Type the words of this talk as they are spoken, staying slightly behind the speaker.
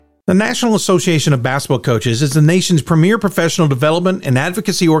The National Association of Basketball Coaches is the nation's premier professional development and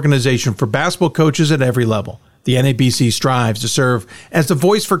advocacy organization for basketball coaches at every level. The NABC strives to serve as the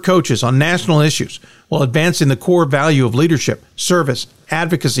voice for coaches on national issues while advancing the core value of leadership, service,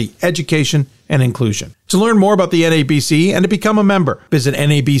 advocacy, education, and inclusion. To learn more about the NABC and to become a member, visit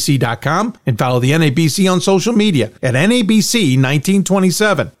NABC.com and follow the NABC on social media at NABC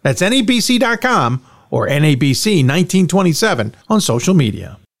 1927. That's NABC.com or NABC 1927 on social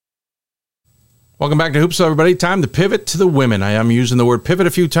media. Welcome back to Hoopsville, everybody. Time to pivot to the women. I am using the word pivot a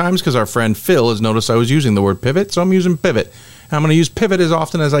few times because our friend Phil has noticed I was using the word pivot, so I'm using pivot. And I'm going to use pivot as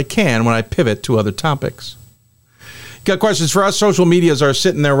often as I can when I pivot to other topics. Got questions for us? Social medias are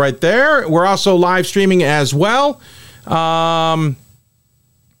sitting there right there. We're also live streaming as well.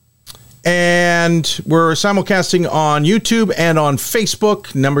 And we're simulcasting on YouTube and on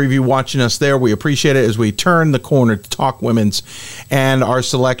Facebook. A number of you watching us there. We appreciate it as we turn the corner to talk women's and our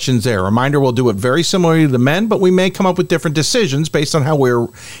selections there. Reminder, we'll do it very similarly to the men, but we may come up with different decisions based on how we're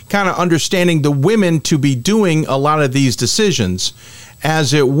kind of understanding the women to be doing a lot of these decisions,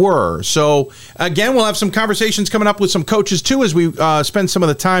 as it were. So, again, we'll have some conversations coming up with some coaches, too, as we spend some of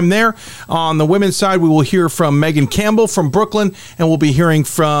the time there. On the women's side, we will hear from Megan Campbell from Brooklyn, and we'll be hearing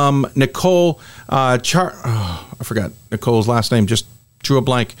from Nicole I forgot Nicole's last name, just drew a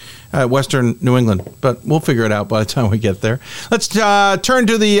blank, Western New England, but we'll figure it out by the time we get there. Let's turn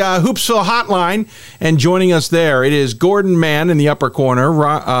to the Hoopsville Hotline, and joining us there, it is Gordan Mann in the upper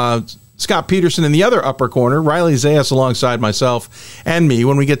corner, Scott Peterson in the other upper corner, Riley Zayas alongside myself and me.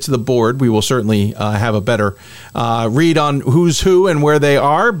 When we get to the board, we will certainly have a better read on who's who and where they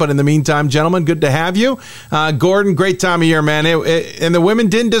are. But in the meantime, gentlemen, good to have you. Gordan, great time of year, man. And the women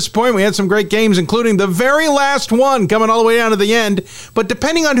didn't disappoint. We had some great games, including the very last one coming all the way down to the end. But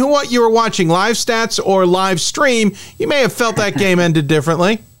depending on what you were watching, live stats or live stream, you may have felt that game ended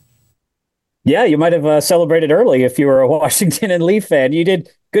differently. Yeah, you might have celebrated early if you were a Washington and Leaf fan. You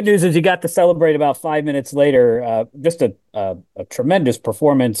did. Good news is you got to celebrate about 5 minutes later. Just a tremendous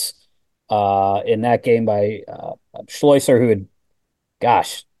performance in that game by Schleusser, who had,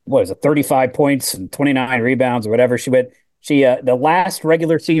 what was it, 35 points and 29 rebounds or whatever. She the last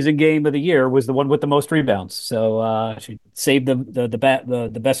regular season game of the year was the one with the most rebounds. So she saved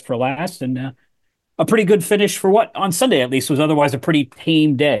the best for last, and a pretty good finish for what on Sunday at least was otherwise a pretty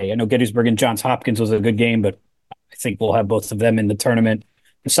tame day. I know Gettysburg and Johns Hopkins was a good game, but I think we'll have both of them in the tournament.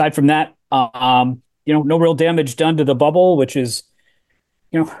 Aside from that, no real damage done to the bubble, which is,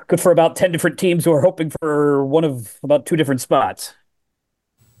 good for about 10 different teams who are hoping for one of about 2 different spots.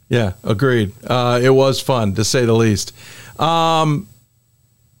 Yeah, agreed. It was fun, to say the least. Scott,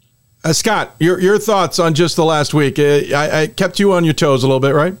 your thoughts on just the last week? I kept you on your toes a little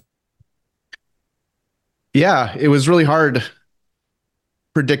bit, right? Yeah, it was really hard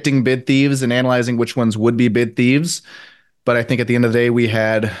predicting bid thieves and analyzing which ones would be bid thieves. But I think at the end of the day, we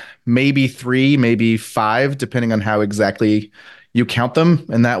had maybe 3, maybe 5, depending on how exactly you count them.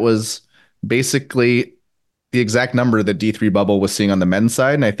 And that was basically the exact number that D3 Bubble was seeing on the men's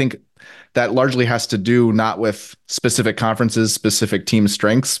side. And I think that largely has to do not with specific conferences, specific team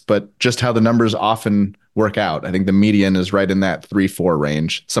strengths, but just how the numbers often work out. I think the median is right in that 3-4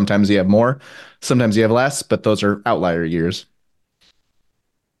 range. Sometimes you have more, sometimes you have less, but those are outlier years.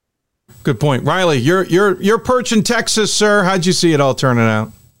 Good point. Riley, you're perch in Texas, sir. How'd you see it all turning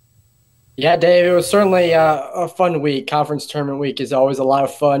out? Yeah, Dave, it was certainly a fun week. Conference tournament week is always a lot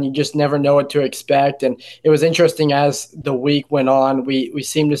of fun. You just never know what to expect. And it was interesting as the week went on. We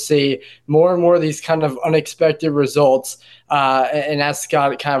seemed to see more and more of these kind of unexpected results. And as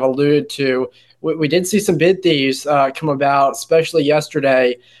Scott kind of alluded to, we did see some bid thieves come about, especially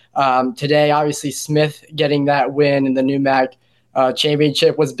yesterday. Today, obviously, Smith getting that win in the NEWMAC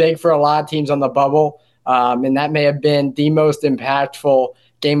championship was big for a lot of teams on the bubble. And that may have been the most impactful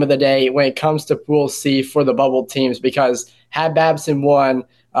game of the day when it comes to Pool C for the bubble teams, because had Babson won,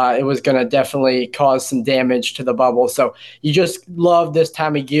 it was going to definitely cause some damage to the bubble. So you just love this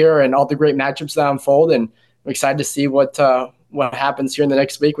time of year and all the great matchups that unfold. And I'm excited to see what happens here in the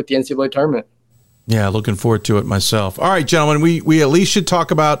next week with the NCAA tournament. Yeah, looking forward to it myself. All right, gentlemen, we at least should talk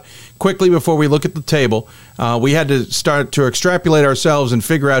about quickly before we look at the table. We had to start to extrapolate ourselves and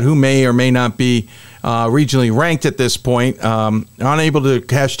figure out who may or may not be regionally ranked at this point. Unable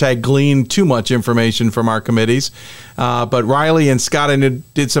to #glean too much information from our committees. But Riley and Scott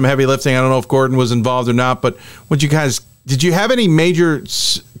did some heavy lifting. I don't know if Gordan was involved or not, but did you have any major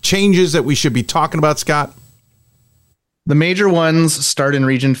changes that we should be talking about, Scott? The major ones start in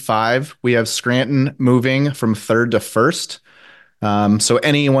Region 5. We have Scranton moving from 3rd to 1st. So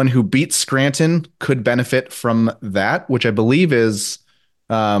anyone who beats Scranton could benefit from that, which I believe is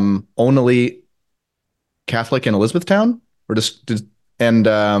Only Catholic and Elizabethtown, or I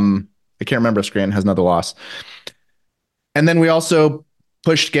can't remember if Scranton has another loss. And then we also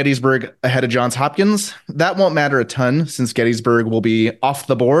pushed Gettysburg ahead of Johns Hopkins. That won't matter a ton since Gettysburg will be off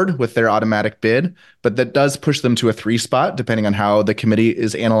the board with their automatic bid, but that does push them to a 3 spot, depending on how the committee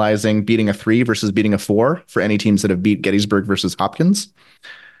is analyzing beating a 3 versus beating a 4 for any teams that have beat Gettysburg versus Hopkins.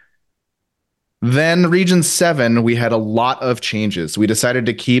 Then Region 7, we had a lot of changes. We decided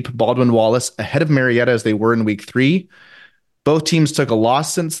to keep Baldwin-Wallace ahead of Marietta as they were in week 3. Both teams took a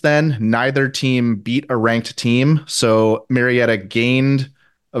loss since then. Neither team beat a ranked team. So Marietta gained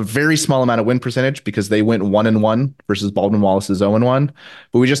a very small amount of win percentage because they went 1-1 versus Baldwin-Wallace's 0-1.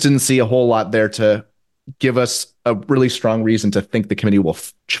 But we just didn't see a whole lot there to give us a really strong reason to think the committee will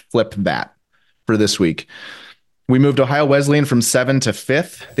flip that for this week. We moved Ohio Wesleyan from 7 to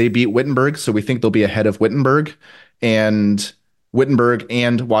 5th. They beat Wittenberg, so we think they'll be ahead of Wittenberg. And Wittenberg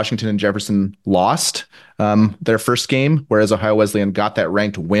and Washington and Jefferson lost their first game, whereas Ohio Wesleyan got that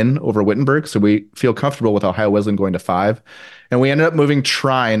ranked win over Wittenberg. So we feel comfortable with Ohio Wesleyan going to 5. And we ended up moving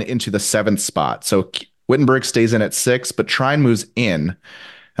Trine into the 7th spot. So Wittenberg stays in at 6, but Trine moves in.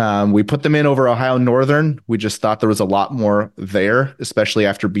 We put them in over Ohio Northern. We just thought there was a lot more there, especially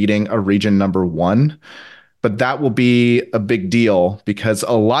after beating a region number 1. But that will be a big deal because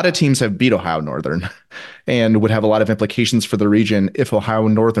a lot of teams have beat Ohio Northern and would have a lot of implications for the region if Ohio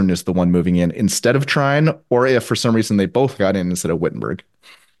Northern is the one moving in instead of Trine, or if for some reason they both got in instead of Wittenberg.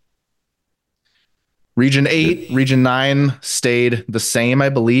 Region 8, Region 9 stayed the same, I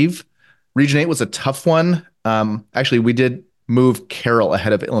believe. Region 8 was a tough one. Actually, we did move Carroll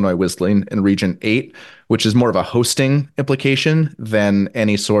ahead of Illinois Wesleyan in Region 8, which is more of a hosting implication than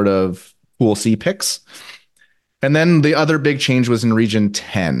any sort of Pool C picks. And then the other big change was in Region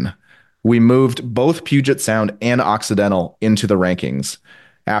 10. We moved both Puget Sound and Occidental into the rankings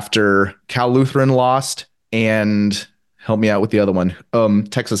after Cal Lutheran lost and, help me out with the other one,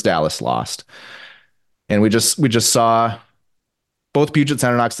 Texas Dallas lost. And we just saw both Puget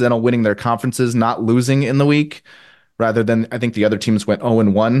Sound and Occidental winning their conferences, not losing in the week, rather than I think the other teams went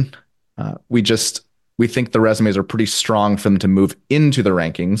 0-1. We think the resumes are pretty strong for them to move into the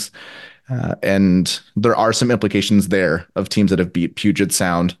rankings. And there are some implications there of teams that have beat Puget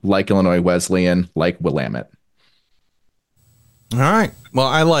Sound, like Illinois Wesleyan, like Willamette. All right. Well,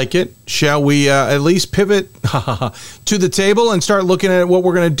 I like it. Shall we at least pivot to the table and start looking at what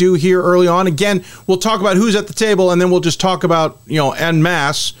we're going to do here early on? Again, we'll talk about who's at the table, and then we'll just talk about, en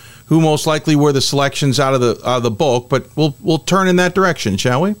masse, who most likely were the selections out of the bulk. But we'll turn in that direction,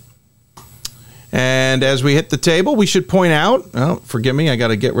 shall we? And as we hit the table, we should point out, forgive me, I got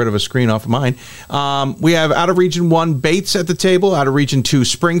to get rid of a screen off of mine. We have out of Region 1, Bates at the table. Out of Region 2,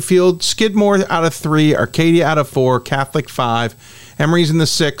 Springfield. Skidmore out of 3. Arcadia out of 4. Catholic 5. Emory's in the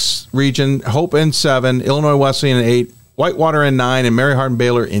 6th region. Hope in 7. Illinois Wesleyan in 8. Whitewater in 9. And Mary Hardin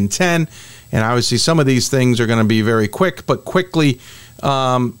Baylor in 10. And obviously some of these things are going to be very quick, but quickly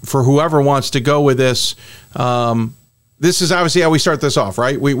for whoever wants to go with this, this is obviously how we start this off,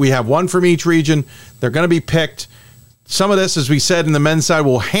 right? We have one from each region. They're going to be picked. Some of this, as we said in the men's side,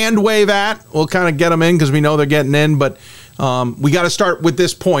 we'll hand wave at. We'll kind of get them in because we know they're getting in. But we got to start with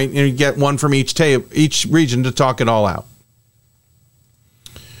this point and get one from each region to talk it all out.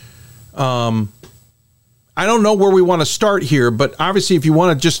 I don't know where we want to start here, but obviously if you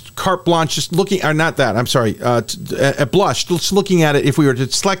want to just carte blanche, just looking, or not that, I'm sorry, at blush, just looking at it, if we were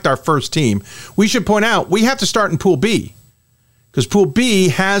to select our first team, we should point out we have to start in Pool B, because Pool B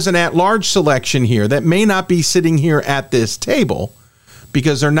has an at-large selection here that may not be sitting here at this table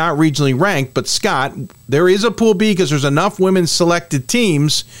because they're not regionally ranked. But Scott, there is a Pool B because there's enough women's selected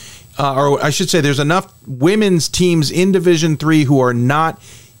teams, or I should say there's enough women's teams in Division III who are not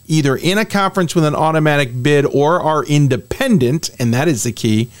either in a conference with an automatic bid or are independent, and that is the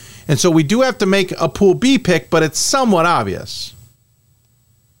key. And so we do have to make a Pool B pick, but it's somewhat obvious.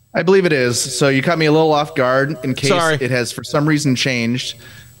 I believe it is. So you caught me a little off guard in case it has for some reason changed.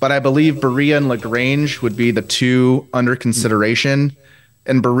 But I believe Berea and LaGrange would be the two under consideration.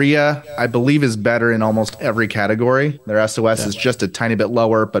 And Berea, I believe, is better in almost every category. Their SOS is just a tiny bit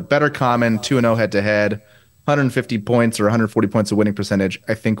lower, but better common, 2-0 head-to-head. 150 points or 140 points of winning percentage.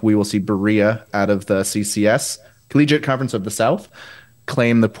 I think we will see Berea out of the CCS, Collegiate Conference of the South,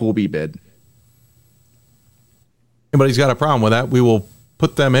 claim the Pool B bid. Anybody's got a problem with that, we will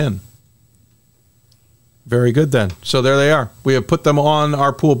put them in. Very good then. So there they are. We have put them on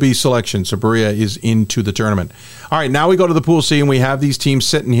our Pool B selection. So Berea is into the tournament. All right, now we go to the Pool C, and we have these teams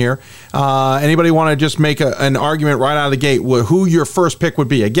sitting here. Anybody want to just make an argument right out of the gate who your first pick would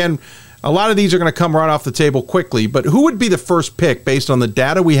be? Again, A lot of these are going to come right off the table quickly, but who would be the first pick based on the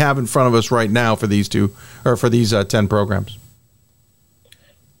data we have in front of us right now for these 10 programs?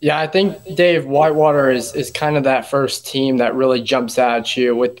 Yeah, I think, Dave, Whitewater is kind of that first team that really jumps out at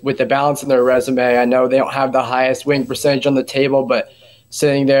you with the balance in their resume. I know they don't have the highest winning percentage on the table, but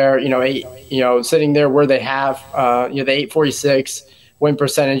sitting there, sitting there where they have, the 846 win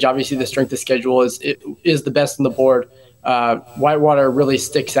percentage, obviously the strength of schedule is the best on the board. Whitewater really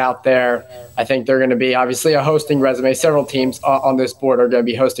sticks out there. I think they're going to be obviously a hosting resume. Several teams on this board are going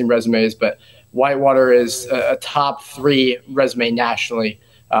to be hosting resumes, but Whitewater is a top 3 resume nationally.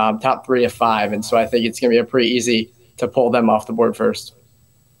 Top 3 of 5, and so I think it's going to be pretty easy to pull them off the board first.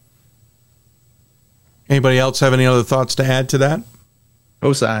 Anybody else have any other thoughts to add to that?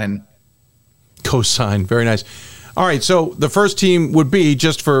 Cosign. Very nice. All right, so the first team would be,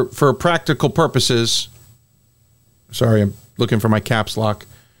 just for practical purposes. Sorry, I'm looking for my caps lock.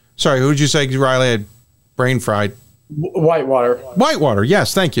 Sorry, who did you say, Riley? I had brain fried. Whitewater,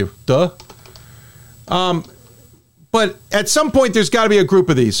 yes, thank you. Duh. But at some point, there's got to be a group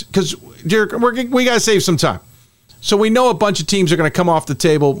of these, because we got to save some time. So we know a bunch of teams are going to come off the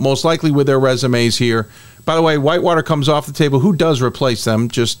table, most likely with their resumes here. By the way, Whitewater comes off the table. Who does replace them?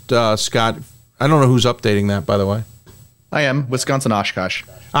 Just Scott. I don't know who's updating that, by the way. I am. Wisconsin Oshkosh.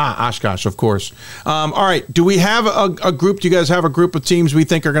 Oshkosh, of course. All right. Do we have a group? Do you guys have a group of teams we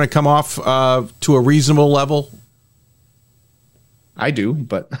think are going to come off to a reasonable level? I do,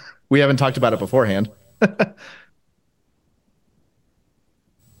 but we haven't talked about it beforehand.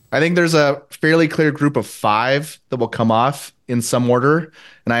 I think there's a fairly clear group of 5 that will come off in some order.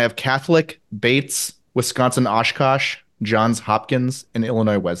 And I have Catholic, Bates, Wisconsin Oshkosh, Johns Hopkins, and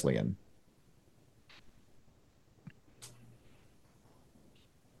Illinois Wesleyan.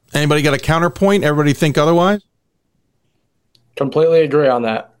 Anybody got a counterpoint? Everybody think otherwise? Completely agree on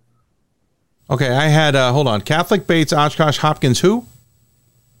that. Okay, I had, hold on, Catholic, Bates, Oshkosh, Hopkins, who?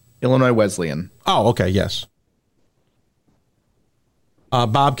 Illinois Wesleyan. Oh, okay, yes.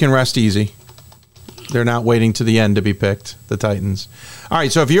 Bob can rest easy. They're not waiting to the end to be picked, the Titans. All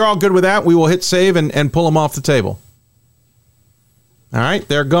right, so if you're all good with that, we will hit save and pull them off the table. All right,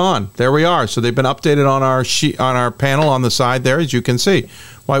 they're gone. There we are. So they've been updated on our sheet, on our panel on the side there, as you can see.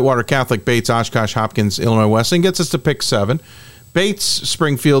 Whitewater, Catholic, Bates, Oshkosh, Hopkins, Illinois Wesleyan gets us to pick 7. Bates,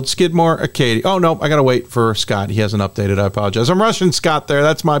 Springfield, Skidmore, Acadia. Oh, no, I got to wait for Scott. He hasn't updated. I apologize. I'm rushing Scott there.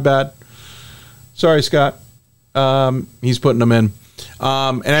 That's my bad. Sorry, Scott. He's putting them in.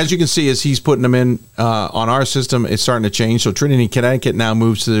 And as you can see, as he's putting them in on our system, it's starting to change. So Trinity, Connecticut now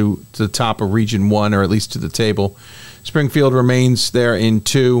moves to the top of Region 1, or at least to the table. Springfield remains there in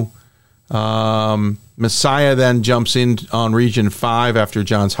 2. Messiah then jumps in on Region 5 after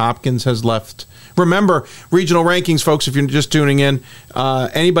Johns Hopkins has left. Remember, regional rankings, folks, if you're just tuning in,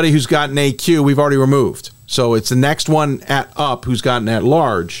 anybody who's got an AQ, we've already removed. So it's the next one up who's got an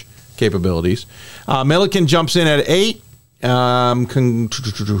at-large capabilities. Milliken jumps in at 8. Who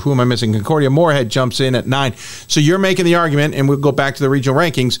am I missing? Concordia Moorhead jumps in at 9. So you're making the argument, and we'll go back to the regional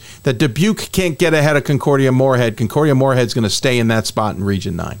rankings, that Dubuque can't get ahead of Concordia Moorhead. Concordia Moorhead's going to stay in that spot in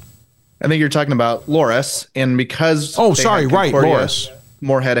Region 9. I think you're talking about Loras, and because Loras.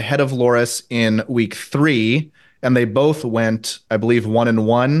 Moorhead ahead of Loras in week 3, and they both went, I believe,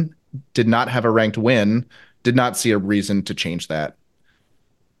 1-1, did not have a ranked win, did not see a reason to change that.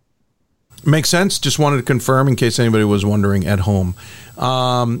 Makes sense. Just wanted to confirm in case anybody was wondering at home.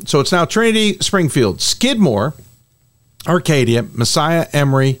 So it's now Trinity, Springfield, Skidmore, Arcadia, Messiah,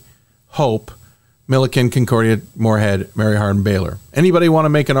 Emory, Hope, Milliken, Concordia, Moorhead, Mary Hardin, Baylor. Anybody want to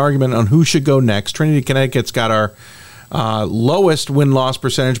make an argument on who should go next? Trinity, Connecticut's got our lowest win-loss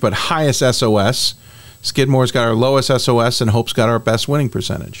percentage but highest SOS. Skidmore's got our lowest SOS, and Hope's got our best winning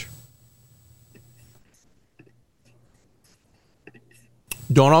percentage.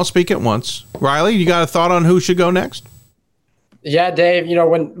 Don't all speak at once. Riley, you got a thought on who should go next? Yeah, Dave,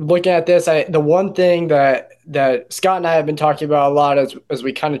 when looking at this, the one thing that Scott and I have been talking about a lot as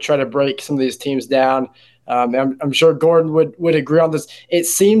we kind of try to break some of these teams down, I'm sure Gordan would agree on this. It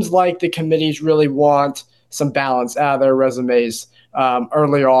seems like the committees really want some balance out of their resumes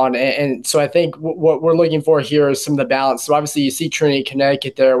earlier on. And so I think what we're looking for here is some of the balance. So obviously you see Trinity,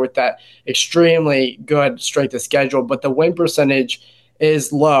 Connecticut there with that extremely good strength of schedule, but the win percentage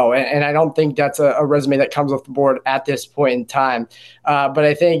is low. And I don't think that's a resume that comes off the board at this point in time. But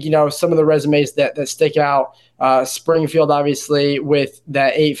I think, some of the resumes that stick out, Springfield, obviously, with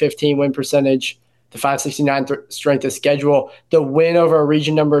that 815 win percentage, the 569 strength of schedule, the win over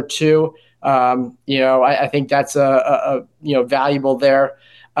region number 2, I think that's a valuable there.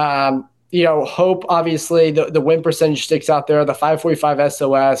 Hope, obviously, the win percentage sticks out there, the 545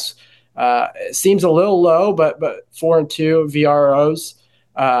 SOS, It seems a little low, but 4-2 VROs.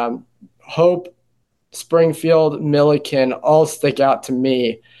 Hope, Springfield, Millikin all stick out to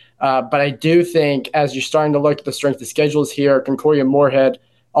me. But I do think as you're starting to look at the strength of schedules here, Concordia Moorhead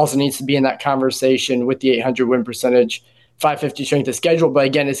also needs to be in that conversation with the 800 win percentage, 550 strength of schedule. But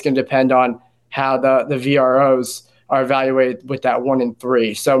again, it's going to depend on how the VROs are evaluated with that 1 and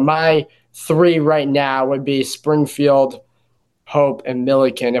 3. So my 3 right now would be Springfield, Hope, and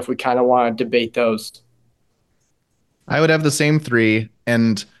Millikin if we kind of want to debate those. I would have the same 3,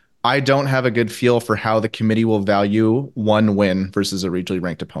 and I don't have a good feel for how the committee will value one win versus a regionally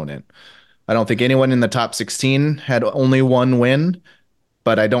ranked opponent. I don't think anyone in the top 16 had only one win,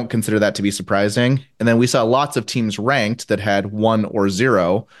 but I don't consider that to be surprising. And then we saw lots of teams ranked that had 1 or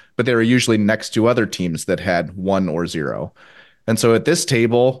 0, but they were usually next to other teams that had 1 or 0. And so at this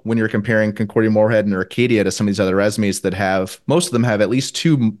table, when you're comparing Concordia Moorhead and Arcadia to some of these other resumes that have, most of them have at least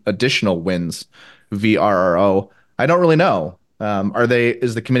 2 additional wins VRRO, I don't really know.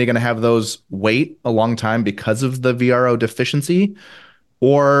 Is the committee going to have those wait a long time because of the VRO deficiency?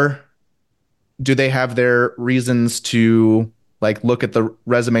 Or do they have their reasons to look at the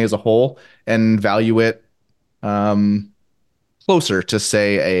resume as a whole and value it closer to,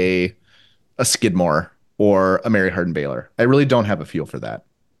 say, a Skidmore or a Mary Hardin Baylor? I really don't have a feel for that.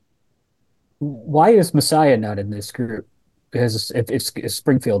 Why is Messiah not in this group? Because if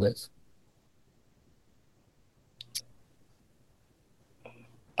Springfield is.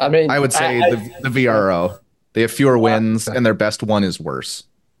 I mean, I would say the VRO. They have fewer wins, and their best one is worse.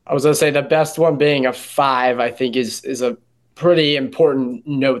 I was going to say the best one being a 5, I think is a pretty important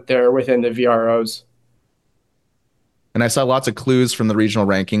note there within the VROs. And I saw lots of clues from the regional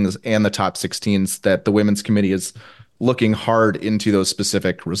rankings and the top 16s that the women's committee is looking hard into those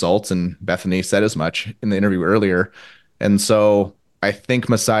specific results. And Bethany said as much in the interview earlier. And so I think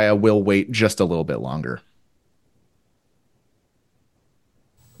Messiah will wait just a little bit longer.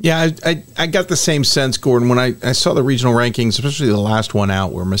 Yeah, I got the same sense, Gordon, when I saw the regional rankings, especially the last one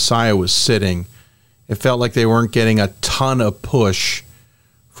out where Messiah was sitting. It felt like they weren't getting a ton of push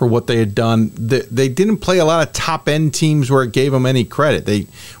for what they had done. They didn't play a lot of top-end teams where it gave them any credit.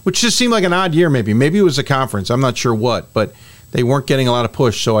 Which just seemed like an odd year maybe. Maybe it was a conference. I'm not sure what. But they weren't getting a lot of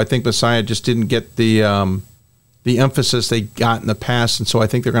push. So I think Messiah just didn't get the emphasis they got in the past. And so I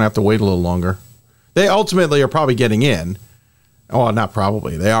think they're going to have to wait a little longer. They ultimately are probably getting in. Oh, not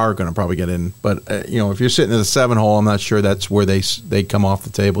probably. They are going to probably get in. But, if you're sitting in the 7 hole, I'm not sure that's where they come off the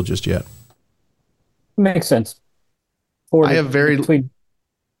table just yet. Makes sense. Go ahead,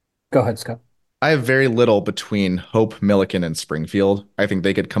 Scott. I have very little between Hope, Millikin, and Springfield. I think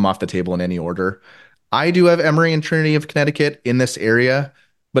they could come off the table in any order. I do have Emory and Trinity of Connecticut in this area.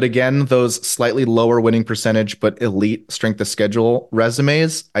 But again, those slightly lower winning percentage but elite strength of schedule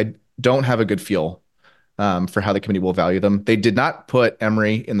resumes, I don't have a good feel for how the committee will value them. They did not put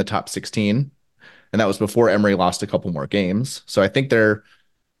Emory in the top 16, and that was before Emory lost a couple more games. So I think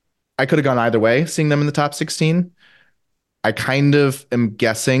I could have gone either way, seeing them in the top 16. I kind of am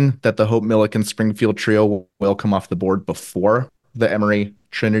guessing that the Hope, Millikin, Springfield trio will come off the board before the Emory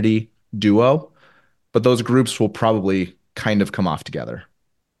Trinity duo, but those groups will probably kind of come off together.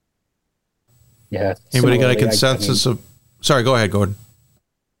 Yeah. Anybody got a consensus of? Sorry, go ahead, Gordon.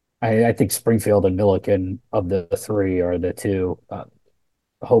 I think Springfield and Millikin of the 3 are the 2.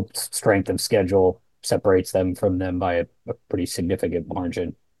 Hope's strength of schedule separates them from them by a pretty significant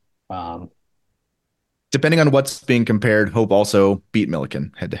margin. Depending on what's being compared, Hope also beat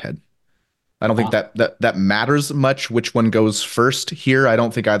Millikin head-to-head. I don't think that matters much which one goes first here. I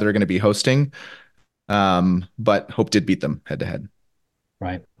don't think either are going to be hosting, but Hope did beat them head-to-head.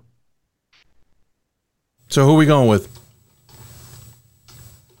 Right. So who are we going with?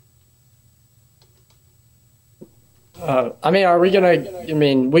 We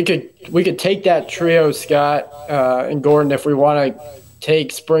could take that trio, Scott and Gordon, if we want to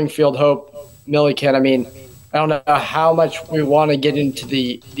take Springfield, Hope, Millikin. I don't know how much we want to get into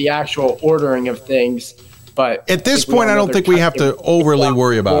the actual ordering of things, but at this point, I don't think we have to overly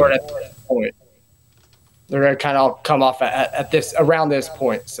worry about it. At this point. They're going to kind of come off around this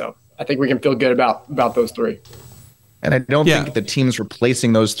point, so I think we can feel good about those 3. And I don't think the teams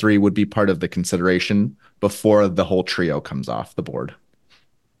replacing those 3 would be part of the consideration before the whole trio comes off the board.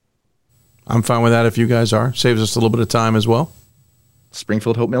 I'm fine with that if you guys are. Saves us a little bit of time as well.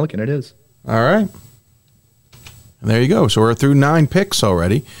 Springfield, Hope, Millikin, it is. All right. And there you go. So we're through 9 picks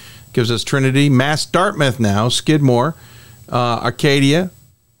already. Gives us Trinity, Mass, Dartmouth now, Skidmore, Arcadia,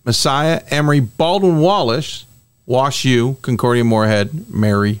 Messiah, Emory, Baldwin Wallace, Wash U, Concordia Moorhead,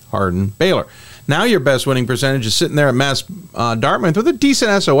 Mary Hardin Baylor. Now your best winning percentage is sitting there at Mass Dartmouth with a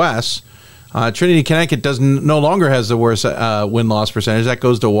decent SOS, Trinity, Connecticut no longer has the worst win-loss percentage. That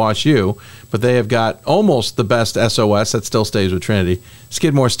goes to WashU, but they have got almost the best SOS. That still stays with Trinity.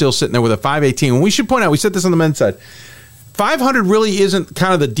 Skidmore still sitting there with a 518. And we should point out, we said this on the men's side, 500 really isn't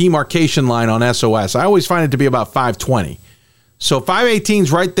kind of the demarcation line on SOS. I always find it to be about 520. So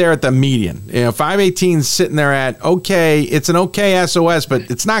 518's right there at the median. 518's sitting there at okay. It's an okay SOS, but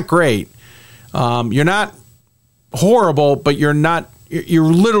it's not great. You're not horrible, but you're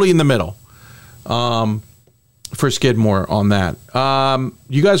literally in the middle. For Skidmore on that.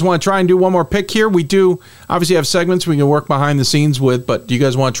 You guys want to try and do one more pick here? We do obviously have segments we can work behind the scenes with, but do you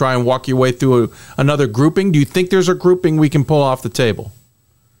guys want to try and walk your way through another grouping? Do you think there's a grouping we can pull off the table?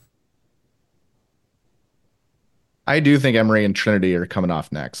 I do think Emory and Trinity are coming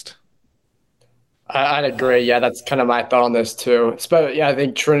off next. I'd agree. Yeah, that's kind of my thought on this too. Yeah, I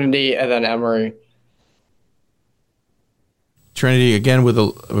think Trinity and then Emory. Trinity, again, with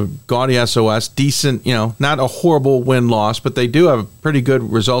a gaudy SOS, decent, not a horrible win-loss, but they do have pretty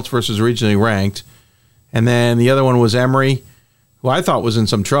good results versus regionally ranked. And then the other one was Emory, who I thought was in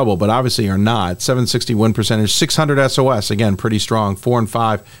some trouble, but obviously are not. 760 win percentage, 600 SOS, again, pretty strong,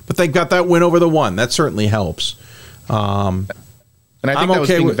 4-5. But they got that win over the one. That certainly helps. And I think that was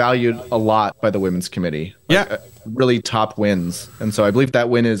being valued a lot by the women's committee. Really top wins. And so I believe that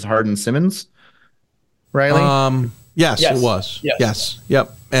win is Harden-Simmons, Riley? Yes, it was. Yes.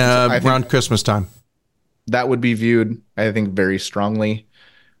 Yep. Around Christmas time. That would be viewed, I think, very strongly.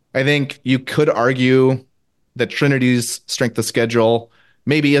 I think you could argue that Trinity's strength of schedule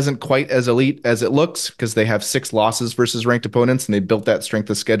maybe isn't quite as elite as it looks because they have 6 losses versus ranked opponents, and they built that strength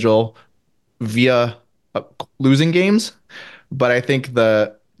of schedule via losing games. But I think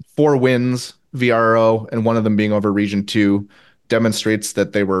the 4 wins VRO and one of them being over Region 2 demonstrates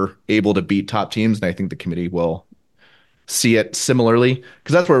that they were able to beat top teams, and I think the committee will see it similarly,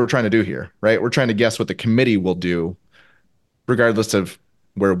 because that's what we're trying to do here, right? We're trying to guess what the committee will do, regardless of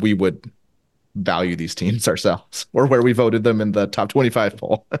where we would value these teams ourselves or where we voted them in the top 25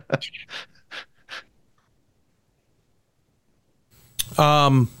 poll.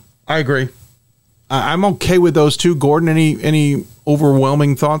 I agree. I'm okay with those two. Gordan, any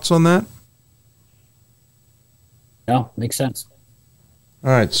overwhelming thoughts on that? No, makes sense. All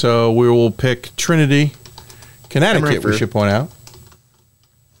right, so we will pick Trinity. Connecticut, we should point out.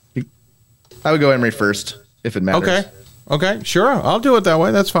 I would go Emory first, if it matters. Okay, sure. I'll do it that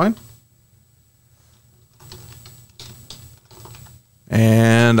way. That's fine.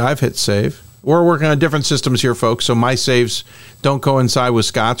 And I've hit save. We're working on different systems here, folks, so my saves don't coincide with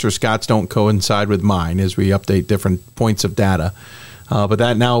Scott's, or Scott's don't coincide with mine as we update different points of data. But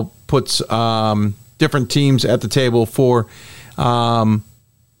that now puts different teams at the table for the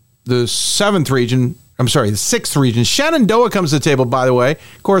 6th region. Shenandoah comes to the table, by the way.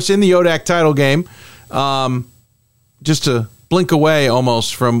 Of course, in the ODAC title game, just a blink away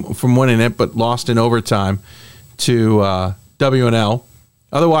almost from winning it, but lost in overtime to W&L.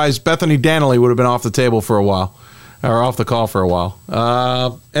 Otherwise, Bethany Danley would have been off the table for a while, or off the call for a while.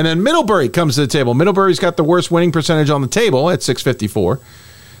 And then Middlebury comes to the table. Middlebury's got the worst winning percentage on the table at 654.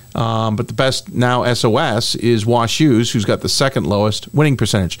 But the best now SOS is WashU's, who's got the second lowest winning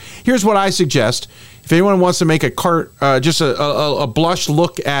percentage. Here's what I suggest. If anyone wants to make a blush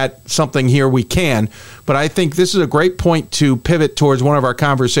look at something here, we can. But I think this is a great point to pivot towards one of our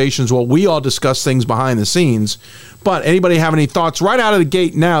conversations while we all discuss things behind the scenes. But anybody have any thoughts right out of the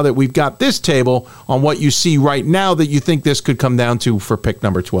gate now that we've got this table on what you see right now that you think this could come down to for pick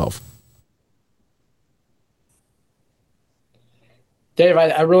number 12? Dave,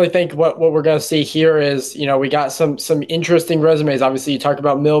 I really think what we're going to see here is, we got some interesting resumes. Obviously, you talked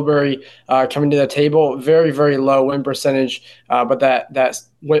about Middlebury coming to the table, very, very low win percentage, but that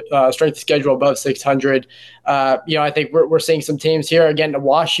strength of schedule above 600. I think we're seeing some teams here. Again,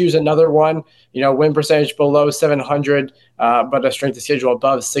 WashU's another one, win percentage below 700, but a strength of schedule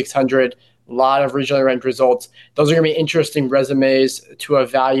above 600. A lot of regionally ranked results. Those are going to be interesting resumes to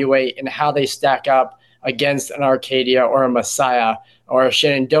evaluate and how they stack up against an Arcadia or a Messiah or a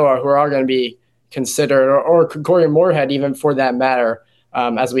Shenandoah, who are all going to be considered, or Concordia Moorhead even for that matter,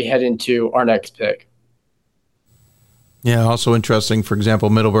 as we head into our next pick. Yeah, also interesting, for example,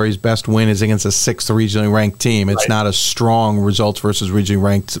 Middlebury's best win is against a 6th regionally ranked team. It's not a strong results versus regionally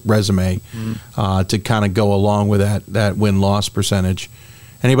ranked resume to kind of go along with that win-loss percentage.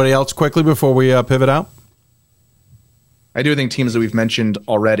 Anybody else quickly before we pivot out? I do think teams that we've mentioned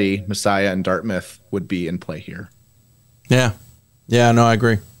already, Messiah and Dartmouth, would be in play here. Yeah, no, I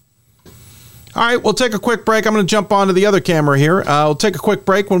agree. All right, we'll take a quick break. I'm going to jump onto the other camera here. We'll take a quick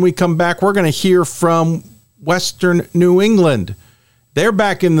break. When we come back, we're going to hear from Western New England. They're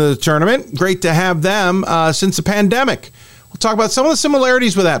back in the tournament. Great to have them since the pandemic. We'll talk about some of the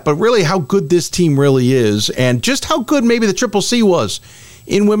similarities with that, but really how good this team really is and just how good maybe the Triple C was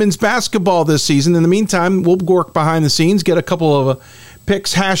in women's basketball this season. In the meantime, we'll work behind the scenes, get a couple of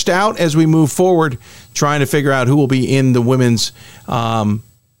picks hashed out as we move forward, trying to figure out who will be in the women's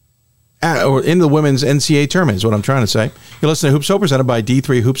NCAA tournament is what I'm trying to say. You're listening to Hoops Hope, presented by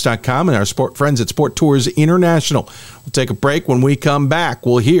D3Hoops.com and our sport friends at Sport Tours International. We'll take a break. When we come back,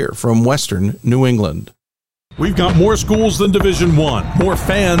 we'll hear from Western New England. We've got more schools than Division I, more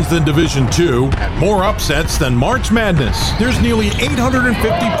fans than Division II, and more upsets than March Madness. There's nearly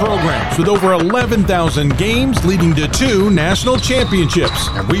 850 programs with over 11,000 games leading to 2 national championships.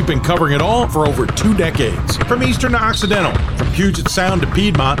 And we've been covering it all for over 2 decades. From Eastern to Occidental, from Puget Sound to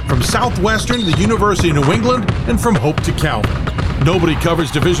Piedmont, from Southwestern to the University of New England, and from Hope to Calvin. Nobody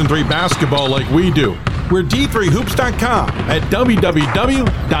covers Division III basketball like we do. We're D3Hoops.com at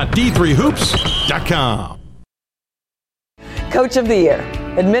www.d3hoops.com. Coach of the Year,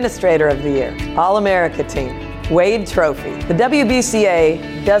 Administrator of the Year, All-America Team, Wade Trophy. The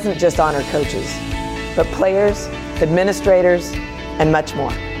WBCA doesn't just honor coaches, but players, administrators, and much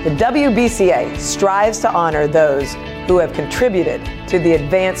more. The WBCA strives to honor those who have contributed to the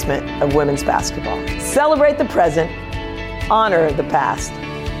advancement of women's basketball. Celebrate the present, honor the past,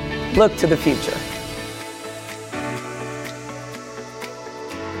 look to the future.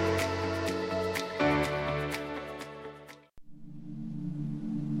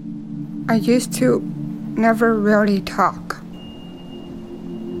 I used to never really talk.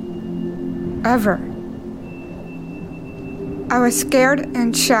 Ever. I was scared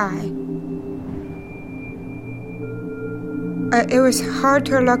and shy. It was hard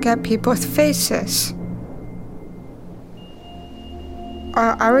to look at people's faces.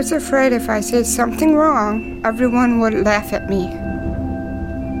 I was afraid if I said something wrong, everyone would laugh at me.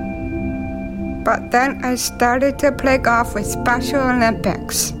 But then I started to play golf with Special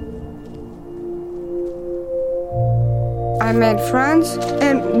Olympics. I made friends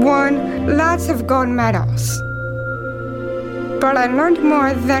and won lots of gold medals. But I learned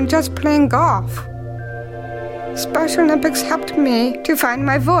more than just playing golf. Special Olympics helped me to find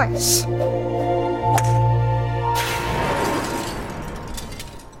my voice.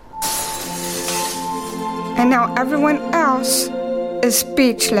 And now everyone else is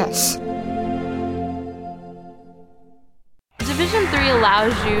speechless. Division III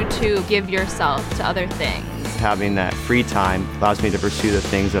allows you to give yourself to other things. Having that free time allows me to pursue the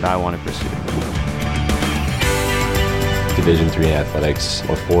things that I want to pursue. Division III athletics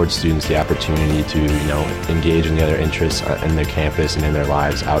affords students the opportunity to, engage in the other interests in their campus and in their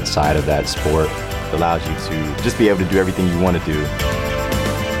lives outside of that sport. It allows you to just be able to do everything you want to do.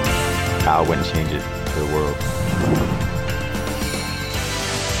 I wouldn't change it for the world.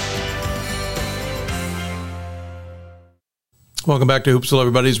 Welcome back to Hoopsville,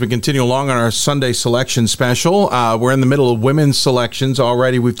 everybody, as we continue along on our Sunday selection special. We're in the middle of women's selections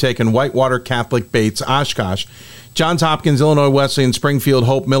already. We've taken Whitewater, Catholic, Bates, Oshkosh, Johns Hopkins, Illinois Wesleyan, Springfield,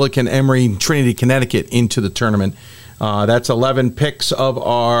 Hope, Millikan, Emory, Trinity, Connecticut into the tournament. That's 11 picks of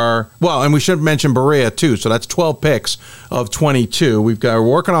our, and we should mention Berea too. So that's 12 picks of 22. We're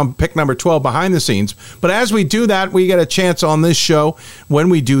working on pick number 12 behind the scenes. But as we do that, we get a chance on this show when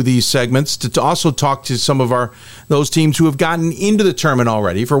we do these segments to also talk to some of those teams who have gotten into the tournament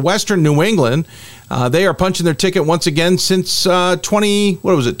already. For Western New England, they are punching their ticket once again since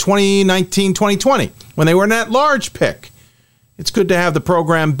 2019, 2020, when they were in that large pick. It's good to have the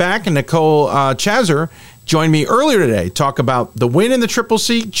program back, and Nicole Chazer joined me earlier today to talk about the win in the Triple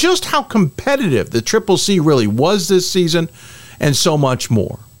C, just how competitive the Triple C really was this season, and so much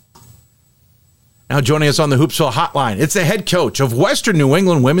more. Now joining us on the Hoopsville Hotline, it's the head coach of Western New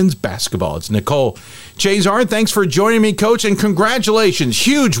England women's basketball. It's Nicole Chazer. Thanks for joining me, Coach, and congratulations.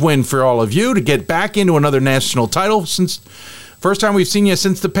 Huge win for all of you to get back into another national title since first time we've seen you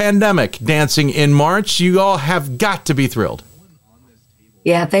since the pandemic, dancing in March. You all have got to be thrilled.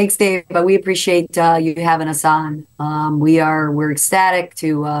 Yeah, thanks, Dave. But we appreciate you having us on. We're ecstatic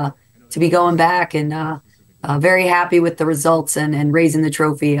to be going back and very happy with the results and raising the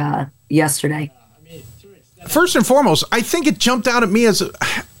trophy yesterday. First and foremost, I think it jumped out at me as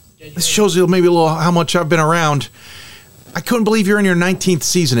this shows you maybe a little how much I've been around. I couldn't believe you're in your 19th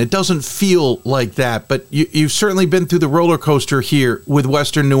season. It doesn't feel like that, but you've certainly been through the roller coaster here with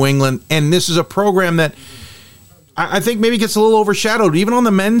Western New England, and this is a program that I think maybe gets a little overshadowed, even on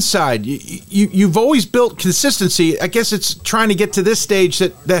the men's side. You've always built consistency. I guess it's trying to get to this stage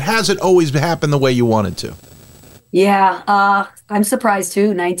that hasn't always happened the way you wanted to. Yeah, I'm surprised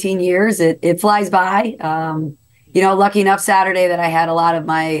too. 19 years, it flies by. lucky enough Saturday that I had a lot of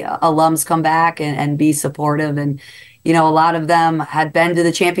my alums come back and be supportive. And, a lot of them had been to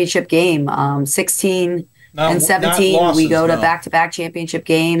the championship game, 16 and 17. We go to back-to-back championship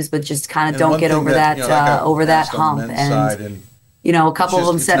games, but just kind of don't get over that hump. And a couple of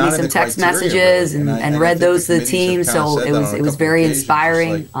them sent me some text messages and read those to the team. So it was very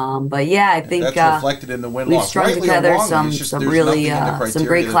inspiring. But yeah, I think we've strung together some really some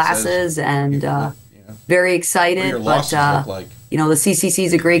great classes and very excited. But the CCC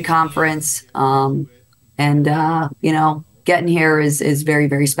is a great conference, and getting here is very,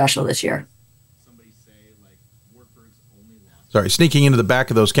 very special this year. Sorry, sneaking into the back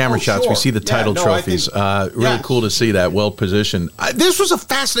of those camera shots, we see the title trophies. Really cool to see that, well positioned. This was a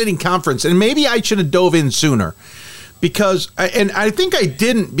fascinating conference, and maybe I should have dove in sooner because I think I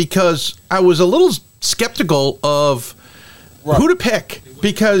didn't because I was a little skeptical of who to pick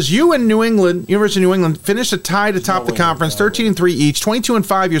because you and University of New England finished a tie to top the conference, 13-3 each,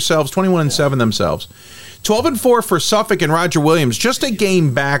 22-5 yourselves, 21-7 themselves. 12-4 for Suffolk and Roger Williams, just a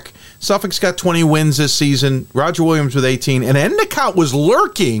game back. Suffolk's got 20 wins this season. Roger Williams with 18, and Endicott was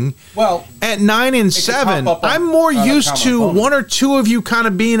lurking at 9-7. I'm more used to one or two of you kind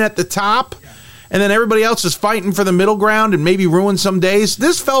of being at the top, and then everybody else is fighting for the middle ground and maybe ruin some days.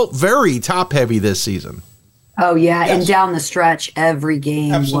 This felt very top heavy this season. Oh yeah, and down the stretch, every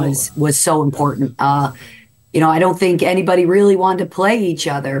game was so important. I don't think anybody really wanted to play each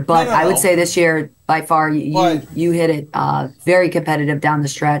other, but I would say this year, by far, you hit it very competitive down the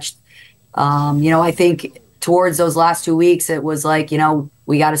stretch. I think towards those last 2 weeks, it was like,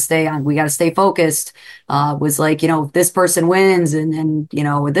 we got to stay focused. Was like, if this person wins and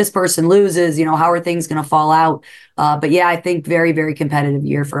or this person loses, how are things going to fall out? But yeah, I think very, very competitive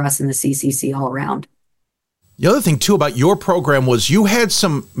year for us in the CCC all around. The other thing, too, about your program was you had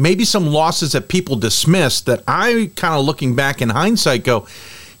maybe some losses that people dismissed that I kind of looking back in hindsight go,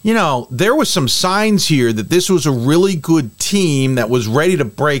 there was some signs here that this was a really good team that was ready to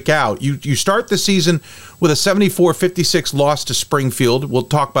break out. You start the season with a 74-56 loss to Springfield. We'll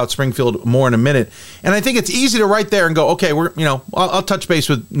talk about Springfield more in a minute. And I think it's easy to right there and go, okay, I'll touch base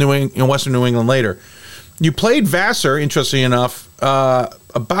with Western New England later. You played Vassar, interestingly enough,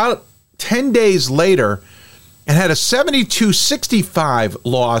 about 10 days later, and had a 72-65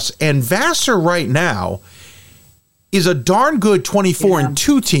 loss. And Vassar right now is a darn good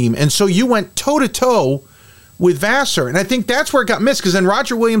 24-2 team. And so you went toe-to-toe with Vassar. And I think that's where it got missed because then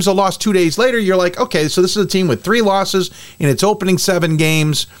Roger Williams lost 2 days later. You're like, okay, so this is a team with 3 losses in its opening 7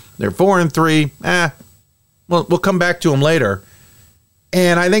 games. They're 4-3. We'll come back to them later.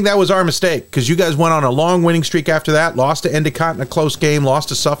 And I think that was our mistake because you guys went on a long winning streak after that, lost to Endicott in a close game, lost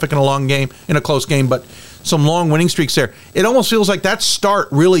to Suffolk in a close game, but some long winning streaks there. It almost feels like that start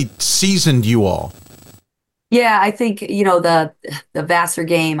really seasoned you all. Yeah, I think, the Vassar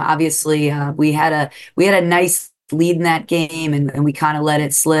game, obviously, we had a nice lead in that game and we kind of let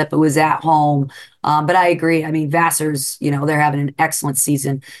it slip. It was at home. But I agree. I mean, Vassar's, they're having an excellent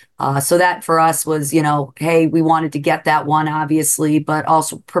season. So that for us was, hey, we wanted to get that one, obviously, but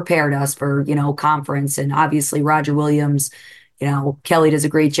also prepared us for, conference. And obviously Roger Williams, Kelly does a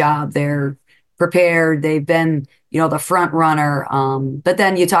great job. They're prepared. They've been, the front runner. But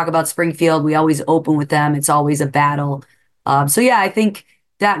then you talk about Springfield. We always open with them. It's always a battle. So yeah, I think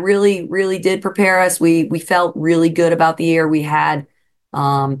that really, really did prepare us. We felt really good about the year. We had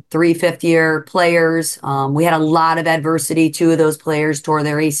 3 fifth-year players. We had a lot of adversity. 2 of those players tore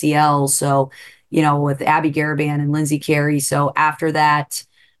their ACLs. So, with Abby Garaban and Lindsay Carey. So after that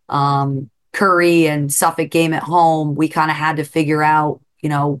Curry and Suffolk game at home, we kind of had to figure out,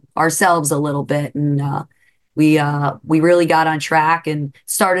 ourselves a little bit. And we really got on track and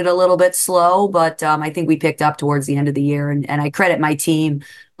started a little bit slow, but I think we picked up towards the end of the year. And I credit my team,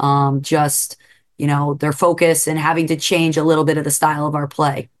 their focus and having to change a little bit of the style of our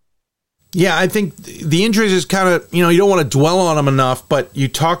play. Yeah, I think the injuries is kind of, you don't want to dwell on them enough, but you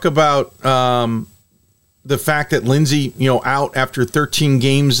talk about the fact that Lindsay, out after 13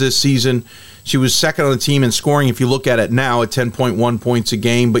 games this season. She was second on the team in scoring, if you look at it now, at 10.1 points a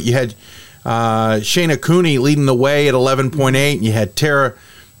game. But you had Shayna Cooney leading the way at 11.8. You had Tara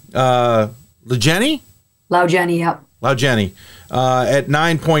Laugeni, yep. Laugeni at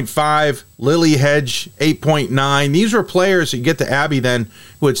 9.5. Lily Hedge, 8.9. These were players, you get to Abby then,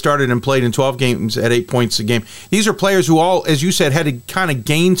 who had started and played in 12 games at 8 points a game. These are players who all, as you said, had to kind of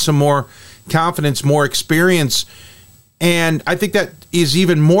gain some more confidence, more experience. And I think that is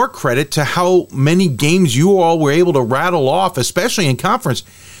even more credit to how many games you all were able to rattle off, especially in conference.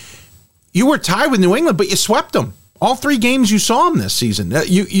 You were tied with New England, but you swept them. All 3 games you saw them this season.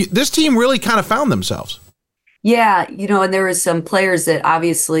 This team really kind of found themselves. Yeah, and there was some players that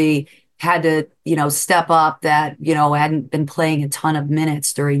obviously had to, step up that, hadn't been playing a ton of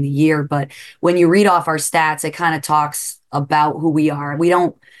minutes during the year. But when you read off our stats, it kind of talks about who we are. We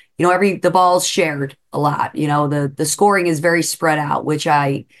don't, the ball's shared a lot. The scoring is very spread out, which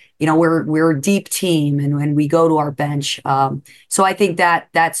we're a deep team, and when we go to our bench. So I think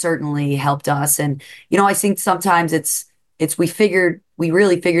that certainly helped us. And, I think sometimes we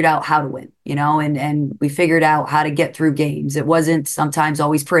really figured out how to win, and we figured out how to get through games. It wasn't sometimes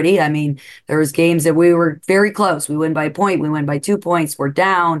always pretty. I mean, there was games that we were very close. We win by a point, we win by 2 points, we're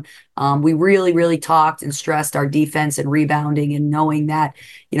down. We really, really talked and stressed our defense and rebounding, and knowing that,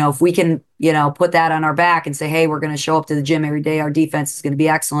 if we can, put that on our back and say, hey, we're going to show up to the gym every day. Our defense is going to be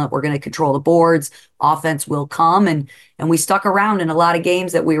excellent. We're going to control the boards. Offense will come. And we stuck around in a lot of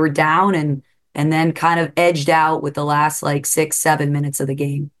games that we were down, and then kind of edged out with the last 6-7 minutes of the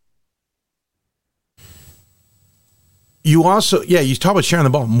game. You also, you talk about sharing the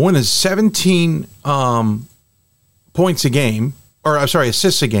ball. More than 17 points a game,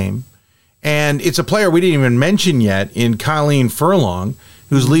 assists a game. And it's a player we didn't even mention yet in Colleen Furlong,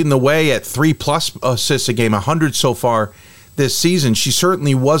 who's leading the way at 3+ assists a game, 100 so far this season. She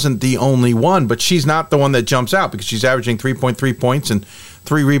certainly wasn't the only one, but she's not the one that jumps out because she's averaging 3.3 points and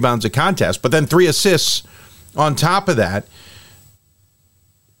 3 rebounds a contest, but then 3 assists on top of that.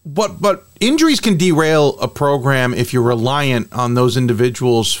 But injuries can derail a program if you're reliant on those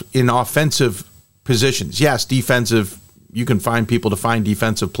individuals in offensive positions. Yes, defensive, you can find people to find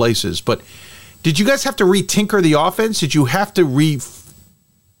defensive places, but did you guys have to retinker the offense? Did you have to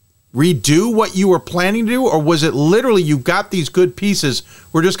redo what you were planning to do, or was it literally you got these good pieces,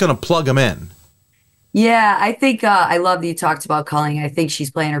 we're just going to plug them in? Yeah, I think I love that you talked about Culling. I think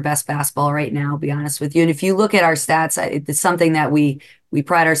she's playing her best basketball right now, to be honest with you. And if you look at our stats, it's something that we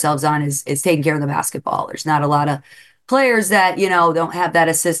pride ourselves on is taking care of the basketball. There's not a lot of players that, don't have that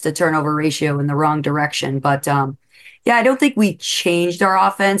assist to turnover ratio in the wrong direction. But I don't think we changed our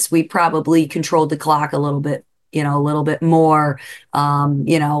offense. We probably controlled the clock a little bit more,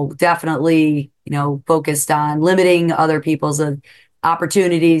 definitely, focused on limiting other people's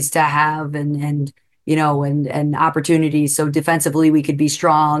opportunities to have and opportunities. So defensively, we could be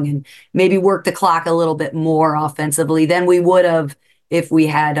strong and maybe work the clock a little bit more offensively than we would have if we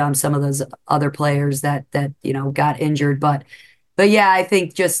had some of those other players that got injured. But yeah, I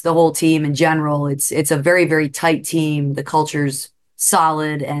think just the whole team in general, it's a very, very tight team. The culture's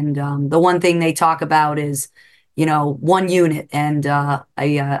solid. And the one thing they talk about is, one unit. And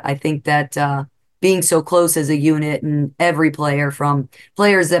I think that being so close as a unit, and every player, from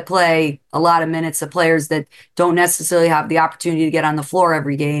players that play a lot of minutes to players that don't necessarily have the opportunity to get on the floor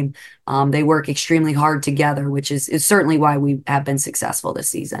every game, they work extremely hard together, which is certainly why we have been successful this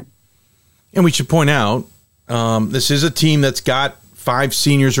season. And we should point out, this is a team that's got 5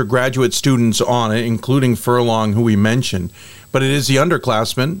 seniors or graduate students on it, including Furlong, who we mentioned. But it is the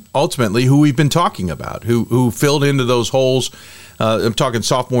underclassmen, ultimately, who we've been talking about, who filled into those holes. I'm talking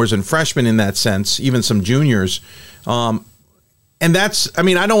sophomores and freshmen in that sense, even some juniors. And that's, I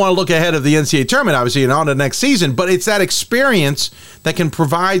don't want to look ahead of the NCAA tournament, obviously, and on to next season, but it's that experience that can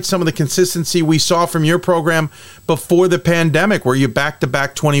provide some of the consistency we saw from your program before the pandemic, where you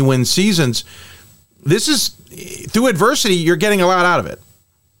back-to-back 20-win seasons. This is, through adversity, you're getting a lot out of it.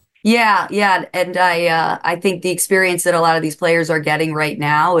 Yeah. And I think the experience that a lot of these players are getting right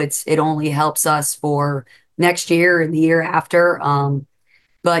now, it only helps us for next year and the year after.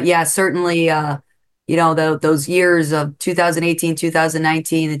 But yeah, certainly, those years of 2018,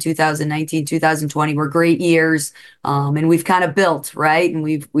 2019, and 2019, 2020 were great years. And we've kind of built, right? And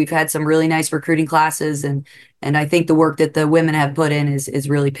we've had some really nice recruiting classes. And I think the work that the women have put in is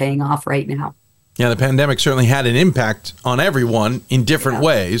really paying off right now. Yeah, the pandemic certainly had an impact on everyone in different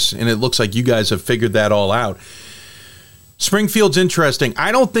ways, and it looks like you guys have figured that all out. Springfield's interesting.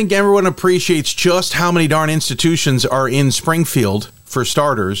 I don't think everyone appreciates just how many darn institutions are in Springfield, for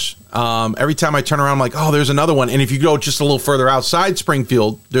starters. Every time I turn around, I'm like, oh, there's another one. And if you go just a little further outside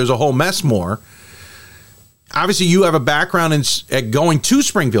Springfield, there's a whole mess more. Obviously, you have a background at going to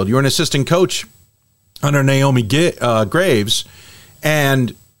Springfield. You're an assistant coach under Naomi Graves,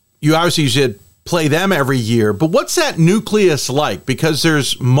 and you obviously should play them every year. But what's that nucleus like? Because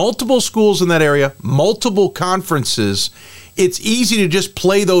there's multiple schools in that area, multiple conferences. It's easy to just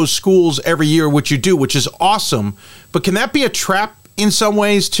play those schools every year, which you do, which is awesome. But can that be a trap in some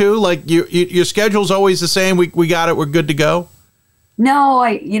ways too? Like your schedule's always the same. We got it. We're good to go. No,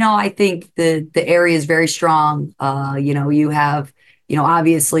 I think the area is very strong. You have,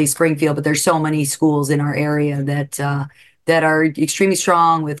 obviously Springfield, but there's so many schools in our area that that are extremely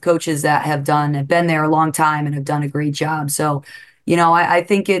strong, with coaches that have been there a long time and have done a great job. So, I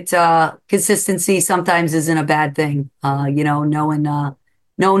think consistency sometimes isn't a bad thing.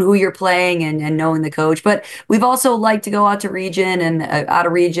 Knowing who you're playing and knowing the coach. But we've also liked to go out to region and out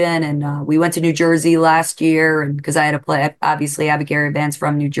of region. And we went to New Jersey last year, and because I had to play, obviously Abigail Vance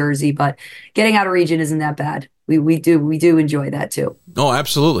from New Jersey, but getting out of region isn't that bad. We do enjoy that too. Oh,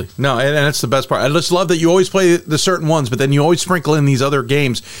 absolutely. No, and that's the best part. I just love that you always play the certain ones, but then you always sprinkle in these other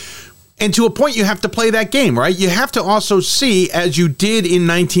games. And to a point, you have to play that game, right? You have to also see, as you did in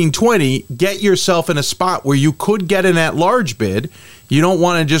 1920, get yourself in a spot where you could get an at-large bid. You don't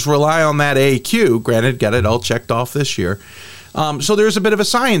want to just rely on that AQ. Granted, got it all checked off this year. So there's a bit of a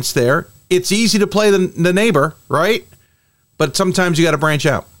science there. It's easy to play the neighbor, right? But sometimes you got to branch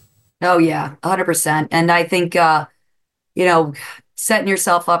out. Oh, yeah, 100%. And I think, setting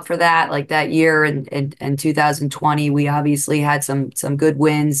yourself up for that, like that year in 2020, we obviously had some good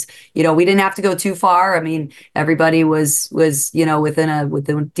wins. We didn't have to go too far. I mean, everybody was within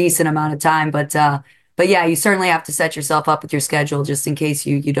a decent amount of time, but yeah, you certainly have to set yourself up with your schedule just in case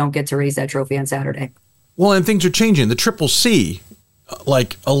you don't get to raise that trophy on Saturday. Well, and things are changing. The Triple C,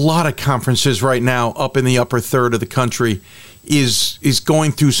 like a lot of conferences right now up in the upper third of the country, is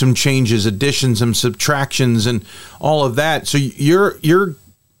going through some changes, additions and subtractions and all of that. So you're going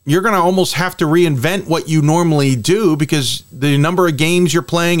to almost have to reinvent what you normally do, because the number of games you're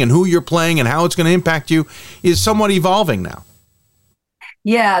playing and who you're playing and how it's going to impact you is somewhat evolving now.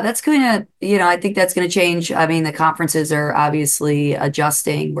 Yeah, that's going to, I think that's going to change. I mean, the conferences are obviously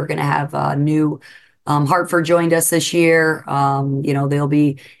adjusting. We're going to have new Hartford joined us this year. They'll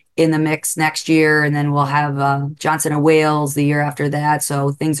be in the mix next year, and then we'll have Johnson and Wales the year after that.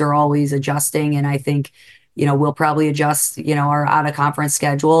 So things are always adjusting, and I think we'll probably adjust our out of conference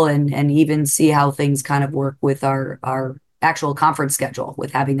schedule and even see how things kind of work with our actual conference schedule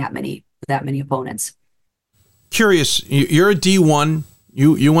with having that many opponents. Curious, you're a D1.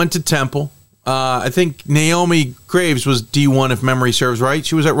 You went to Temple. I think Naomi Graves was D1 if memory serves right.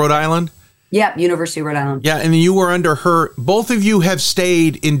 She was at Rhode Island. Yeah, University of Rhode Island. Yeah, and you were under her. Both of you have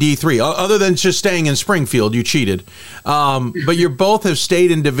stayed in D3, other than just staying in Springfield. You cheated. But you both have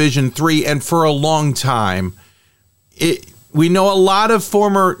stayed in Division III, and for a long time. We know a lot of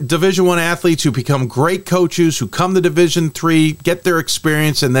former Division I athletes who become great coaches, who come to Division III, get their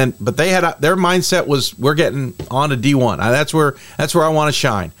experience, but they had their mindset was, we're getting on to D1. That's where I want to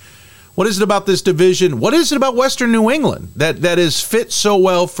shine. What is it about this division? What is it about Western New England that is fit so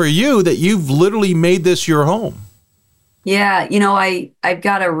well for you that you've literally made this your home? Yeah, I've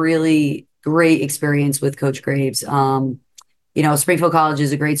got a really great experience with Coach Graves. Springfield College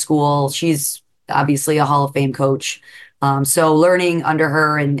is a great school. She's obviously a Hall of Fame coach. So learning under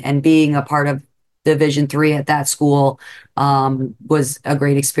her and being a part of Division III at that school was a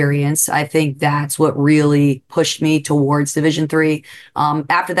great experience. I think that's what really pushed me towards Division III.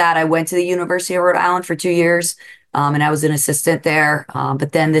 After that, I went to the University of Rhode Island for 2 years, and I was an assistant there.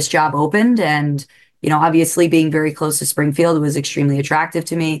 But then this job opened, and obviously being very close to Springfield was extremely attractive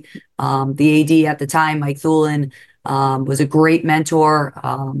to me. The AD at the time, Mike Thulin, was a great mentor,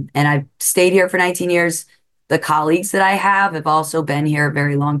 and I've stayed here for 19 years. The colleagues that I have also been here a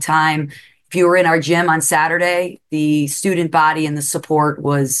very long time. If you were in our gym on Saturday, the student body and the support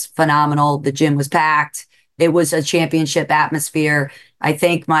was phenomenal. The gym was packed. It was a championship atmosphere. I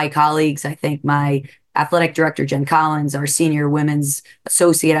thank my colleagues. I thank my athletic director, Jen Collins, our senior women's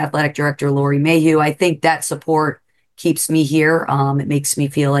associate athletic director, Lori Mayhew. I think that support keeps me here. It makes me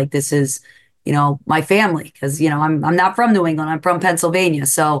feel like this is, my family, because, I'm not from New England. I'm from Pennsylvania.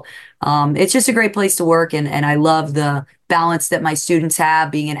 So it's just a great place to work. And I love the balance that my students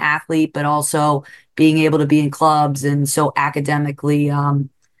have, being an athlete, but also being able to be in clubs and so academically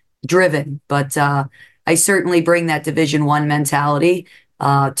driven. But I certainly bring that Division I mentality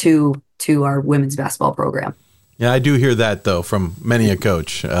to our women's basketball program. Yeah, I do hear that, though, from many a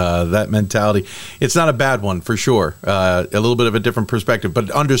coach, that mentality. It's not a bad one, for sure. A little bit of a different perspective,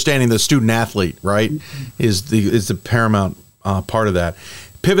 but understanding the student athlete, right, is the paramount part of that.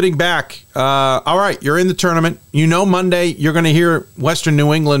 Pivoting back, all right, you're in the tournament. Monday you're going to hear Western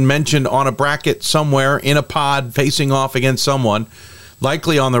New England mentioned on a bracket somewhere in a pod facing off against someone,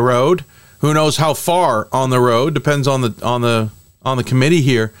 likely on the road. Who knows how far on the road? Depends on the committee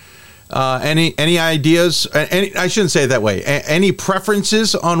here. Any ideas? I shouldn't say it that way. Any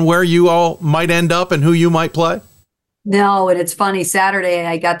preferences on where you all might end up and who you might play? No, and it's funny. Saturday,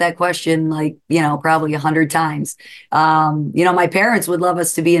 I got that question probably 100 times. My parents would love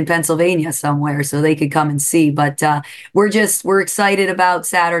us to be in Pennsylvania somewhere so they could come and see. But we're excited about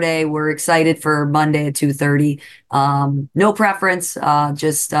Saturday. We're excited for Monday at 2:30. No preference.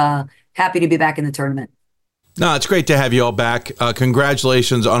 Just happy to be back in the tournament. No, it's great to have you all back.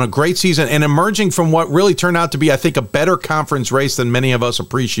 Congratulations on a great season and emerging from what really turned out to be, I think, a better conference race than many of us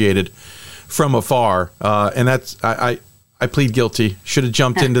appreciated from afar. And that's, I plead guilty. Should have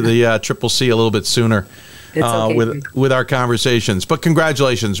jumped into the Triple C a little bit sooner with our conversations. But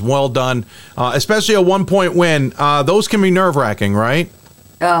congratulations. Well done. Especially a 1-point win. Those can be nerve-wracking, right?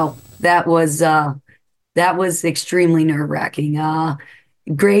 Oh, that was extremely nerve-wracking.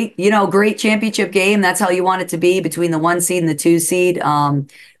 Great championship game. That's how you want it to be between the 1 seed and the 2 seed.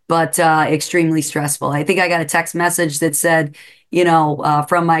 But extremely stressful. I think I got a text message that said,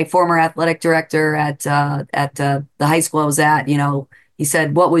 from my former athletic director at the high school I was at, he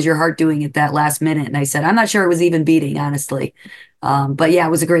said, "What was your heart doing at that last minute?" And I said, "I'm not sure it was even beating, honestly." But yeah, it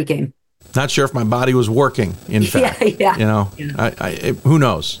was a great game. Not sure if my body was working, in fact. Yeah. Who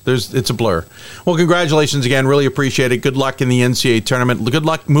knows? It's a blur. Well, congratulations again. Really appreciate it. Good luck in the NCAA tournament. Good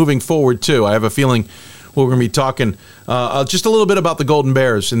luck moving forward, too. I have a feeling we're going to be talking just a little bit about the Golden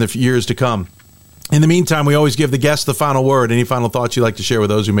Bears in the years to come. In the meantime, we always give the guests the final word. Any final thoughts you'd like to share with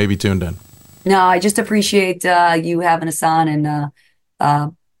those who may be tuned in? No, I just appreciate you having us on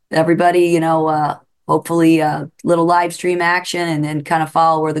and everybody, hopefully a little live stream action and then kind of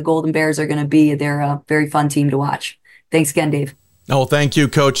follow where the Golden Bears are going to be. They're a very fun team to watch. Thanks again, Dave. Oh, thank you,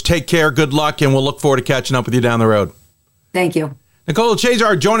 Coach. Take care. Good luck, and we'll look forward to catching up with you down the road. Thank you. Nicole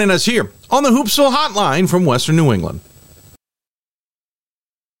Chazar joining us here on the Hoopsville Hotline from Western New England.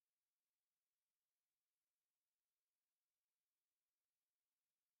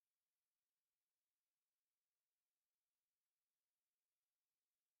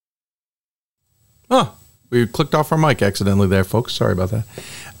 Oh, we clicked off our mic accidentally there, folks. Sorry about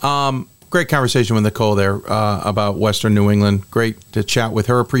that. Great conversation with Nicole there about Western New England. Great to chat with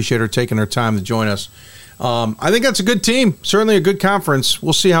her. Appreciate her taking her time to join us. I think that's a good team. Certainly a good conference.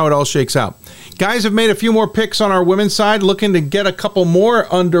 We'll see how it all shakes out. Guys have made a few more picks on our women's side, looking to get a couple more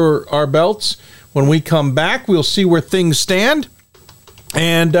under our belts. When we come back, we'll see where things stand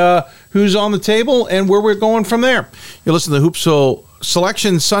and who's on the table and where we're going from there. You listen to the Hoopsville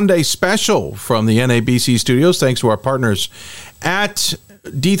Selection Sunday Special from the NABC Studios. Thanks to our partners at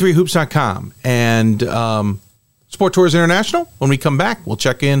D3Hoops.com and Sport Tours International. When we come back, we'll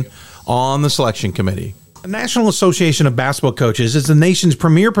check in on the selection committee. The National Association of Basketball Coaches is the nation's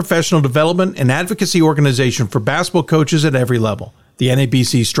premier professional development and advocacy organization for basketball coaches at every level. The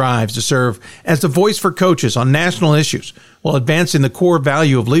NABC strives to serve as the voice for coaches on national issues while advancing the core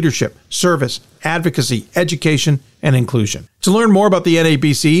value of leadership, service, advocacy, education, and inclusion. To learn more about the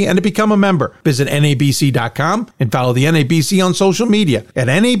NABC and to become a member, visit NABC.com and follow the NABC on social media at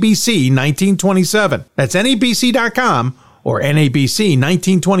NABC 1927. That's NABC.com or NABC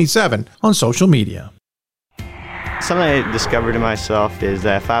 1927 on social media. Something I discovered in myself is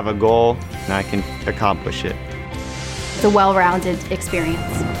that if I have a goal, then I can accomplish it. It's a well-rounded experience.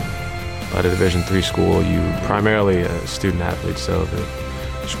 At a Division III school, you're primarily a student athlete, so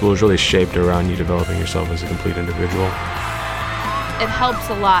the school is really shaped around you developing yourself as a complete individual. It helps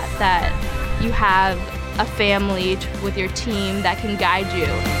a lot that you have a family with your team that can guide you.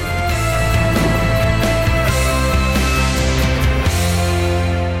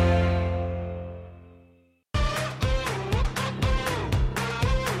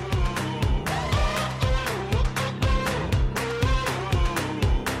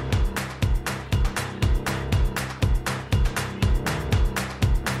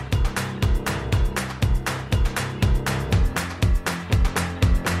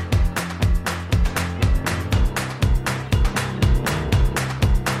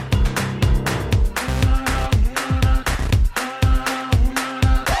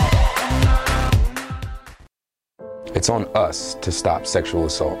 It's on us to stop sexual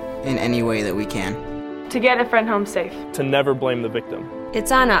assault. In any way that we can. To get a friend home safe. To never blame the victim.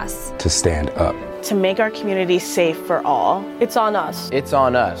 It's on us. To stand up. To make our community safe for all. It's on us. It's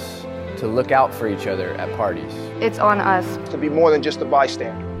on us to look out for each other at parties. It's on us. To be more than just a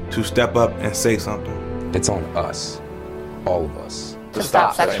bystander. To step up and say something. It's on us. All of us. To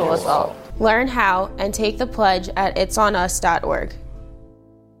stop sexual assault. Learn how and take the pledge at itsonus.org.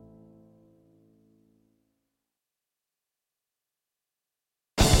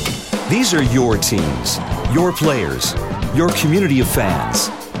 These are your teams, your players, your community of fans.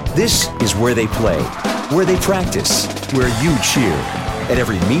 This is where they play, where they practice, where you cheer. At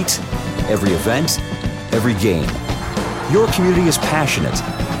every meet, every event, every game. Your community is passionate,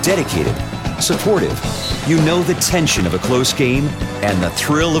 dedicated, supportive. You know the tension of a close game and the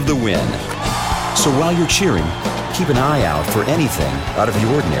thrill of the win. So while you're cheering, keep an eye out for anything out of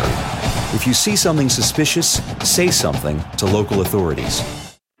the ordinary. If you see something suspicious, say something to local authorities.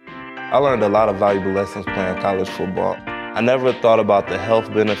 I learned a lot of valuable lessons playing college football. I never thought about the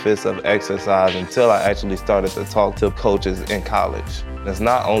health benefits of exercise until I actually started to talk to coaches in college. It's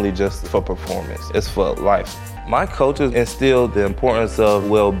not only just for performance, it's for life. My coaches instilled the importance of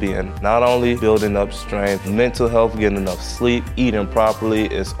well-being, not only building up strength, mental health, getting enough sleep, eating properly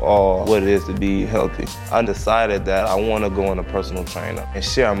is all what it is to be healthy. I decided that I want to go into personal trainer and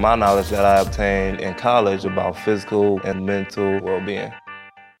share my knowledge that I obtained in college about physical and mental well-being.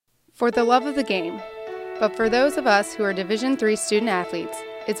 For the love of the game. But for those of us who are Division III student athletes,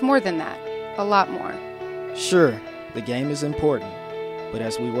 it's more than that, a lot more. Sure, the game is important, but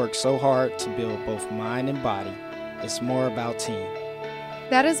as we work so hard to build both mind and body, it's more about team.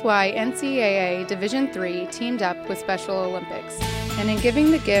 That is why NCAA Division III teamed up with Special Olympics, and in giving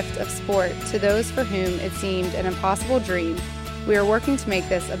the gift of sport to those for whom it seemed an impossible dream, we are working to make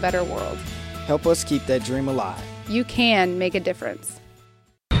this a better world. Help us keep that dream alive. You can make a difference.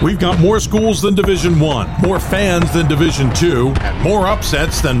 We've got more schools than Division I, more fans than Division II, and more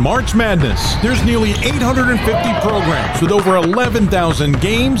upsets than March Madness. There's nearly 850 programs with over 11,000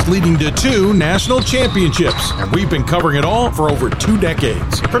 games leading to 2 national championships. And we've been covering it all for over 2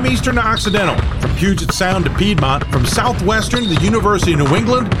 decades. From Eastern to Occidental, from Puget Sound to Piedmont, from Southwestern to the University of New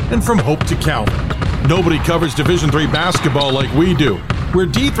England, and from Hope to Calvin. Nobody covers Division III basketball like we do. We're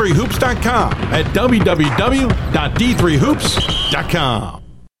D3Hoops.com at www.d3hoops.com.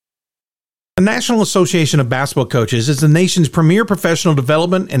 The National Association of Basketball Coaches is the nation's premier professional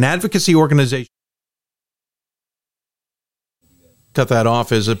development and advocacy organization. Cut that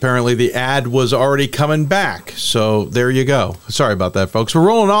off as apparently the ad was already coming back. So there you go. Sorry about that, folks. We're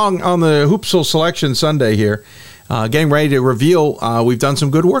rolling on the Hoopsville Selection Sunday here. Getting ready to reveal we've done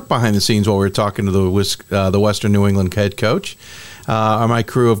some good work behind the scenes while we were talking to the Western New England head coach. My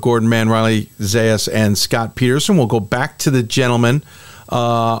crew of Gordan Mann, Riley Zayas, and Scott Peterson. We'll go back to the gentleman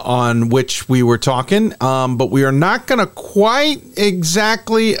on which we were talking, but we are not going to quite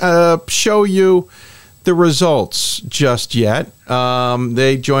exactly show you the results just yet.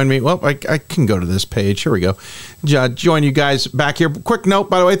 They joined me. Well, I can go to this page. Here we go. Join you guys back here. Quick note,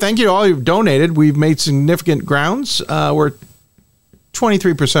 by the way, thank you to all who've donated. We've made significant grounds. We're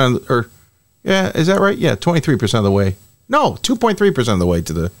 23%, or yeah, is that right? Yeah, 23% of the way. No, 2.3% of the way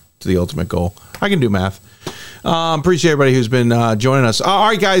to the ultimate goal. I can do math. Appreciate everybody who's been joining us. All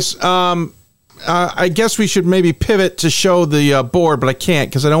right, guys. I guess we should maybe pivot to show the board, but I can't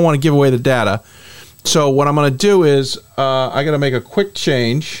because I don't want to give away the data. So what I'm going to do is I got to make a quick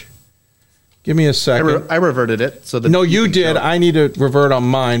change. Give me a second. I reverted it. So no, you did. I need to revert on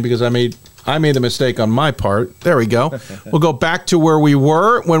mine because I made the mistake on my part. There we go. We'll go back to where we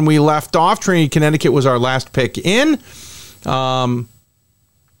were when we left off. Trinity, Connecticut was our last pick in.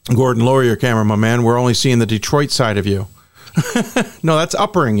 Gordon, lower your camera, my man. We're only seeing the Detroit side of you. No, that's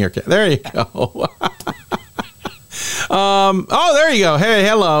uppering your camera. There you go. Oh, there you go. Hey,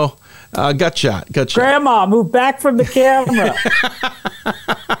 hello. Gut shot. Grandma, move back from the camera.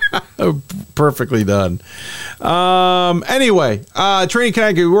 Perfectly done. Anyway, Trinity,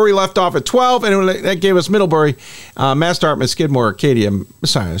 Connecticut, where we left off at 12, and that gave us Middlebury, Mass Dartmouth, Skidmore, Acadia,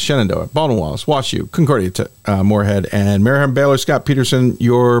 Messiah, Shenandoah, Baldwin Wallace, WashU, Concordia, Moorhead, and Mareham, Baylor. Scott Peterson,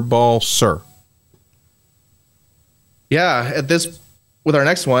 your ball, sir. Yeah, with our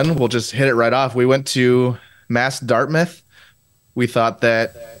next one, we'll just hit it right off. We went to Mass Dartmouth. We thought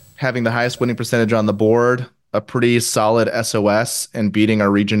that having the highest winning percentage on the board, a pretty solid SOS, and beating our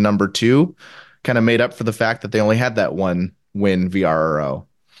region number 2 kind of made up for the fact that they only had that one win VRRO.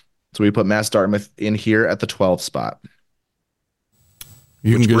 So we put Mass Dartmouth in here at the 12 spot,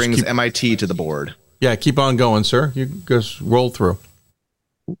 which brings MIT to the board. Yeah, keep on going, sir. You just roll through.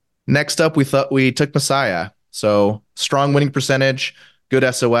 Next up, we took Messiah. So strong winning percentage, good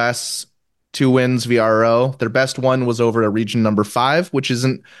SOS, 2 wins VRO. Their best one was over at region number 5, which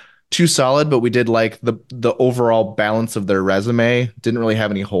isn't too solid, but we did like the overall balance of their resume. Didn't really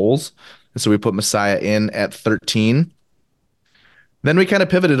have any holes. And so we put Messiah in at 13. Then we kind of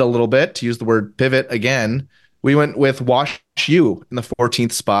pivoted a little bit, to use the word pivot again. We went with WashU in the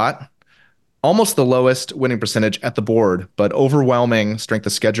 14th spot. Almost the lowest winning percentage at the board, but overwhelming strength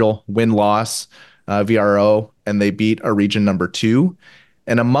of schedule, win-loss, VRO, and they beat our region number 2.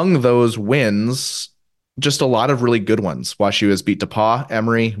 And among those wins, just a lot of really good ones. WashU has beat DePauw,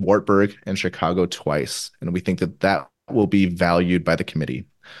 Emory, Wartburg, and Chicago twice. And we think that will be valued by the committee.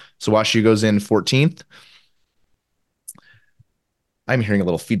 So WashU goes in 14th. I'm hearing a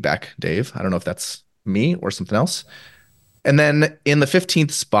little feedback, Dave. I don't know if that's me or something else. And then in the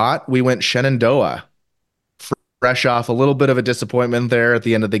 15th spot, we went Shenandoah. Fresh off a little bit of a disappointment there at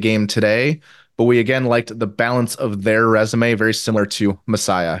the end of the game today, but we again liked the balance of their resume, very similar to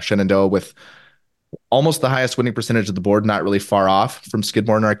Messiah. Shenandoah with almost the highest winning percentage of the board, not really far off from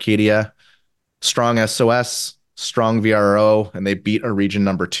Skidmore and Arcadia. Strong SOS, strong VRO, and they beat a region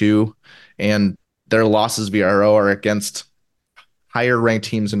number 2. And their losses VRO are against higher ranked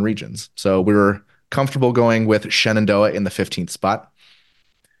teams and regions. So we were comfortable going with Shenandoah in the 15th spot.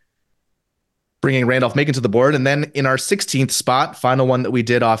 Bringing Randolph-Macon to the board. And then in our 16th spot, final one that we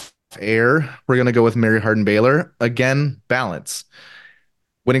did off air, we're going to go with Mary Hardin-Baylor. Again, balance.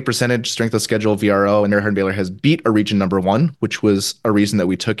 Winning percentage, strength of schedule, VRO, and Mary Hardin-Baylor has beat a region number 1, which was a reason that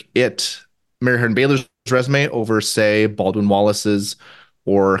we took Mary Hardin-Baylor's resume over, say, Baldwin-Wallace's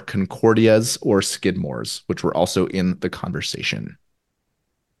or Concordia's or Skidmore's, which were also in the conversation.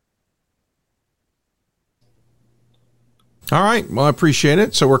 All right. Well, I appreciate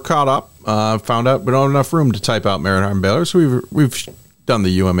it. So we're caught up. Found out we don't have enough room to type out Merritt Hardin-Baylor, so we've done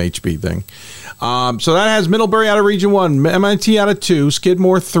the UMHB thing. So that has Middlebury out of Region 1, MIT out of 2,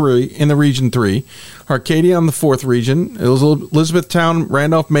 Skidmore 3 in the Region 3, Arcadia on the 4th region, Elizabethtown,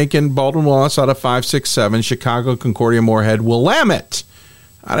 Randolph-Macon, Baldwin-Wallace out of 5, 6, 7, Chicago, Concordia, Moorhead, Willamette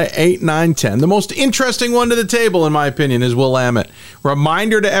out of 8, 9, 10. The most interesting one to the table, in my opinion, is Willamette.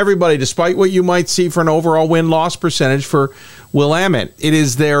 Reminder to everybody, despite what you might see for an overall win-loss percentage for Willamette, it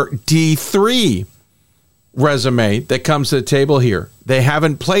is their D3 resume that comes to the table here. They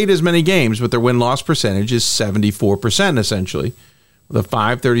haven't played as many games, but their win-loss percentage is 74%, essentially, with a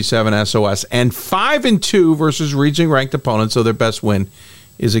 537 SOS, and 5-2 versus regionally ranked opponents, so their best win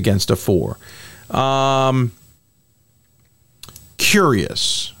is against a 4.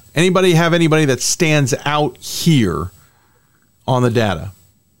 Curious. Anybody have anybody that stands out here on the data?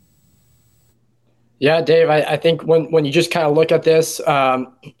 Yeah, Dave, I think when you just kind of look at this,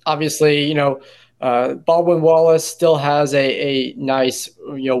 obviously, Baldwin Wallace still has a nice,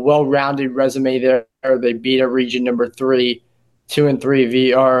 well-rounded resume there. They beat a region number 3, 2 and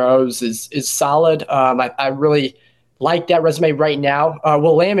 3 VROs is solid. I really like that resume right now.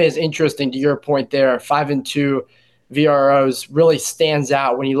 Willamette is interesting to your point there. 5-2 VROs really stands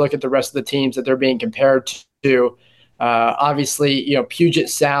out when you look at the rest of the teams that they're being compared to. Obviously, Puget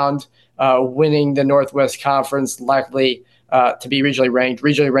Sound winning the Northwest Conference, likely to be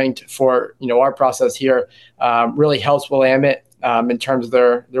regionally ranked for our process here, really helps Willamette in terms of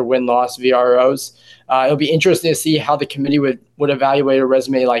their win-loss VROs. It'll be interesting to see how the committee would evaluate a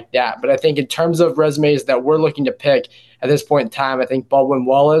resume like that. But I think in terms of resumes that we're looking to pick at this point in time, I think Baldwin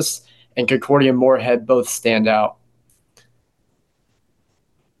Wallace and Concordia Moorhead both stand out.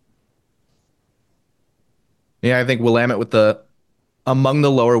 Yeah, I think Willamette with among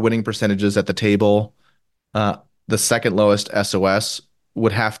the lower winning percentages at the table, the second lowest SOS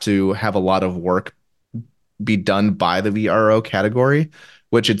would have to have a lot of work be done by the VRO category,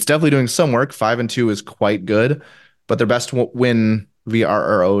 which it's definitely doing some work. 5-2 is quite good, but their best win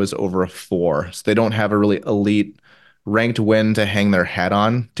VRO is over a 4. So they don't have a really elite ranked win to hang their hat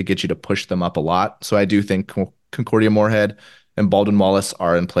on to get you to push them up a lot. So I do think Concordia Moorhead and Baldwin Wallace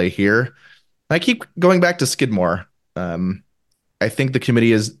are in play here. I keep going back to Skidmore. I think the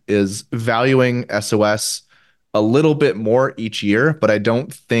committee is valuing SOS a little bit more each year, but I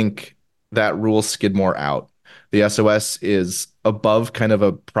don't think that rules Skidmore out. The SOS is above kind of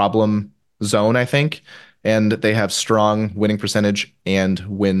a problem zone, I think, and they have strong winning percentage and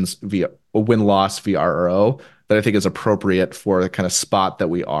win-loss VRO that I think is appropriate for the kind of spot that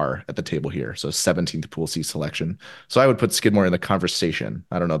we are at the table here. So 17th Pool C selection. So I would put Skidmore in the conversation.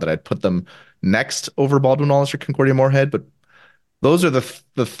 I don't know that I'd put them next over Baldwin Wallace or Concordia Moorhead, but those are the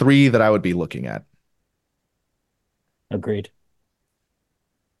three that I would be looking at. Agreed.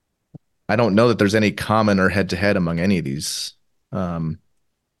 I don't know that there's any common or head-to-head among any of these. Yeah,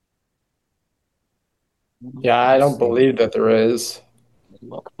 I don't believe that there is.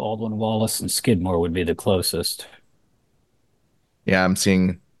 Look, Baldwin Wallace and Skidmore would be the closest. Yeah, I'm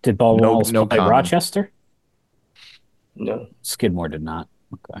seeing. Did Baldwin Wallace play common. Rochester? No. Skidmore did not.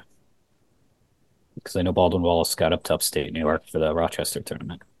 Okay. Because I know Baldwin Wallace got up to upstate New York for the Rochester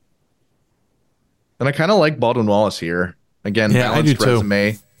tournament. And I kind of like Baldwin Wallace here. Again, Yeah, I do balanced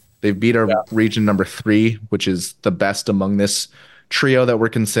resume. They've beat our region number 3, which is the best among this trio that we're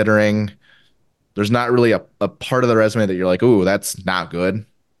considering. There's not really a part of the resume that you're like, ooh, that's not good.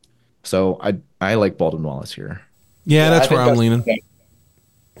 So I like Baldwin Wallace here. Yeah, that's where I'm leaning.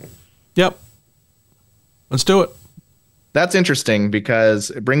 Yep. Let's do it. That's interesting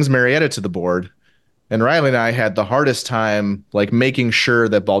because it brings Marietta to the board, And Riley and I had the hardest time like making sure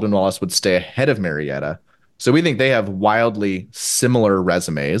that Baldwin-Wallace would stay ahead of Marietta. So we think they have wildly similar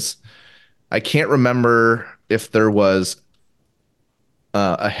resumes. I can't remember if there was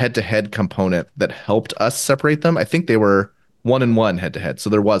a head-to-head component that helped us separate them. I think they were 1-1 head-to-head, so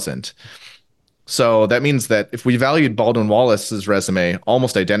there wasn't. So that means that if we valued Baldwin-Wallace's resume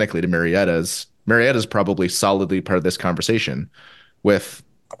almost identically to Marietta's, Marietta's probably solidly part of this conversation, with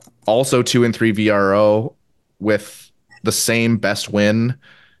also 2 and 3 VRO, with the same best win.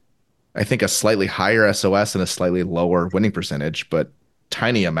 I think a slightly higher SOS and a slightly lower winning percentage, but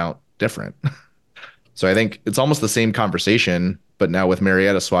tiny amount different. So I think it's almost the same conversation, but now with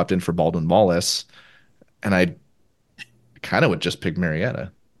Marietta swapped in for Baldwin-Wallace, and I kind of would just pick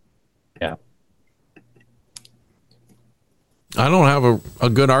Marietta. Yeah. I don't have a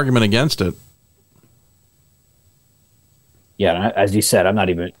good argument against it. Yeah, as you said, I'm not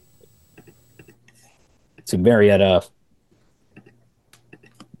even... So Marietta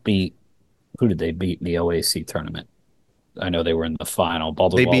beat... Who did they beat in the OAC tournament? I know they were in the final.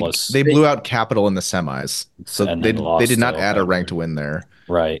 Baldwin-Wallace. They blew out Capital in the semis, so they did not add a ranked win there.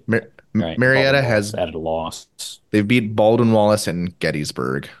 Right. Right. Marietta has added a loss. They've beat Baldwin-Wallace and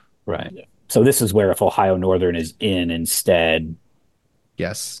Gettysburg. Right. Yeah. So this is where if Ohio Northern is in instead,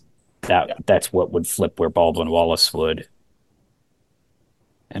 yes, that's what would flip where Baldwin-Wallace would.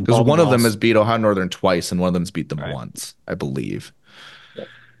 Because one of them has beat Ohio Northern twice, and one of them's beat them once, I believe.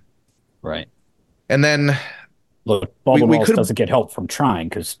 Right. And then look, Baldwin-Wallace doesn't get help from Trine,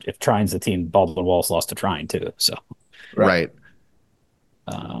 because if Trine's the team, Baldwin-Wallace lost to Trine too. So right.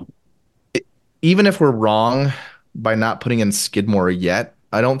 Even if we're wrong by not putting in Skidmore yet,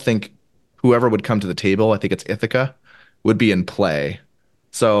 I don't think whoever would come to the table, I think it's Ithaca, would be in play.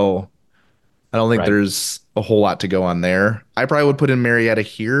 So I don't think there's a whole lot to go on there. I probably would put in Marietta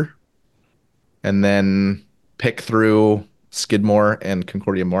here and then pick through Skidmore and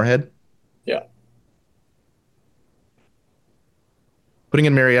Concordia Moorhead. Yeah. Putting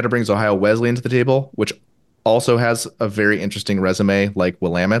in Marietta brings Ohio Wesleyan to the table, which also has a very interesting resume like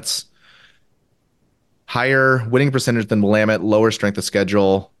Willamette's. Higher winning percentage than Willamette, lower strength of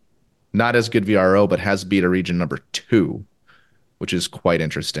schedule, not as good VRO, but has beat a region number 2, which is quite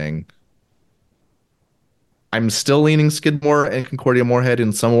interesting. I'm still leaning Skidmore and Concordia Moorhead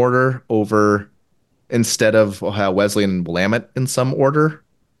in some order over instead of Ohio Wesleyan and Willamette in some order.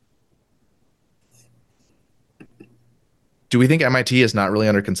 Do we think MIT is not really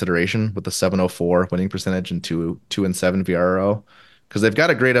under consideration with the 704 winning percentage and 2 and 7 VRO? Because they've got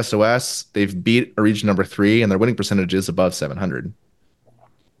a great SOS. They've beat a region number 3, and their winning percentage is above 700.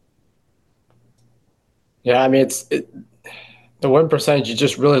 Yeah, I mean, the win percentage is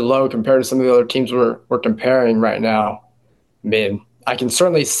just really low compared to some of the other teams we're comparing right now. I mean, I can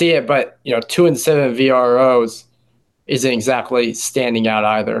certainly see it, but 2 and 7 VROs isn't exactly standing out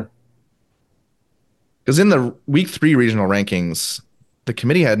either. Because in the week 3 regional rankings, the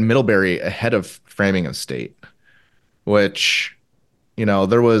committee had Middlebury ahead of Framingham State, which,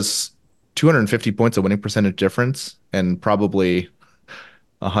 there was 250 points of winning percentage difference and probably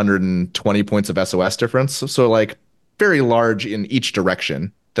 120 points of SOS difference. So like very large in each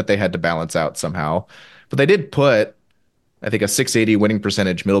direction that they had to balance out somehow. But they did put, I think, a 680 winning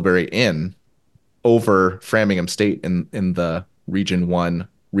percentage Middlebury in over Framingham State in the Region 1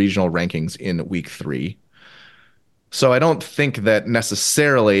 regional rankings in week 3. So I don't think that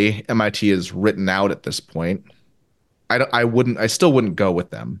necessarily MIT is written out at this point. I still wouldn't go with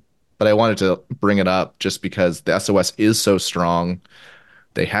them, but I wanted to bring it up just because the SOS is so strong.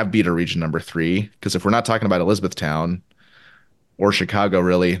 They have beat a region number 3, because if we're not talking about Elizabethtown or Chicago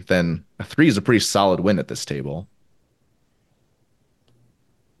really, then a 3 is a pretty solid win at this table.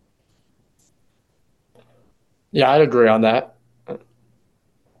 Yeah, I'd agree on that.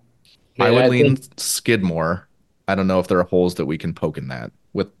 I would lean Skidmore. I don't know if there are holes that we can poke in that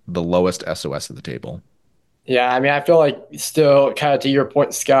with the lowest SOS at the table. Yeah, I mean, I feel like still kind of to your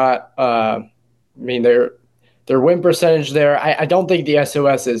point, Scott, I mean, their win percentage there, I don't think the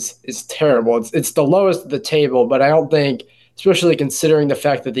SOS is terrible. It's the lowest of the table, but I don't think, especially considering the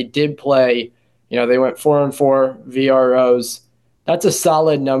fact that they did play, they went 4-4 VROs. That's a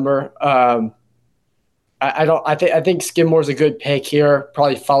solid number. I think Skidmore's a good pick here,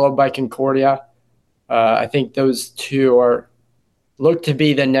 probably followed by Concordia. I think those two look to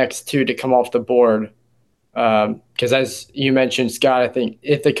be the next two to come off the board. Because as you mentioned, Scott, I think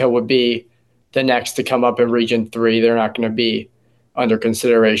Ithaca would be the next to come up in Region 3. They're not going to be under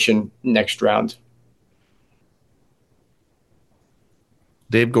consideration next round.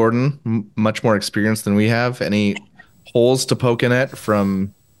 Dave Gordan, much more experience than we have. Any holes to poke in it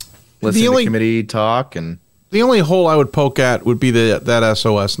from listen to committee talk. And the only hole I would poke at would be that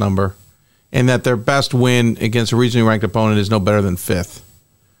SOS number, and that their best win against a regionally ranked opponent is no better than 5th.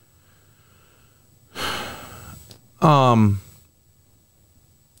 Because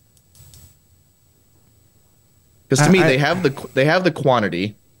to me, they have the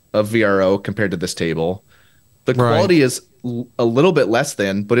quantity of VRO compared to this table. The quality is a little bit less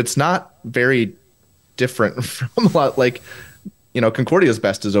than, but it's not very different from a lot. Like, Concordia's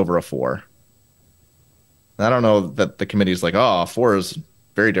best is over a 4. I don't know that the committee is like, oh, a 4 is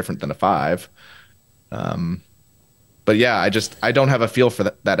very different than a 5. But yeah, I don't have a feel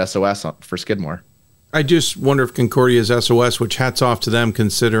for that SOS for Skidmore. I just wonder if Concordia's SOS, which hats off to them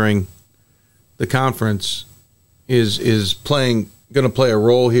considering the conference, is going to play a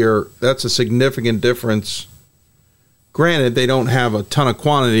role here. That's a significant difference. Granted, they don't have a ton of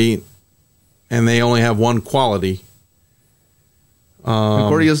quantity, and they only have one quality.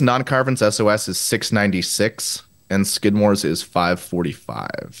 Concordia's non-conference SOS is 696, and Skidmore's is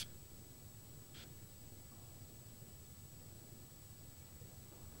 545.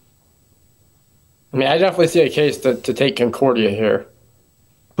 I mean, I definitely see a case to take Concordia here.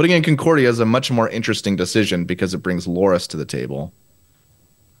 Putting in Concordia is a much more interesting decision because it brings Loras to the table.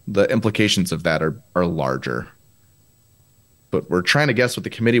 The implications of that are larger. But we're trying to guess what the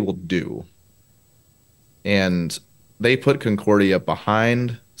committee will do. And they put Concordia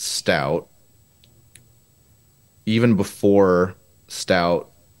behind Stout even before Stout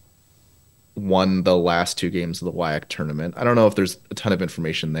won the last 2 games of the WIAC tournament. I don't know if there's a ton of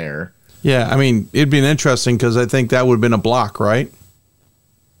information there. Yeah, I mean, it'd been interesting because I think that would have been a block, right?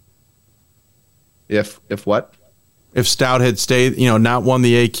 If what? If Stout had stayed, not won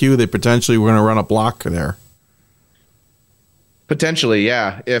the AQ, they potentially were going to run a block there. Potentially,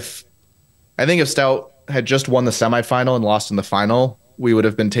 yeah. I think if Stout had just won the semifinal and lost in the final, we would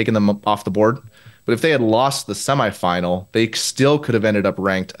have been taking them off the board. But if they had lost the semifinal, they still could have ended up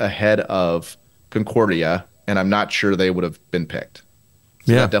ranked ahead of Concordia, and I'm not sure they would have been picked.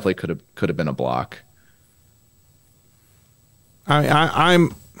 So that definitely could have been a block.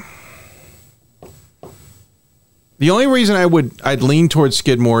 I'm the only reason I'd lean towards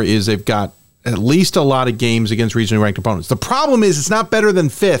Skidmore is they've got at least a lot of games against regionally ranked opponents. The problem is it's not better than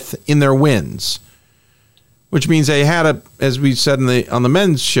 5th in their wins, which means they had as we said on the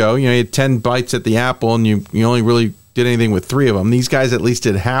men's show, you had 10 bites at the apple, and you only really did anything with 3 of them. These guys at least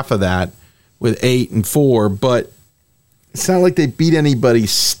did half of that with 8 and 4, but it's not like they beat anybody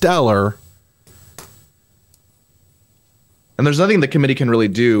stellar. And there's nothing the committee can really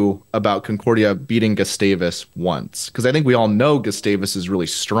do about Concordia beating Gustavus once, because I think we all know Gustavus is really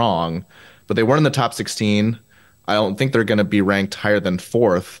strong, but they weren't in the top 16. I don't think they're going to be ranked higher than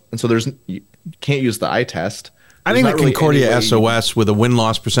 4th, and so you can't use the eye test. I think the Concordia SOS with a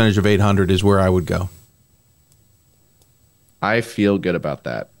win-loss percentage of 800 is where I would go. I feel good about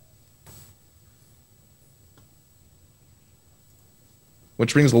that.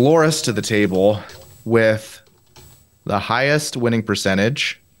 Which brings Loras to the table with the highest winning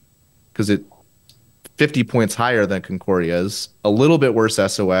percentage, because it 50 points higher than Concordia's, a little bit worse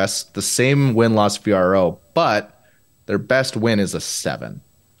SOS, the same win-loss VRO, but their best win is a 7.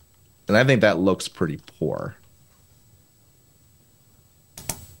 And I think that looks pretty poor.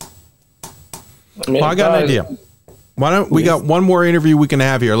 Well, I got an idea. Why don't we got one more interview we can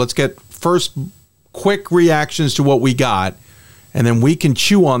have here? Let's get first quick reactions to what we got, and then we can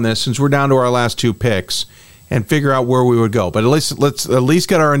chew on this since we're down to our last 2 picks and figure out where we would go. But let's at least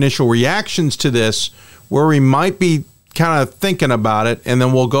get our initial reactions to this, where we might be kind of thinking about it, and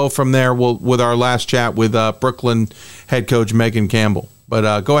then we'll go from there with our last chat with Brooklyn head coach Megan Campbell.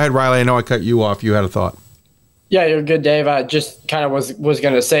 But go ahead, Riley. I know I cut you off. You had a thought. Yeah, you're good, Dave. I just kind of was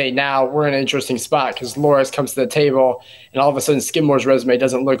going to say now we're in an interesting spot because Loras comes to the table, and all of a sudden Skidmore's resume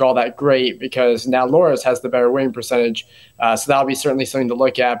doesn't look all that great because now Loras has the better winning percentage. So that'll be certainly something to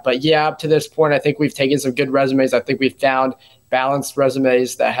look at. But yeah, up to this point, I think we've taken some good resumes. I think we've found balanced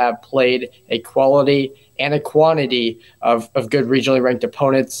resumes that have played a quality and a quantity of good regionally ranked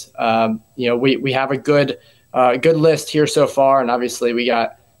opponents. We have a good list here so far, and obviously we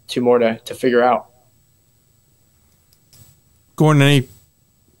got 2 more to figure out. Gordan, any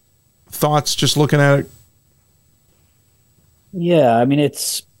thoughts just looking at it? Yeah, I mean,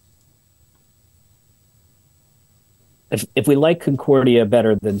 it's if we like Concordia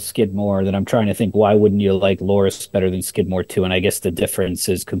better than Skidmore, then I'm trying to think why wouldn't you like Loras better than Skidmore too? And I guess the difference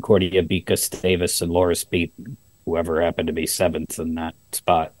is Concordia beat Gustavus and Loras beat whoever happened to be 7th in that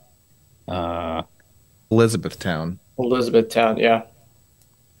spot. Elizabethtown, yeah.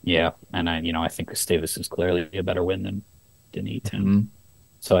 Yeah, and I think Gustavus is clearly a better win than E10. Mm-hmm.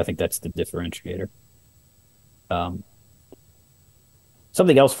 So I think that's the differentiator.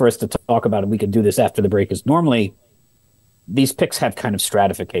 Something else for us to talk about, and we can do this after the break, is normally these picks have kind of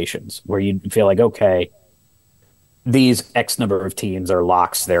stratifications where you feel like, okay, these X number of teams are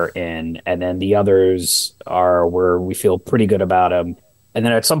locks, they're in, and then the others are where we feel pretty good about them. And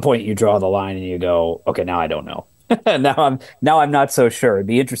then at some point you draw the line and you go, okay, now I don't know. now I'm not so sure. It'd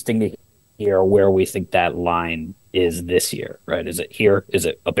be interesting to hear where we think that line is this year, right? Is it here? Is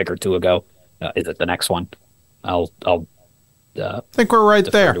it a pick or two ago? Is it the next one? I think we're right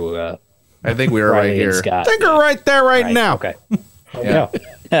there. I think we were right here. I think we're right there right now. Okay. Yeah.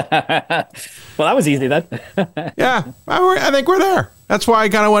 Well, that was easy then. Yeah, I think we're there. That's why I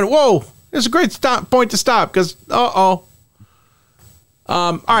kind of went, whoa, it's a great point to stop because, all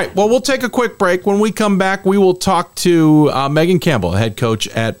right, well, we'll take a quick break. When we come back, we will talk to Megan Campbell, head coach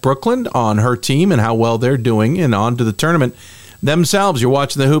at Brooklyn, on her team and how well they're doing and on to the tournament themselves. You're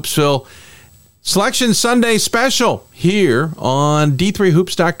watching the Hoopsville Selection Sunday Special here on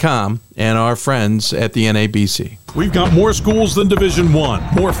D3Hoops.com and our friends at the NABC. We've got more schools than Division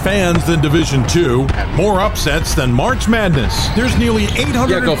I, more fans than Division II, more upsets than March Madness. There's nearly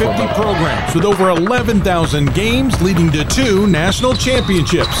 850 programs with over 11,000 games leading to 2 national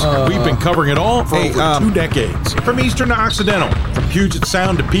championships. We've been covering it all for over 2 decades. From Eastern to Occidental, from Puget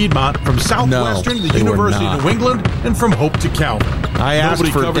Sound to Piedmont, from Southwestern to the University of New England, and from Hope to Calvin. I asked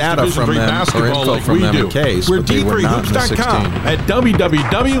for data from them, or info from them in case, We're but they were not in the 16. D3Hoops.com at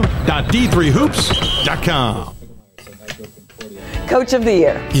www.d3hoops.com. Coach of the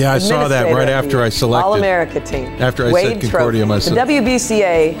Year. Yeah, I saw that right after I selected. All-America team. After I said Concordia myself. The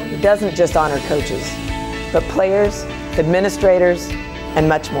WBCA doesn't just honor coaches, but players, administrators, and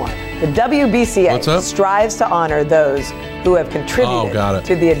much more. The WBCA strives to honor those who have contributed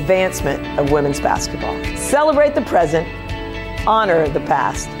to the advancement of women's basketball. Celebrate the present, honor the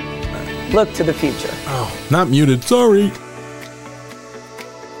past, look to the future. Oh, not muted. Sorry.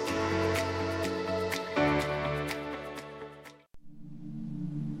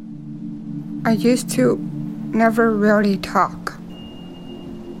 I used to never really talk.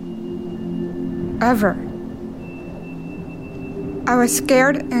 Ever. I was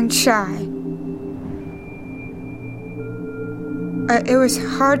scared and shy. It was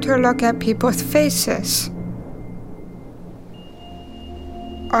hard to look at people's faces.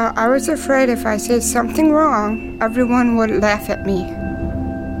 I was afraid if I said something wrong, everyone would laugh at me.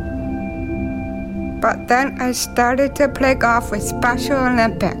 But then I started to play golf with Special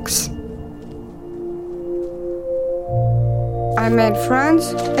Olympics. I made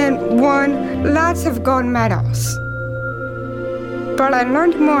friends and won lots of gold medals. But I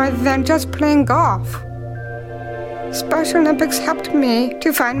learned more than just playing golf. Special Olympics helped me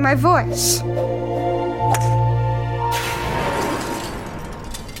to find my voice.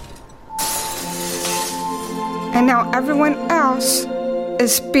 And now everyone else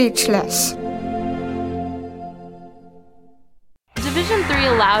is speechless. Division III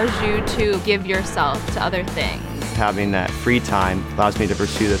allows you to give yourself to other things. Having that free time allows me to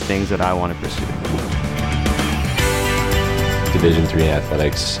pursue the things that I want to pursue. Division III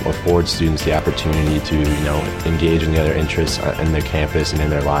athletics affords students the opportunity to, engage in the other interests in their campus and in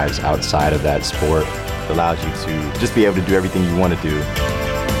their lives outside of that sport. It allows you to just be able to do everything you want to do.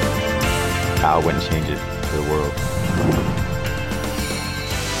 I wouldn't change it for the world.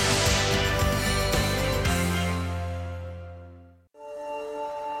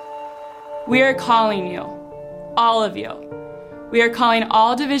 We are calling you, all of you. We are calling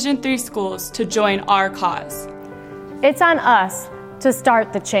all Division III schools to join our cause. It's on us to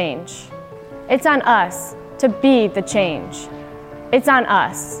start the change. It's on us to be the change. It's on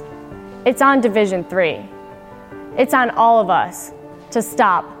us. It's on Division III. It's on all of us to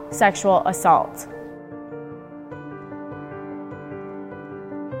stop sexual assault.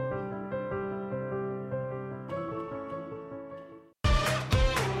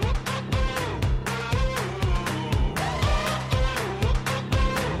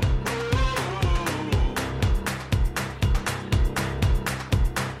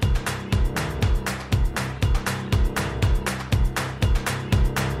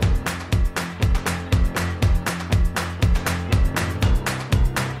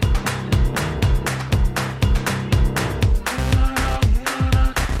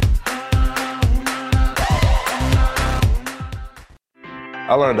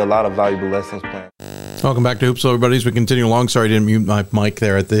 I learned a lot of valuable lessons playing. Welcome back to Hoopsville, everybody. As we continue along, sorry I didn't mute my mic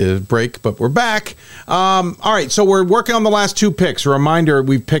there at the break, but we're back. All right, so we're working on the last 2 picks. A reminder,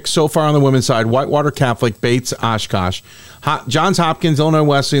 we've picked so far on the women's side, Whitewater Catholic, Bates, Oshkosh, Johns Hopkins, Illinois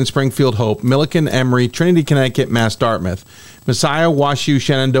Wesleyan, Springfield Hope, Millikan, Emory, Trinity, Connecticut, Mass Dartmouth. Messiah, WashU,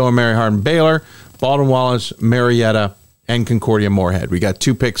 Shenandoah, Mary Hardin, Baylor, Baldwin Wallace, Marietta, and Concordia Moorhead. We got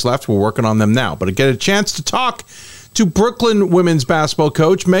 2 picks left. We're working on them now. But I get a chance to talk to Brooklyn women's basketball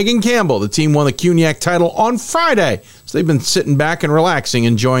coach Megan Campbell. The team won the CUNYAC title on Friday, so they've been sitting back and relaxing,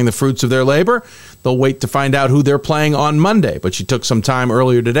 enjoying the fruits of their labor. They'll wait to find out who they're playing on Monday, but she took some time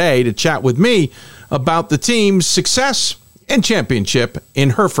earlier today to chat with me about the team's success and championship in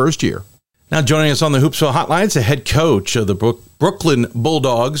her first year. Now joining us on the Hoopsville Hotline is the head coach of the Brooklyn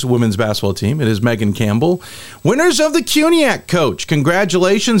Bulldogs women's basketball team. It is Megan Campbell, winners of the CUNYAC, coach.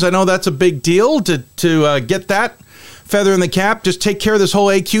 Congratulations. I know that's a big deal to get that feather in the cap. Just take care of this whole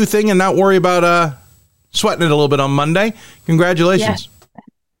AQ thing and not worry about sweating it a little bit on Monday. Congratulations. Yeah.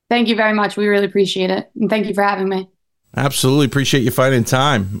 Thank you very much. We really appreciate it. And thank you for having me. Absolutely. Appreciate you finding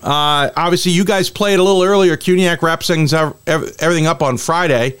time. Obviously, you guys played a little earlier. CUNYAC wraps everything up on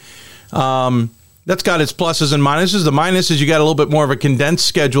Friday. That's got its pluses and minuses. The minus is you got a little bit more of a condensed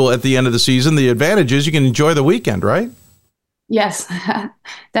schedule at the end of the season. The advantage is you can enjoy the weekend, right? Yes,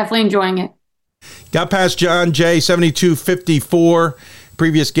 definitely enjoying it. Got past John Jay, 72-54.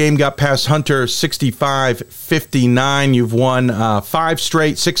 Previous game got past Hunter, 65-59. You've won 5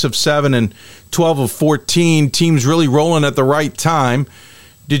 straight, 6 of 7, and 12 of 14. Teams really rolling at the right time.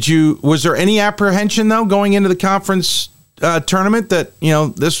 Was there any apprehension, though, going into the conference tournament that,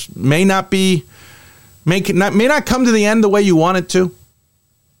 this may not come to the end the way you want it to?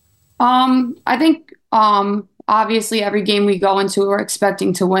 I think, obviously every game we go into, we're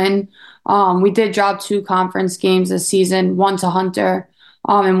expecting to win. We did drop 2 conference games this season, 1 to Hunter,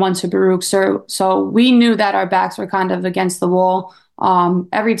 and 1 to Baruch. So we knew that our backs were kind of against the wall.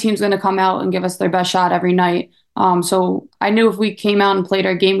 Every team's going to come out and give us their best shot every night. So I knew if we came out and played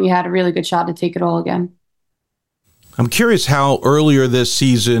our game, we had a really good shot to take it all again. I'm curious how earlier this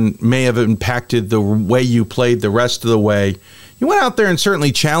season may have impacted the way you played the rest of the way. You went out there and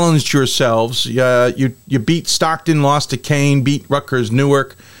certainly challenged yourselves. You beat Stockton, lost to Kane, beat Rutgers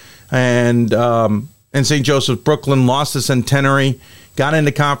Newark, and St. Joseph Brooklyn, lost to Centenary, got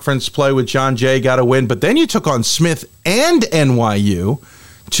into conference play with John Jay, got a win. But then you took on Smith and NYU,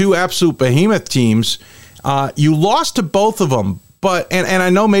 2 absolute behemoth teams. You lost to both of them, and I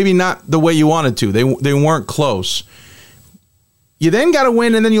know maybe not the way you wanted to. They weren't close. You then got a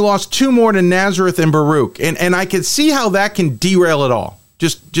win, and then you lost 2 more to Nazareth and Baruch. And I could see how that can derail it all.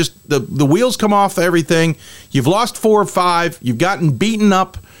 Just the wheels come off everything. You've lost 4 or 5. You've gotten beaten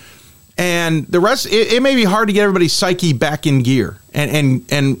up. And the rest, it may be hard to get everybody's psyche back in gear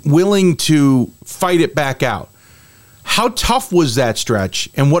and willing to fight it back out. How tough was that stretch,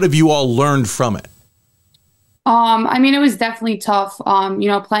 and what have you all learned from it? I mean, it was definitely tough. Playing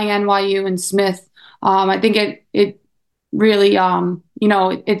NYU and Smith. I think it really,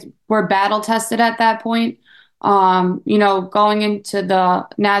 we're battle tested at that point. Going into the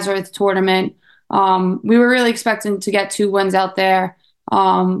Nazareth tournament, we were really expecting to get 2 wins out there.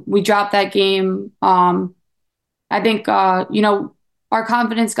 We dropped that game. I think, our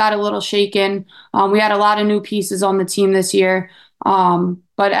confidence got a little shaken. We had a lot of new pieces on the team this year.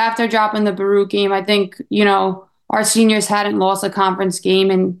 But after dropping the Baruch game, I think, our seniors hadn't lost a conference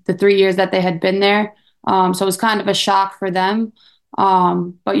game in the 3 years that they had been there. So it was kind of a shock for them.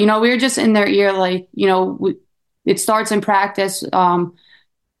 But, we were just in their ear, like, it starts in practice.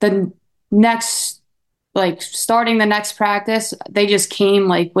 The next, starting the next practice, they just came,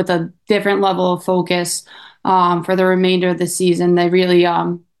 with a different level of focus for the remainder of the season. They really,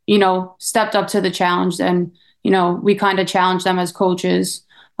 stepped up to the challenge. And, we kind of challenged them as coaches.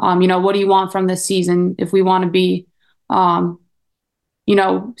 What do you want from this season? If we want to be,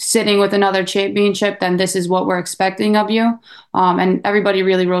 sitting with another championship, then this is what we're expecting of you. And everybody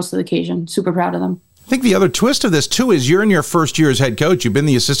really rose to the occasion. Super proud of them. I think the other twist of this, too, is you're in your first year as head coach. You've been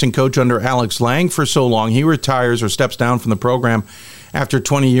the assistant coach under Alex Lang for so long. He retires or steps down from the program after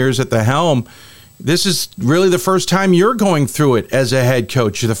 20 years at the helm. This is really the first time you're going through it as a head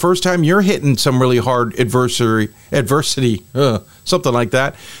coach. The first time you're hitting some really hard adversity, something like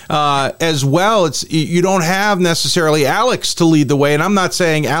that. As well, you don't have necessarily Alex to lead the way, and I'm not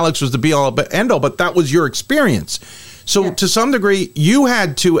saying Alex was the be-all but end-all, but that was your experience. So to some degree, you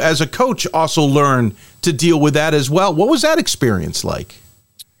had to, as a coach, also learn to deal with that as well. What was that experience like?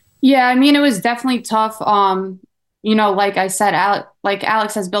 Yeah, I mean, it was definitely tough. Like I said,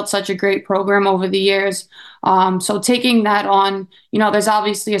 Alex has built such a great program over the years. So taking that on, there's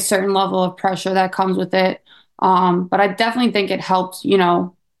obviously a certain level of pressure that comes with it. But I definitely think it helped,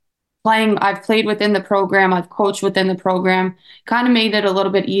 I've played within the program, I've coached within the program, kind of made it a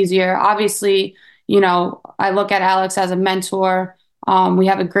little bit easier. Obviously, I look at Alex as a mentor. We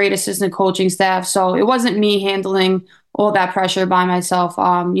have a great assistant coaching staff. So it wasn't me handling all that pressure by myself.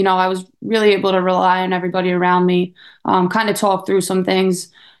 I was really able to rely on everybody around me, kind of talk through some things.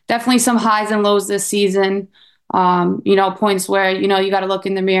 Definitely some highs and lows this season. Points where, you got to look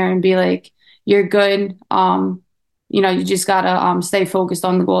in the mirror and be like, you're good. You just got to stay focused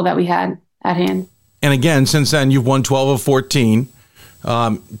on the goal that we had at hand. And again, since then, you've won 12 of 14.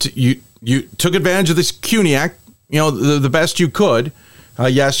 You took advantage of this CUNYAC, the best you could.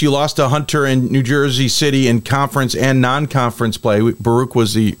 Yes, you lost to Hunter in New Jersey City in conference and non-conference play. Baruch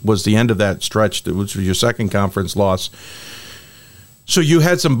was the end of that stretch. It was your second conference loss. So you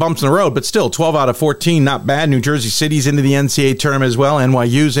had some bumps in the road, but still 12 out of 14, not bad. New Jersey City's into the NCAA tournament as well.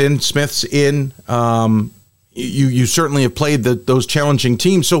 NYU's in, Smith's in. You certainly have played those challenging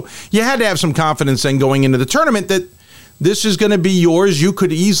teams. So you had to have some confidence then going into the tournament that this is going to be yours. You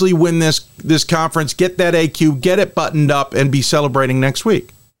could easily win this conference, get that AQ, get it buttoned up, and be celebrating next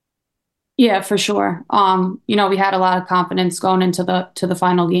week. Yeah, for sure. We had a lot of confidence going into the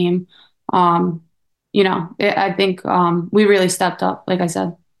final game. I think we really stepped up, like I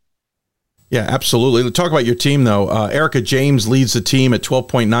said. Yeah, absolutely. Let's talk about your team, though. Erica James leads the team at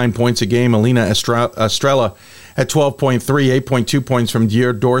 12.9 points a game. Alina Estrella at 12.3, 8.2 points from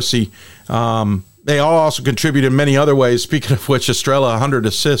Dear Dorsey. They all also contribute in many other ways. Speaking of which, Estrella, 100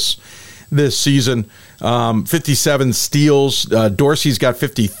 assists this season, 57 steals. Dorsey's got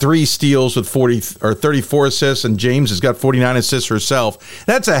 53 steals with 34 assists, and James has got 49 assists herself.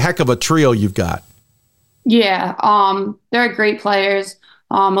 That's a heck of a trio you've got. Yeah, they're great players.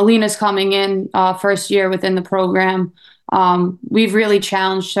 Alina's coming in first year within the program. We've really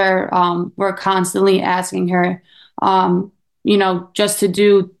challenged her. We're constantly asking her, just to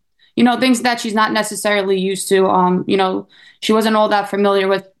do, things that she's not necessarily used to. She wasn't all that familiar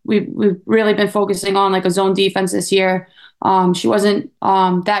with. We've really been focusing on like a zone defense this year. She wasn't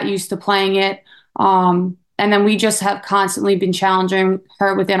that used to playing it. And then we just have constantly been challenging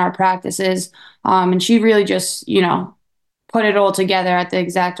her within our practices. And she really just, put it all together at the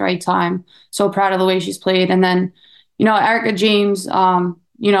exact right time. So proud of the way she's played. And then, Erica James,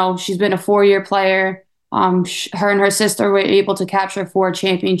 she's been a 4-year player. Her and her sister were able to capture 4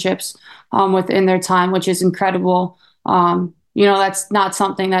 championships within their time, which is incredible. That's not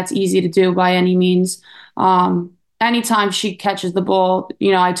something that's easy to do by any means. Anytime she catches the ball,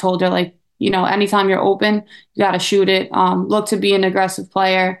 I told her, anytime you're open, you got to shoot it. Look to be an aggressive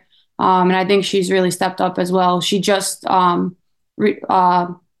player. And I think she's really stepped up as well. She just became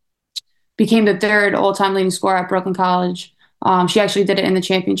the 3rd all-time leading scorer at Brooklyn College. She actually did it in the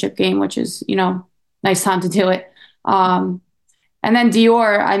championship game, which is, nice time to do it. And then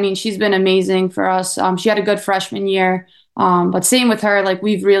Dior, she's been amazing for us. She had a good freshman year. But same with her,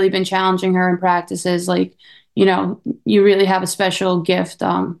 we've really been challenging her in practices. You really have a special gift.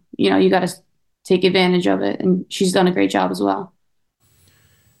 You got to take advantage of it. And she's done a great job as well.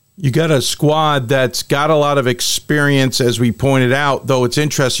 You got a squad that's got a lot of experience, as we pointed out, though it's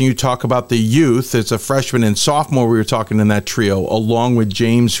interesting you talk about the youth. It's a freshman and sophomore we were talking in that trio, along with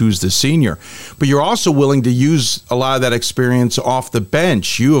James, who's the senior. But you're also willing to use a lot of that experience off the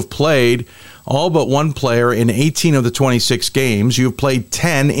bench. You have played all but one player in 18 of the 26 games. You have played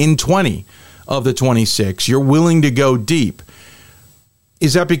 10 in 20 of the 26. You're willing to go deep.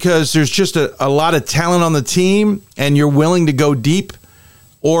 Is that because there's just a lot of talent on the team and you're willing to go deep?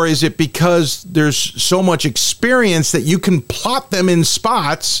 Or is it because there's so much experience that you can plot them in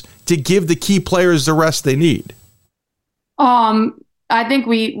spots to give the key players the rest they need? I think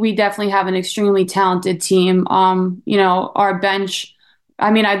we definitely have an extremely talented team. Our bench,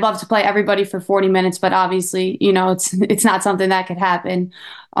 I'd love to play everybody for 40 minutes, but obviously, it's not something that could happen.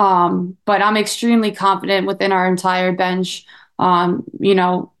 But I'm extremely confident within our entire bench.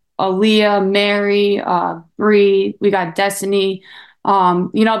 Aaliyah, Mary, Bree, we got Destiny.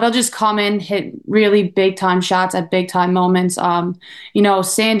 They'll just come in, hit really big time shots at big time moments.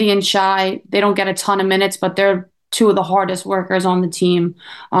 Sandy and Shy, they don't get a ton of minutes, but they're 2 of the hardest workers on the team.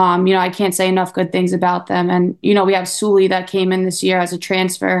 I can't say enough good things about them. And, we have Suli that came in this year as a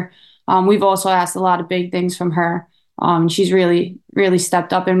transfer. We've also asked a lot of big things from her. She's really, really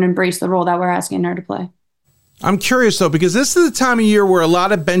stepped up and embraced the role that we're asking her to play. I'm curious, though, because this is the time of year where a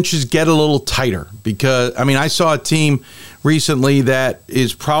lot of benches get a little tighter. Because, I saw a team recently that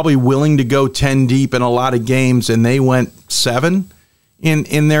is probably willing to go 10 deep in a lot of games, and they went 7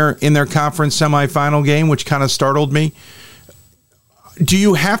 in their conference semifinal game, which kind of startled me. Do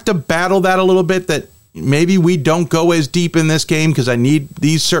you have to battle that a little bit, that maybe we don't go as deep in this game because I need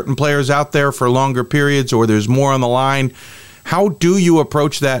these certain players out there for longer periods, or there's more on the line? How do you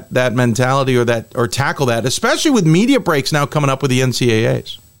approach that mentality or tackle that, especially with media breaks now coming up with the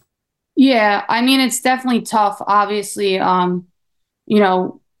NCAAs? Yeah, I mean, it's definitely tough. Obviously, you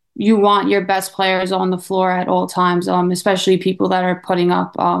want your best players on the floor at all times, especially people that are putting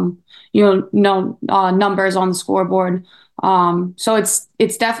up, numbers on the scoreboard. So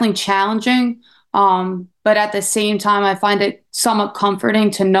it's definitely challenging. But at the same time, I find it somewhat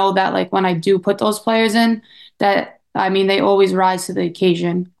comforting to know that, like, when I do put those players in, that, I mean, they always rise to the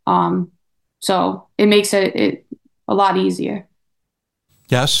occasion. So it makes it a lot easier.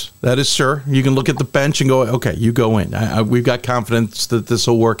 Yes, that is sure. You can look at the bench and go, okay, you go in. We've got confidence that this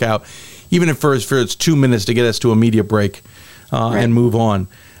will work out, even if for it's 2 minutes to get us to a media break and move on.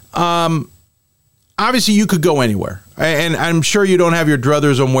 Obviously, you could go anywhere, and I'm sure you don't have your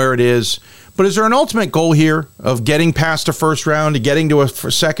druthers on where it is, but is there an ultimate goal here of getting past a first round, to getting to a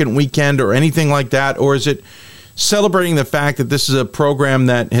second weekend or anything like that, or is it celebrating the fact that this is a program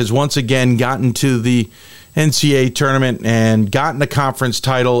that has once again gotten to the NCAA tournament and gotten a conference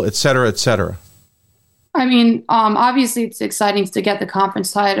title, et cetera, et cetera? I mean, obviously it's exciting to get the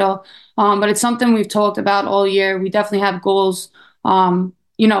conference title, but it's something we've talked about all year. We definitely have goals, to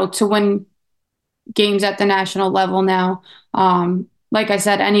win games at the national level now. Like I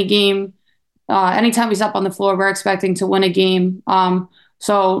said, any game, anytime we step on the floor, we're expecting to win a game.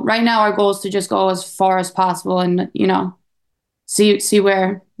 So right now our goal is to just go as far as possible and, see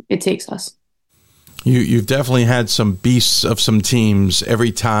where it takes us. You've definitely had some beasts of some teams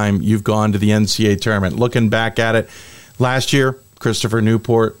every time you've gone to the NCAA tournament. Looking back at it, last year, Christopher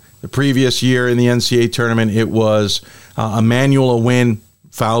Newport. The previous year in the NCAA tournament, it was Emmanuel a win,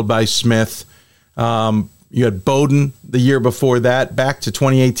 fouled by Smith. You had Bowdoin the year before that. Back to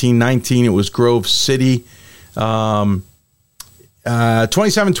 2018-19, it was Grove City.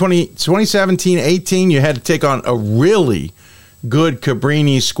 2017-18, you had to take on a really good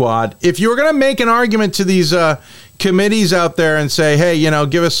Cabrini squad. If you were going to make an argument to these committees out there and say, hey,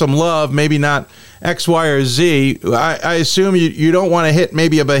 give us some love, maybe not X, Y, or Z, I assume you don't want to hit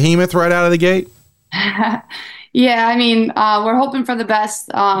maybe a behemoth right out of the gate? Yeah, I mean, we're hoping for the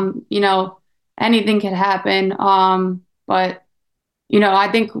best. Anything could happen. But, I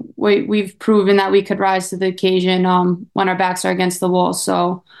think we've proven that we could rise to the occasion when our backs are against the wall.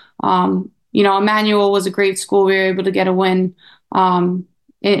 So, Emmanuel was a great school. We were able to get a win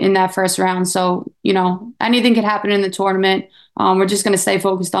in that first round. So, anything could happen in the tournament. We're just going to stay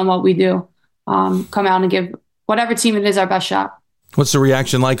focused on what we do, come out and give whatever team it is our best shot. What's the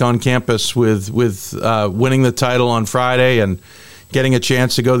reaction like on campus with winning the title on Friday and getting a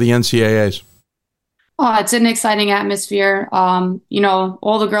chance to go to the NCAAs? Oh, it's an exciting atmosphere. All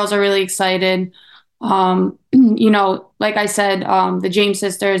the girls are really excited. Like I said, the James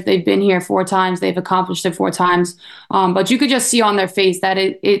sisters, they've been here 4 times. They've accomplished it 4 times. But you could just see on their face that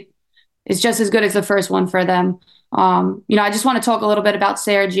it's just as good as the first one for them. I just want to talk a little bit about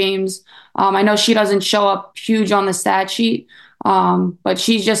Sarah James. I know she doesn't show up huge on the stat sheet, but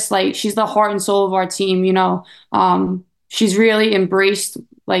she's just she's the heart and soul of our team. She's really embraced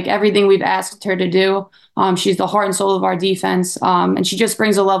everything we've asked her to do. She's the heart and soul of our defense. And she just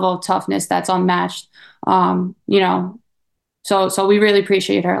brings a level of toughness that's unmatched. So we really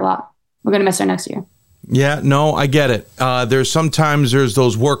appreciate her a lot. We're going to miss her next year. Yeah, no, I get it. There's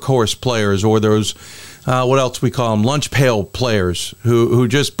those workhorse players, or those, what else we call them, lunch pail players who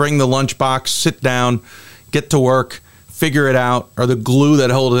just bring the lunchbox, sit down, get to work, figure it out, are the glue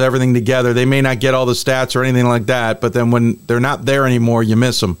that holds everything together. They may not get all the stats or anything like that, but then when they're not there anymore, you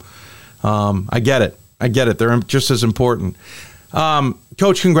miss them. I get it. They're just as important.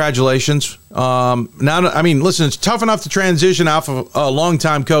 Coach, congratulations. Listen, it's tough enough to transition off of a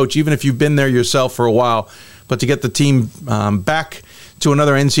long-time coach, even if you've been there yourself for a while, but to get the team back to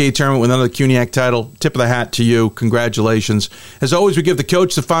another NCAA tournament with another CUNYAC title, tip of the hat to you. Congratulations. As always, we give the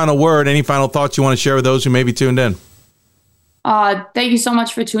coach the final word. Any final thoughts you want to share with those who may be tuned in? Thank you so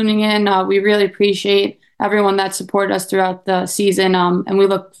much for tuning in. We really appreciate everyone that supported us throughout the season, and we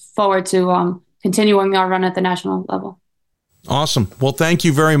look forward to continuing our run at the national level. Awesome. Well, thank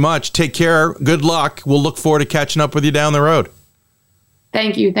you very much. Take care. Good luck. We'll look forward to catching up with you down the road.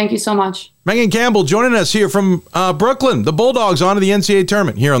 Thank you. Thank you so much. Megan Campbell joining us here from Brooklyn. The Bulldogs on to the NCAA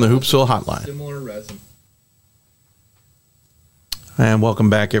Tournament here on the Hoopsville Hotline. Similar resume. And welcome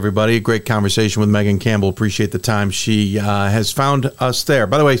back, everybody. A great conversation with Megan Campbell. Appreciate the time she has found us there.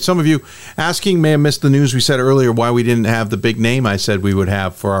 By the way, some of you asking may have missed the news we said earlier why we didn't have the big name I said we would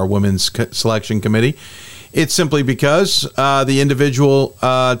have for our women's selection committee. It's simply because the individual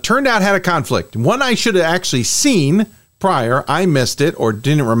turned out had a conflict. One I should have actually seen prior. I missed it or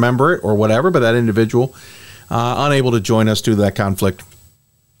didn't remember it or whatever, but that individual unable to join us due to that conflict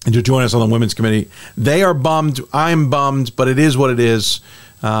and to join us on the women's committee. They are bummed. I'm bummed, but it is what it is.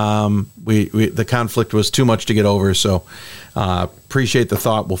 The conflict was too much to get over, so appreciate the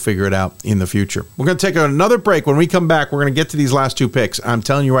thought. We'll figure it out in the future. We're going to take another break. When we come back, we're going to get to these last two picks. I'm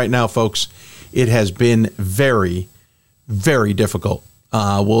telling you right now, folks, it has been very, very difficult.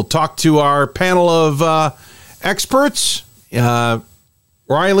 We'll talk to our panel of experts,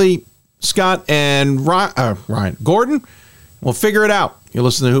 Riley, Scott, and Ryan. Gordan, we'll figure it out. You're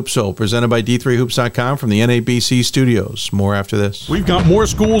listening to Hoopsville, presented by D3Hoops.com from the NABC Studios. More after this. We've got more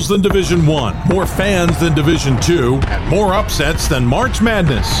schools than Division I, more fans than Division II, and more upsets than March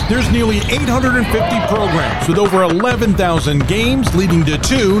Madness. There's nearly 850 programs with over 11,000 games leading to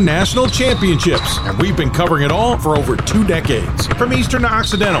 2 national championships. And we've been covering it all for over 2 decades. From Eastern to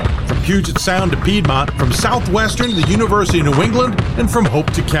Occidental, from Puget Sound to Piedmont, from Southwestern to the University of New England, and from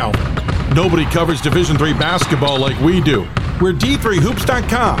Hope to Calvin. Nobody covers Division III basketball like we do. We're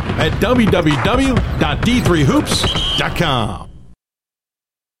D3Hoops.com at www.d3hoops.com.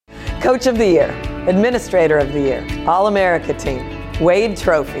 Coach of the Year, Administrator of the Year, All-America Team, Wade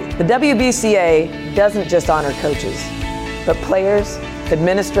Trophy. The WBCA doesn't just honor coaches, but players,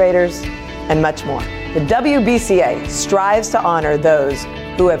 administrators, and much more. The WBCA strives to honor those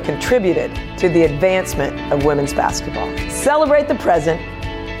who have contributed to the advancement of women's basketball. Celebrate the present,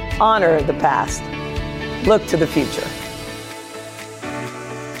 honor the past, look to the future.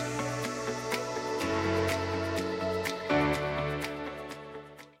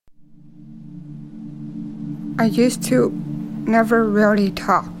 I used to never really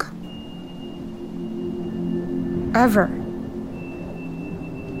talk. Ever.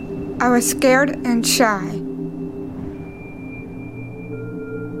 I was scared and shy.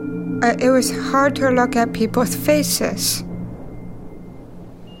 It was hard to look at people's faces.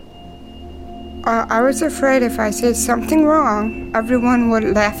 I was afraid if I said something wrong, everyone would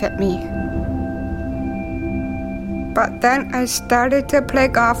laugh at me. But then I started to play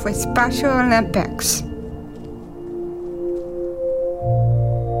golf with Special Olympics.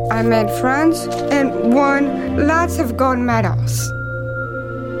 I made friends and won lots of gold medals.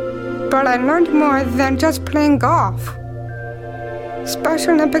 But I learned more than just playing golf.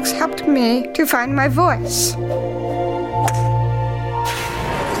 Special Olympics helped me to find my voice.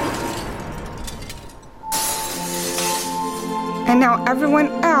 And now everyone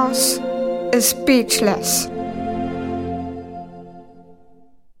else is speechless.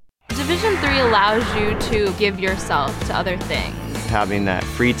 Division III allows you to give yourself to other things. Having that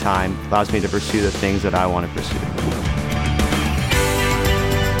free time allows me to pursue the things that I want to pursue.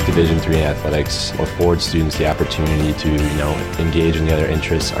 Division III athletics affords students the opportunity to, engage in the other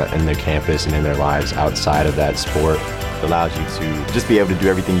interests in their campus and in their lives outside of that sport. It allows you to just be able to do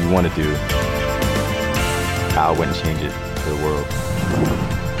everything you want to do. I wouldn't change it for the world.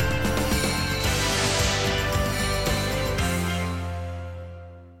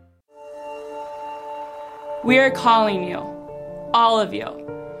 We are calling you, all of you.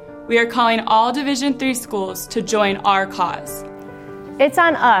 We are calling all Division III schools to join our cause. It's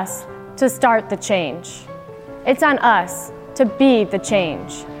on us to start the change. It's on us to be the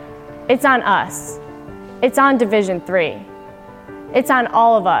change. It's on us. It's on Division III. It's on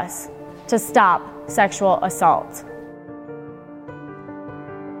all of us to stop sexual assault.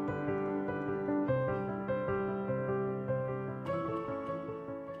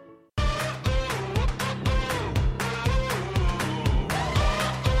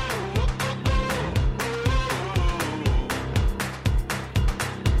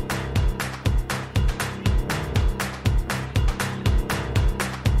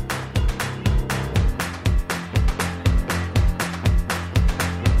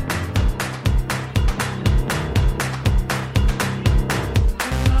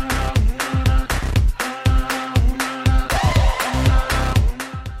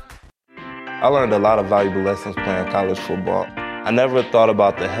 I learned a lot of valuable lessons playing college football. I never thought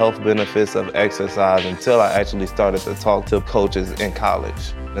about the health benefits of exercise until I actually started to talk to coaches in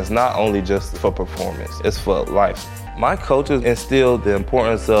college. It's not only just for performance, it's for life. My coaches instilled the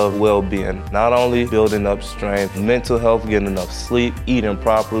importance of well-being, not only building up strength, mental health, getting enough sleep, eating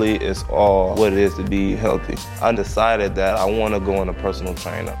properly is all what it is to be healthy. I decided that I want to go on a personal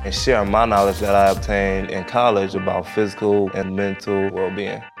trainer and share my knowledge that I obtained in college about physical and mental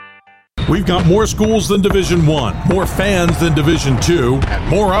well-being. We've got more schools than Division I, more fans than Division II, and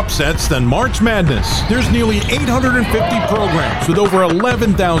more upsets than March Madness. There's nearly 850 programs with over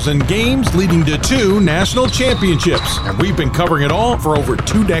 11,000 games leading to 2 national championships. And we've been covering it all for over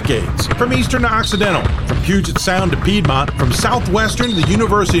 2 decades. From Eastern to Occidental, from Puget Sound to Piedmont, from Southwestern to the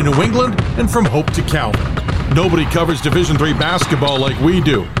University of New England, and from Hope to Calvin. Nobody covers Division III basketball like we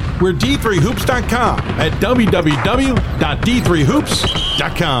do. We're D3Hoops.com at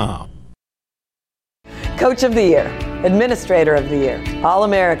www.d3hoops.com. Coach of the Year, Administrator of the Year,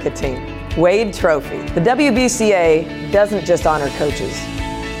 All-America Team, Wade Trophy. The WBCA doesn't just honor coaches,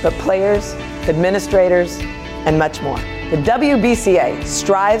 but players, administrators, and much more. The WBCA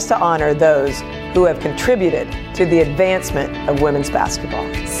strives to honor those who have contributed to the advancement of women's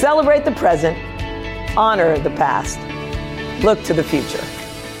basketball. Celebrate the present, honor the past, look to the future.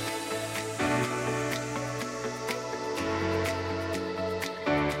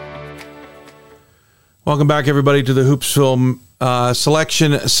 Welcome back, everybody, to the Hoopsville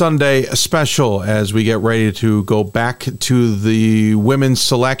Selection Sunday special as we get ready to go back to the women's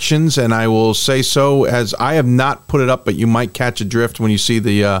selections. And I will say so, as I have not put it up, but you might catch a drift when you see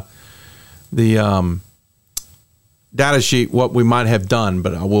the data sheet, what we might have done.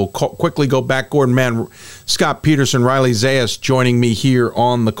 But I will quickly go back. Gordan Mann, Scott Peterson, Riley Zayas joining me here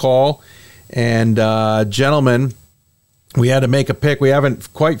on the call. And gentlemen, we had to make a pick. We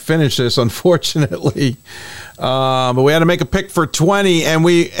haven't quite finished this, unfortunately, but we had to make a pick for 20.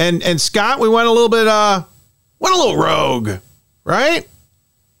 And Scott, we went a little rogue, right?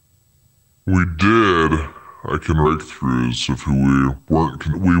 We did. I can write through as if we weren't.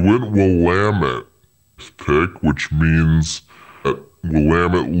 We went Willamette pick, which means that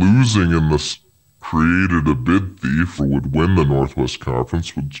Willamette losing in this created a bid thief or would win the Northwest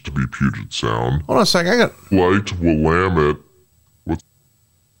Conference, which to be Puget Sound. Hold on a second. I got liked Willamette.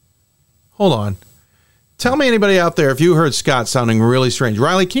 Hold on. Tell me, anybody out there, if you heard Scott sounding really strange.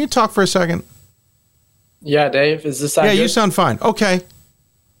 Riley, can you talk for a second? Yeah, Dave, is this sound good? You sound fine. Okay.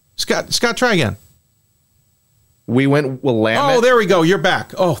 Scott, try again. We went Willamette. Oh, there we go. You're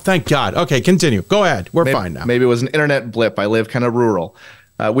back. Oh, thank God. Okay, continue. Go ahead. We're fine now. Maybe it was an internet blip. I live kind of rural.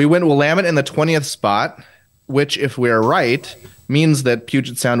 We went Willamette in the 20th spot, which, if we're right, means that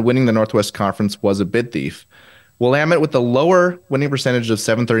Puget Sound winning the Northwest Conference was a bid thief. Willamette with the lower winning percentage of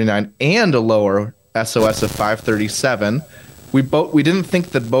 739 and a lower SOS of 537. We didn't think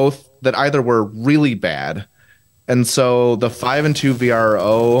that either were really bad. And so the 5-2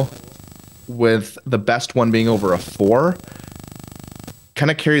 VRO with the best one being over a 4 kind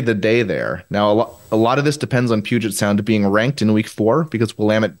of carried the day there. Now, a lot of this depends on Puget Sound being ranked in week 4 because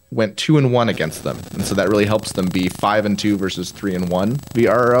Willamette went 2-1 against them. And so that really helps them be 5-2 versus 3-1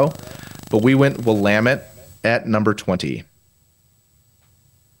 VRO. But we went Willamette at number 20.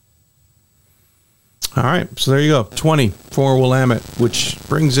 All right, so there you go, 20 for Willamette, which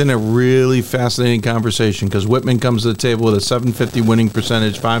brings in a really fascinating conversation because Whitman comes to the table with a 750 winning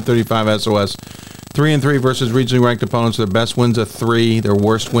percentage, 535 SOS, 3-3 versus regionally ranked opponents. Their best wins a 3, their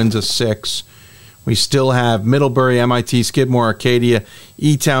worst wins a 6. We still have Middlebury, MIT, Skidmore, Arcadia,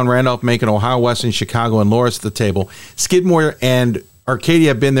 E-Town, Randolph-Macon, Ohio Wesleyan, Chicago, and Loras at the table. Skidmore and Arcadia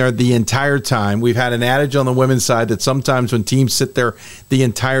have been there the entire time. We've had an adage on the women's side that sometimes when teams sit there the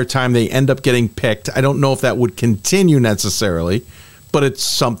entire time, they end up getting picked. I don't know if that would continue necessarily, but it's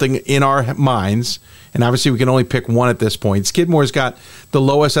something in our minds. And obviously, we can only pick one at this point. Skidmore's got the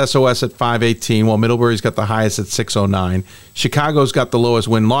lowest SOS at 518, while Middlebury's got the highest at 609. Chicago's got the lowest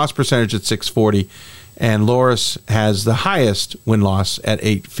win-loss percentage at 640, and Loras has the highest win-loss at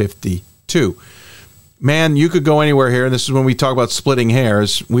 852. Man, you could go anywhere here, and this is when we talk about splitting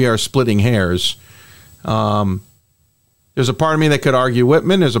hairs. We are splitting hairs. There's a part of me that could argue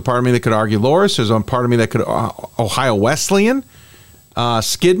Whitman. There's a part of me that could argue Loras. There's a part of me that could Ohio Wesleyan,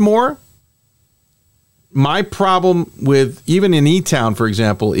 Skidmore. My problem with even in E-Town, for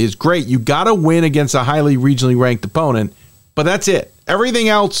example, is great. You got to win against a highly regionally ranked opponent, but that's it. Everything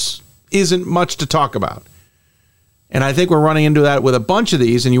else isn't much to talk about. And I think we're running into that with a bunch of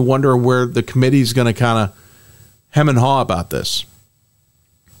these, and you wonder where the committee's going to kind of hem and haw about this.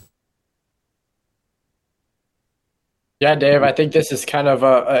 Yeah, Dave, I think this is kind of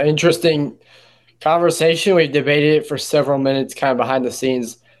an interesting conversation. We've debated it for several minutes kind of behind the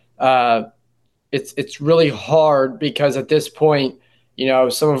scenes. It's really hard because at this point, you know,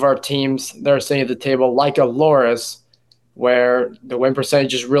 some of our teams, they're sitting at the table like a Loras, where the win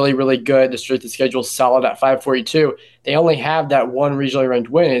percentage is really, really good. The strength of schedule is solid at 542. They only have that one regionally ranked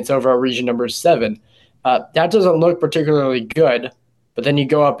win. It's over our region number 7. That doesn't look particularly good. But then you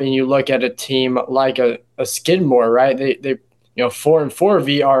go up and you look at a team like a Skidmore, right? They 4-4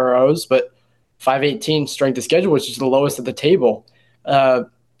 VROs, but 518 strength of schedule, which is the lowest at the table.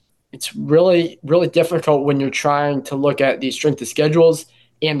 It's really, really difficult when you're trying to look at the strength of schedules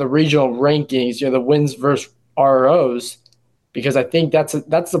and the regional rankings, the wins versus ROs, because I think that's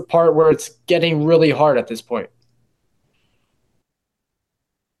the part where it's getting really hard at this point.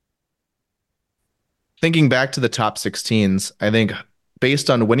 Thinking back to the top 16s, I think based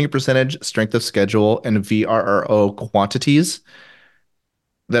on winning percentage, strength of schedule, and VRRO quantities,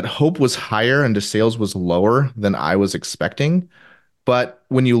 that Hope was higher and DeSales was lower than I was expecting. But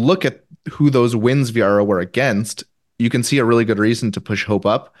when you look at who those wins VRRO were against, you can see a really good reason to push Hope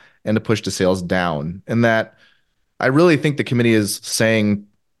up and to push DeSales down. And that I really think the committee is saying,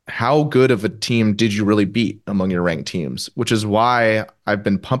 how good of a team did you really beat among your ranked teams? Which is why I've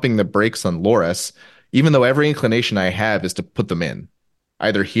been pumping the brakes on Loras, even though every inclination I have is to put them in,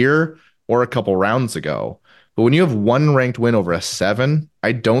 either here or a couple rounds ago. But when you have one ranked win over a 7,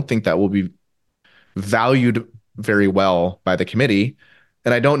 I don't think that will be valued very well by the committee.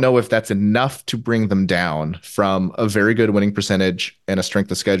 And I don't know if that's enough to bring them down from a very good winning percentage and a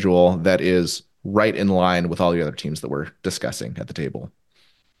strength of schedule that is right in line with all the other teams that we're discussing at the table.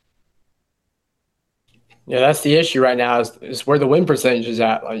 Yeah, that's the issue right now is where the win percentage is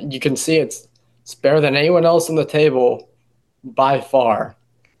at. Like, you can see it's better than anyone else on the table by far.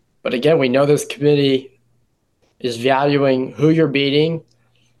 But again, we know this committee is valuing who you're beating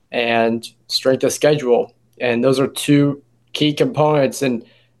and strength of schedule. And those are two key components. And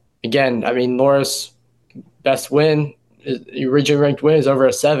again, I mean, Loras' best win, regionally ranked win, is over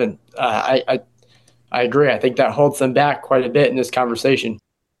a 7. I agree. I think that holds them back quite a bit in this conversation.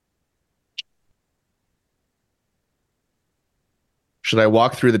 Should I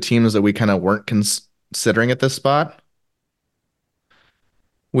walk through the teams that we kind of weren't considering at this spot?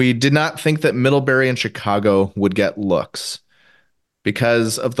 We did not think that Middlebury and Chicago would get looks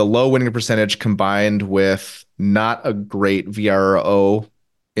because of the low winning percentage combined with not a great VRO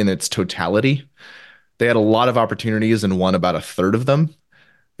in its totality. They had a lot of opportunities and won about a third of them.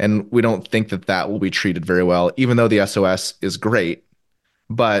 And we don't think that that will be treated very well, even though the SOS is great.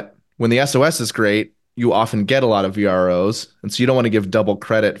 But when the SOS is great, you often get a lot of VROs. And so you don't want to give double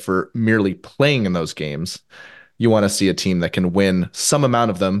credit for merely playing in those games. You want to see a team that can win some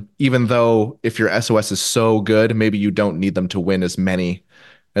amount of them, even though if your SOS is so good, maybe you don't need them to win as many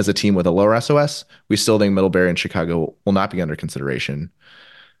as a team with a lower SOS. We still think Middlebury and Chicago will not be under consideration.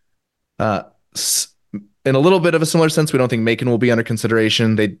 In a little bit of a similar sense, we don't think Macon will be under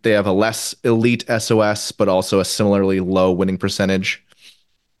consideration. They have a less elite SOS, but also a similarly low winning percentage.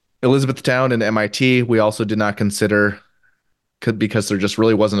 Elizabethtown and MIT, we also did not consider because there just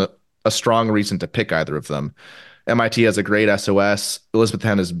really wasn't a strong reason to pick either of them. MIT has a great SOS.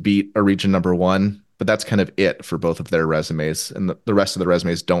 Elizabethtown has beat a region number 1, but that's kind of it for both of their resumes. And the rest of the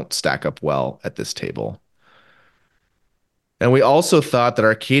resumes don't stack up well at this table. And we also thought that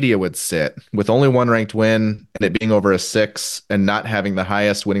Arcadia would sit with only one ranked win and it being over a 6 and not having the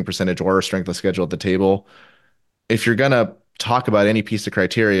highest winning percentage or strength of schedule at the table. If you're going to talk about any piece of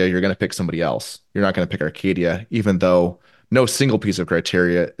criteria, you're going to pick somebody else. You're not going to pick Arcadia, even though no single piece of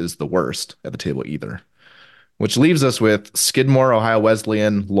criteria is the worst at the table either. Which leaves us with Skidmore, Ohio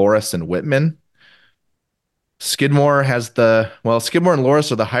Wesleyan, Loras, and Whitman. Skidmore and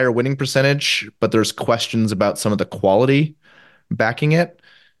Loras are the higher winning percentage, but there's questions about some of the quality backing it.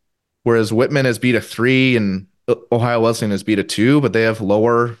 Whereas Whitman has beat a 3 and Ohio Wesleyan has beat a 2, but they have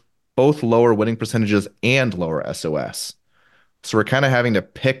both lower winning percentages and lower SOS. So we're kind of having to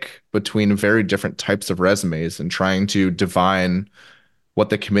pick between very different types of resumes and trying to divine what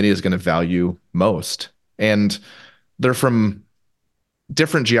the committee is going to value most. And they're from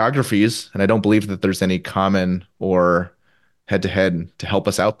different geographies, and I don't believe that there's any common or head-to-head to help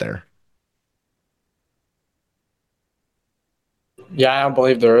us out there. Yeah, I don't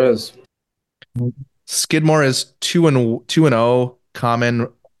believe there is. Skidmore is 2-0 common,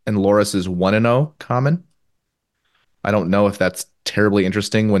 and Loras is 1-0 common. I don't know if that's terribly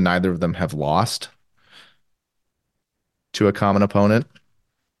interesting when neither of them have lost to a common opponent.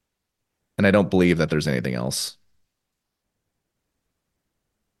 And I don't believe that there's anything else.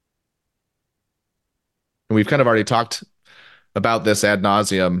 And we've kind of already talked about this ad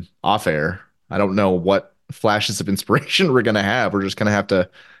nauseum off air. I don't know what flashes of inspiration we're going to have. We're just going to have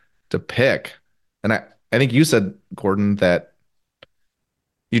to pick. And I think you said, Gordan, that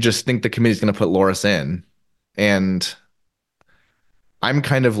you just think the committee's going to put Loras in. And I'm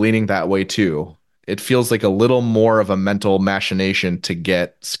kind of leaning that way too. It feels like a little more of a mental machination to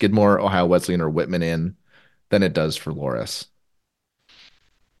get Skidmore, Ohio Wesleyan, or Whitman in than it does for Loras.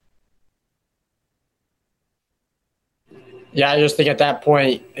 Yeah, I just think at that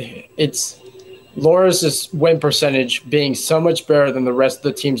point, it's Loras' win percentage being so much better than the rest of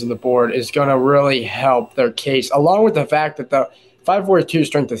the teams on the board is going to really help their case, along with the fact that the 542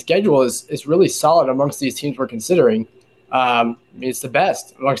 strength of schedule is really solid amongst these teams we're considering. It's the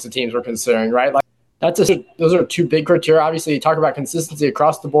best amongst the teams we're considering, right? Like those are two big criteria. Obviously, you talk about consistency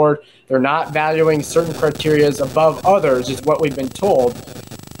across the board. They're not valuing certain criteria above others, is what we've been told.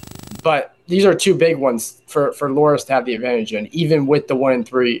 But these are two big ones for Loras to have the advantage in, even with the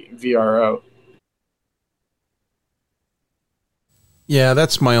 1-3 VRO. Yeah,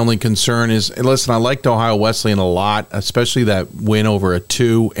 that's my only concern is, listen, I liked Ohio Wesleyan a lot, especially that win over a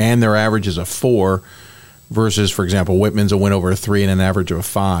 2, and their average is a 4 versus, for example, Whitman's a win over a 3 and an average of a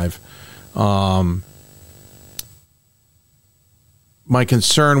 5. My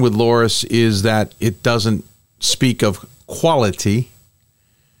concern with Loras is that it doesn't speak of quality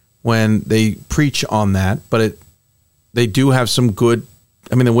when they preach on that, but they do have some good.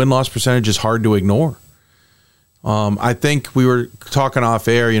 I mean, the win-loss percentage is hard to ignore. I think we were talking off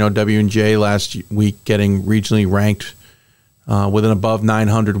air, W&J last week getting regionally ranked with an above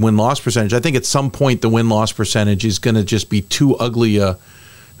 900 win-loss percentage. I think at some point the win-loss percentage is going to just be too ugly, not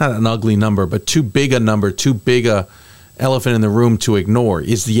an ugly number, but too big a number, too big a elephant in the room to ignore.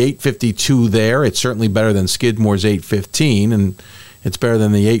 Is the 852 there? It's certainly better than Skidmore's 815, and it's better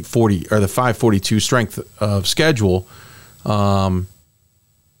than the 840 or the 542 strength of schedule.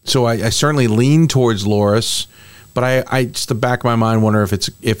 So I certainly lean towards Loras, but I just the back of my mind wonder if it's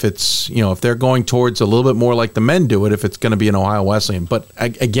if they're going towards a little bit more like the men do it, if it's going to be an Ohio Wesleyan. But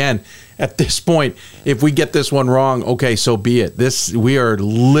again, at this point, if we get this one wrong, okay, so be it. We are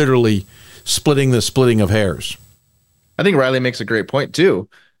literally splitting of hairs. I think Riley makes a great point too.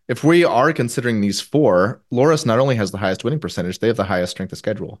 If we are considering these 4, Loras not only has the highest winning percentage, they have the highest strength of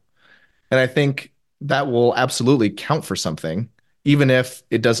schedule. And I think that will absolutely count for something, even if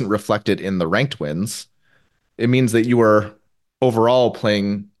it doesn't reflect it in the ranked wins. It means that you are overall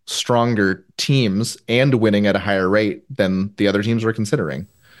playing stronger teams and winning at a higher rate than the other teams were considering.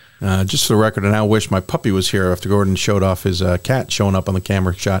 Just for the record, I now wish my puppy was here after Gordan showed off his cat showing up on the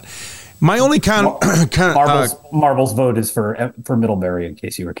camera shot. My only Marbles vote is for Middlebury, in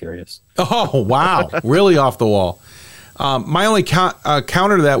case you were curious. Oh, wow. Really off the wall. My only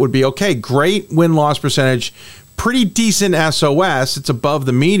counter to that would be, okay, great win-loss percentage, pretty decent SOS. It's above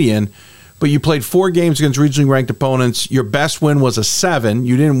the median, but you played 4 games against regionally ranked opponents. Your best win was a 7.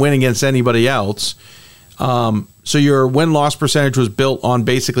 You didn't win against anybody else. So your win-loss percentage was built on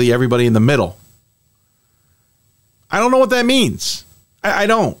basically everybody in the middle. I don't know what that means. I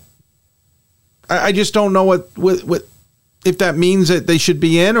don't. I just don't know what if that means that they should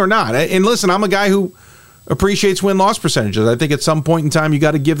be in or not. And listen, I'm a guy who appreciates win-loss percentages. I think at some point in time you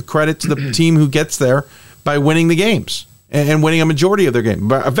got to give credit to the team who gets there by winning the games and winning a majority of their games,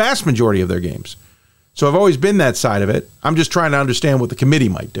 a vast majority of their games. So I've always been that side of it. I'm just trying to understand what the committee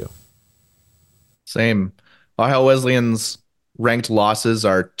might do. Same. Ohio Wesleyan's ranked losses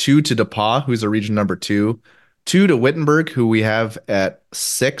are 2 to DePauw, who's a region number 2, 2 to Wittenberg, who we have at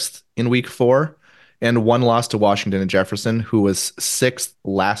 6th in week 4, and 1 loss to Washington and Jefferson, who was 6th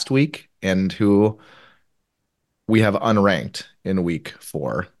last week and who we have unranked in week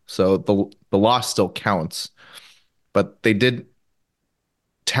 4. So the loss still counts, but they did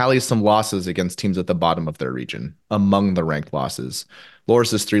tally some losses against teams at the bottom of their region among the ranked losses.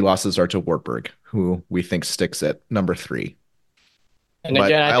 Loras's 3 losses are to Wartburg, who we think sticks at number 3. And but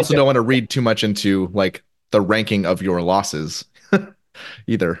again, I also don't want to read too much into like the ranking of your losses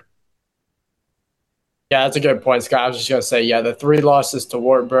either. Yeah, that's a good point, Scott. I was just going to say, the 3 losses to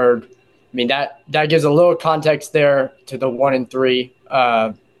Wartburg. I mean, that gives a little context there to the 1-3.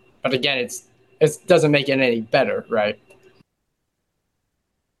 But again, it doesn't make it any better, right?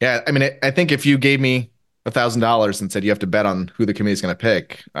 Yeah, I mean, I think if you gave me $1,000 and said you have to bet on who the committee is going to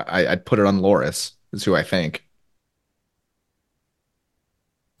pick, I'd put it on Loras, is who I think.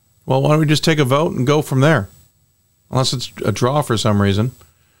 Well, why don't we just take a vote and go from there? Unless it's a draw for some reason.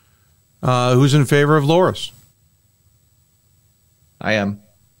 Who's in favor of Loras? I am.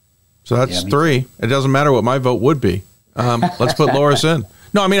 So that's 3. It doesn't matter what my vote would be. Let's put Loras in.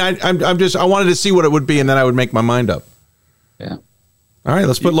 No, I mean, I wanted to see what it would be, and then I would make my mind up. Yeah. All right,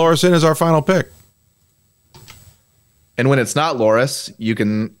 let's put Loras in as our final pick. And when it's not Loras, you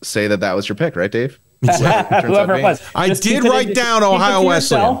can say that was your pick, right, Dave? Whoever it was. I did write down Ohio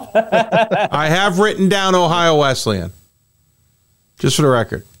Wesleyan. I have written down Ohio Wesleyan. Just for the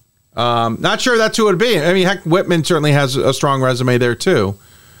record. Not sure that's who it would be. I mean, heck, Whitman certainly has a strong resume there too,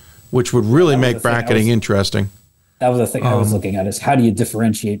 which would really make bracketing interesting. That was the thing I was looking at, is how do you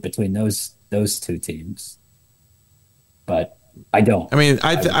differentiate between those 2 teams? But I don't. I mean,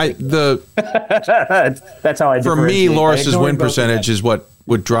 that's how I. For me, Loras's win percentage is what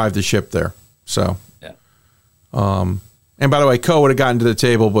would drive the ship there. So, yeah. And by the way, Coe would have gotten to the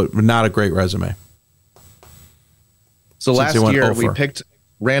table, but not a great resume. So last year we picked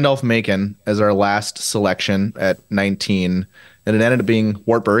Randolph-Macon as our last selection at 19, and it ended up being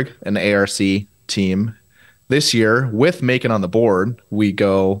Wartburg, an ARC team. This year, with Macon on the board, we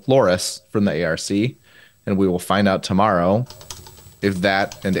go Loris from the ARC, and we will find out tomorrow if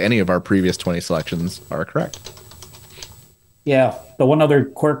that and any of our previous 20 selections are correct. Yeah, the one other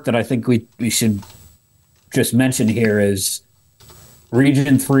quirk that I think we should just mention here is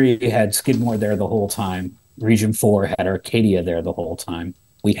Region 3 had Skidmore there the whole time. Region 4 had Arcadia there the whole time.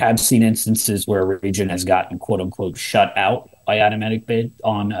 We have seen instances where a region has gotten quote-unquote shut out by automatic bid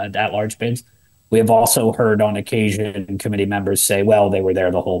on at-large bids. We have also heard on occasion committee members say, well, they were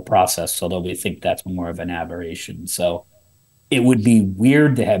there the whole process, although we think that's more of an aberration. So it would be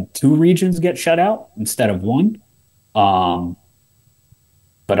weird to have 2 regions get shut out instead of 1.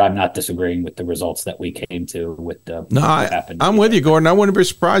 But I'm not disagreeing with the results that we came to with the what happened. I'm with you, Gordon. I wouldn't be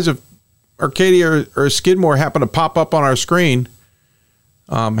surprised if Arcadia or Skidmore happen to pop up on our screen.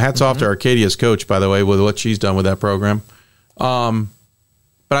 Hats off to Arcadia's coach, by the way, with what she's done with that program. But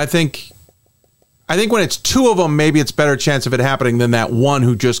I think when it's 2 of them, maybe it's better chance of it happening than that one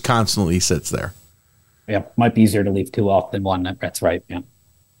who just constantly sits there. Yeah, might be easier to leave 2 off than 1. That's right. Yeah,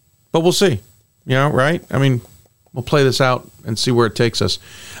 but we'll see. Right? I mean, we'll play this out and see where it takes us.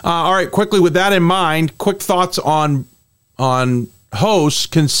 All right, quickly with that in mind, quick thoughts on hosts,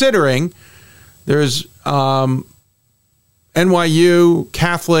 considering there's NYU,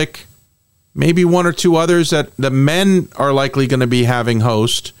 Catholic, maybe 1 or 2 others that the men are likely going to be having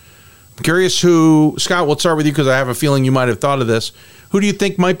host. I'm curious who, Scott, we'll start with you because I have a feeling you might have thought of this. Who do you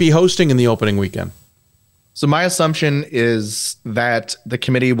think might be hosting in the opening weekend? So my assumption is that the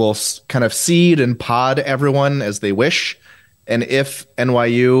committee will kind of seed and pod everyone as they wish. And if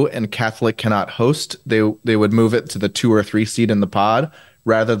NYU and Catholic cannot host, they would move it to the 2 or 3 seed in the pod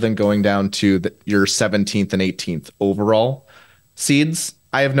rather than going down to your 17th and 18th overall seeds.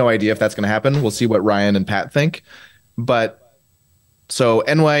 I have no idea if that's going to happen. We'll see what Ryan and Pat think. But so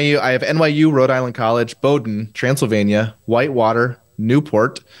NYU, I have NYU, Rhode Island College, Bowdoin, Transylvania, Whitewater,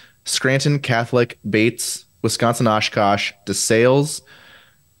 Newport, Scranton Catholic, Bates, Wisconsin Oshkosh, DeSales,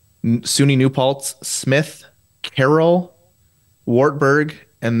 SUNY New Paltz, Smith, Carroll, Wartburg,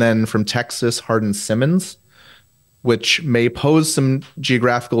 and then from Texas, Hardin-Simmons, which may pose some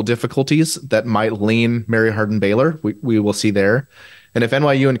geographical difficulties that might lean Mary Hardin-Baylor. We will see there. And if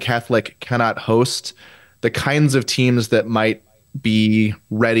NYU and Catholic cannot host, the kinds of teams that might be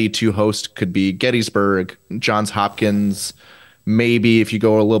ready to host could be Gettysburg, Johns Hopkins, maybe if you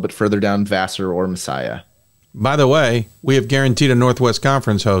go a little bit further down, Vassar or Messiah. By the way, we have guaranteed a Northwest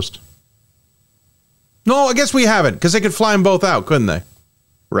Conference host. No, I guess we haven't, because they could fly them both out, couldn't they?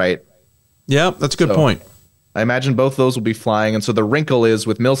 Right. Yeah, that's a good point. I imagine both those will be flying. And so the wrinkle is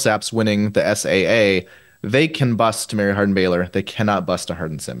with Millsaps winning the SAA, they can bust to Mary Hardin-Baylor. They cannot bust to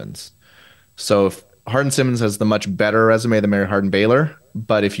Hardin-Simmons. So if Hardin-Simmons has the much better resume than Mary Hardin-Baylor,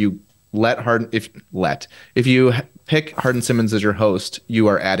 but if you if you pick Hardin-Simmons as your host, you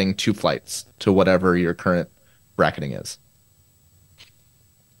are adding 2 flights to whatever your current bracketing is.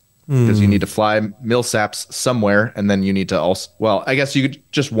 Because you need to fly Millsaps somewhere, and then you need to also, well, I guess you could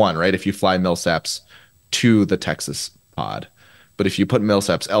just 1, right? If you fly Millsaps to the Texas pod. But if you put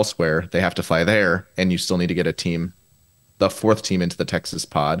Millsaps elsewhere, they have to fly there, and you still need to get a team, the 4th team into the Texas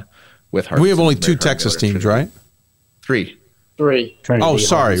pod with Hardin. We have only 2 Texas teams, right? 3. Trinity, oh,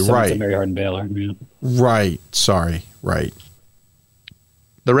 sorry, right. Mary Hardin-Baylor. Yeah. Right, sorry, right.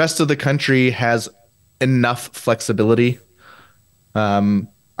 The rest of the country has enough flexibility.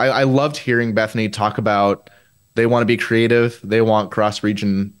 I loved hearing Bethany talk about they want to be creative. They want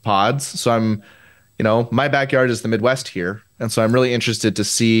cross-region pods. So I'm, my backyard is the Midwest here. And so I'm really interested to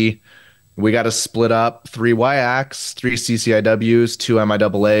see, we got to split up 3 WIACs, 3 CCIWs, 2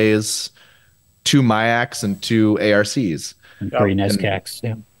 MIAAs, 2 MIACs, and 2 ARCs. And 3 NESCACs,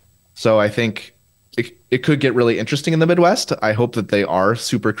 yeah. So I think it could get really interesting in the Midwest. I hope that they are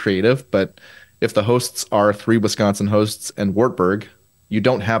super creative, but if the hosts are 3 Wisconsin hosts and Wartburg, you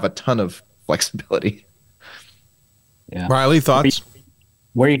don't have a ton of flexibility. Yeah. Riley, thoughts?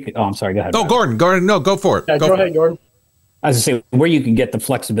 I'm sorry, go ahead. Oh, Gordon, no, go for it. Yeah, go ahead, Gordon. As I say, where you can get the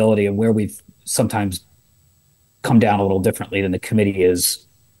flexibility and where we've sometimes come down a little differently than the committee is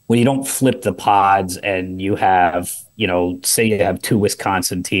when you don't flip the pods and you have, say you have 2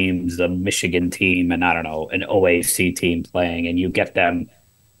 Wisconsin teams, a Michigan team, and I don't know, an OAC team playing, and you get them,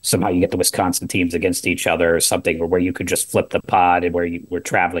 somehow you get the Wisconsin teams against each other or something, or where you could just flip the pod and where you were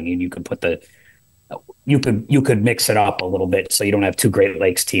traveling and you could put you could mix it up a little bit so you don't have 2 Great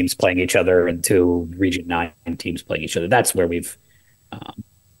Lakes teams playing each other and 2 Region 9 teams playing each other. That's where we've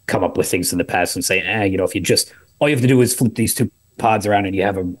come up with things in the past and say, if you just, all you have to do is flip these 2 pods around and you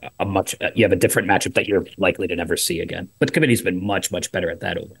have a different matchup that you're likely to never see again. But the committee's been much, much better at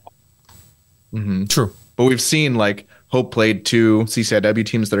that overall. Mm-hmm. True. But we've seen like Hope played 2 CCIW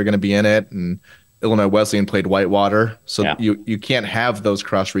teams that are going to be in it, and Illinois Wesleyan played Whitewater. So you can't have those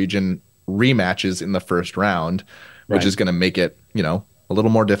cross-region rematches in the first round, which is going to make it, a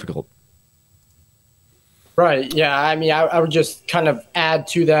little more difficult. Right. Yeah. I mean, I would just kind of add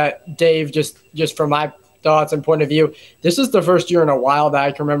to that, Dave, just from my thoughts and point of view. This is the first year in a while that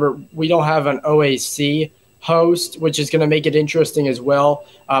I can remember we don't have an OAC host, which is going to make it interesting as well,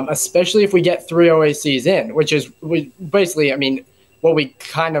 especially if we get 3 OACs in, which is basically, I mean, what we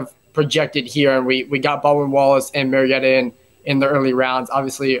kind of projected here. And we got Baldwin-Wallace and Marietta in the early rounds.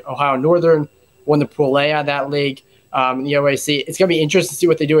 Obviously, Ohio Northern won the Pool A out of that league, in the OAC. It's going to be interesting to see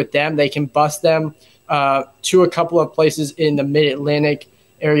what they do with them. They can bust them to a couple of places in the mid-Atlantic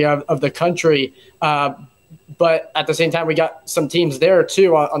area of the country. But at the same time, we got some teams there,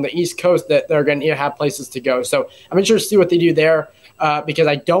 too, on the East Coast that they're going to have places to go. So I'm interested to see what they do there, because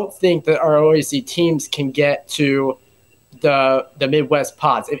I don't think that our OAC teams can get to the Midwest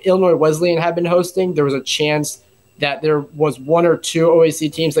pods. If Illinois Wesleyan had been hosting, there was a chance that there was 1 or 2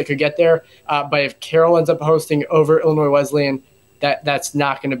 OAC teams that could get there. But if Carroll ends up hosting over Illinois Wesleyan, that's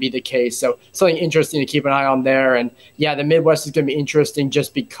not going to be the case. So something interesting to keep an eye on there. And yeah, the Midwest is going to be interesting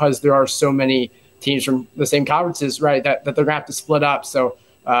just because there are so many teams from the same conferences, right, that they're going to have to split up. So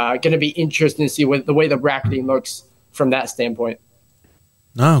going to be interesting to see the way the bracketing looks from that standpoint.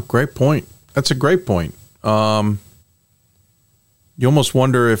 No, great point. That's a great point. You almost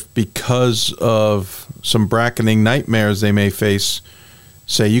wonder if because of some bracketing nightmares they may face,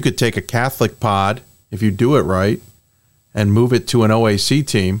 say you could take a Catholic pod, if you do it right, and move it to an OAC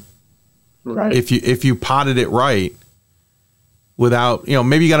team. Right. If you potted it right, without,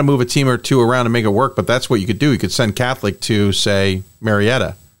 maybe you got to move a team or 2 around to make it work, but that's what you could do. You could send Catholic to, say,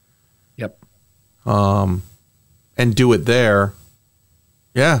 Marietta. Yep. And do it there.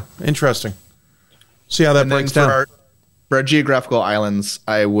 Yeah, interesting. See how that breaks down. For our geographical islands,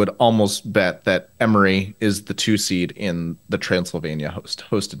 I would almost bet that Emory is the 2 seed in the Transylvania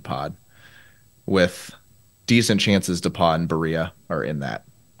hosted pod, with decent chances DePauw and Berea are in that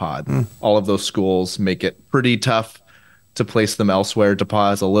pod. All of those schools make it pretty tough to place them elsewhere. DePauw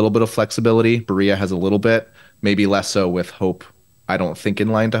has a little bit of flexibility. Berea has a little bit, maybe less so with Hope, I don't think, in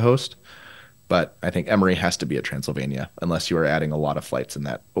line to host. But I think Emory has to be at Transylvania unless you are adding a lot of flights in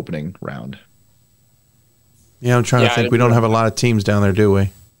that opening round. Yeah, I'm trying to think. We don't have a lot of teams down there, do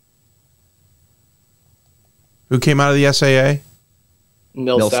we? Who came out of the SAA?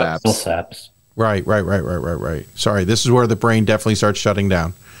 Millsaps. Right. Sorry, this is where the brain definitely starts shutting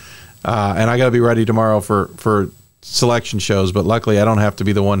down. And I got to be ready tomorrow for selection shows, but luckily I don't have to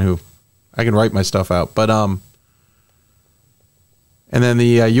be the one who I can write my stuff out. But and then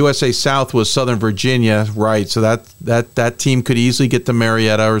the USA South was Southern Virginia, right? So that team could easily get to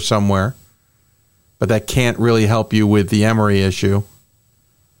Marietta or somewhere, but that can't really help you with the Emory issue.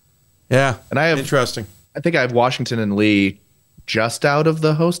 Yeah, and interesting. I think I have Washington and Lee just out of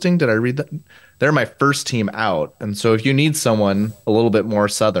the hosting. Did I read that? They're my first team out, and so if you need someone a little bit more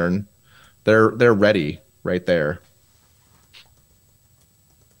Southern, they're ready right there.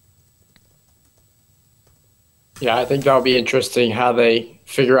 Yeah, I think that'll be interesting how they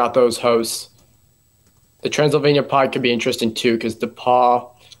figure out those hosts. The Transylvania pod could be interesting too, because DePauw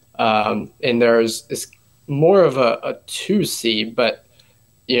and there's is more of a 2 seed, but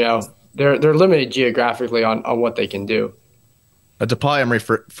they're limited geographically on what they can do. A DePauw Emory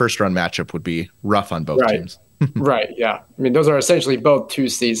first round matchup would be rough on both teams. Right. Yeah. I mean, those are essentially both 2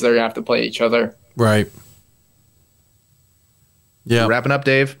 seeds. They're gonna have to play each other. Right. Yeah. Wrapping up,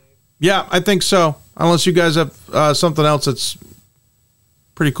 Dave. Yeah, I think so. Unless you guys have something else that's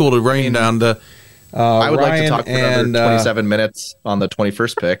pretty cool to rain down to. I would like to talk for another 27 minutes on the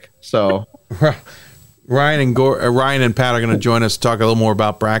 21st pick. So Ryan and Pat are going to join us to talk a little more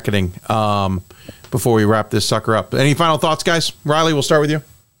about bracketing before we wrap this sucker up. Any final thoughts, guys? Riley, we'll start with you.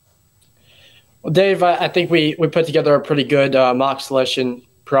 Well, Dave, I think we put together a pretty good mock selection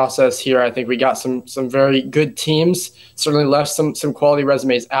process here. I think we got some very good teams. Certainly left some quality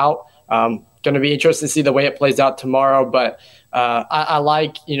resumes out. Going to be interested to see the way it plays out tomorrow, but I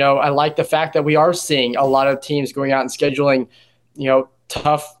like the fact that we are seeing a lot of teams going out and scheduling,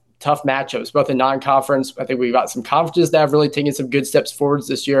 tough matchups, both in non-conference. I think we've got some conferences that have really taken some good steps forwards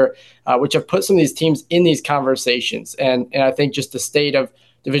this year, which have put some of these teams in these conversations. And I think just the state of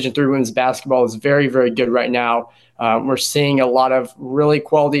Division III women's basketball is very, very good right now. We're seeing a lot of really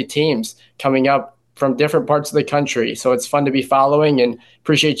quality teams coming up from different parts of the country. So it's fun to be following, and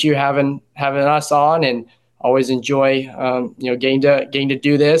appreciate you having us on, and always enjoy, getting to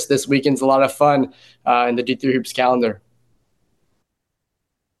do this. This weekend's a lot of fun in the D3 Hoops calendar.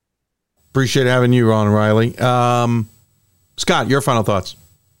 Appreciate having you on, Riley. Scott, your final thoughts.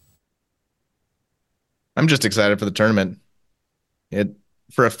 I'm just excited for the tournament.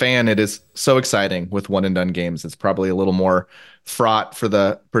 For a fan, it is so exciting with one and done games. It's probably a little more fraught for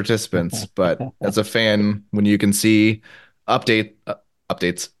the participants, but as a fan, when you can see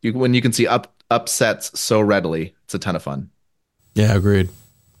when you can see upsets so readily, it's a ton of fun. Yeah, agreed.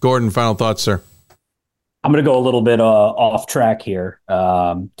 Gordan, final thoughts, sir. I'm going to go a little bit off track here,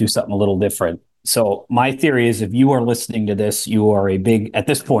 do something a little different. So my theory is if you are listening to this, you are at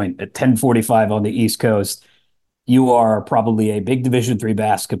this point, at 10:45 on the East Coast, you are probably a big Division III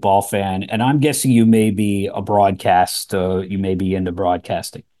basketball fan, and I'm guessing you may be you may be into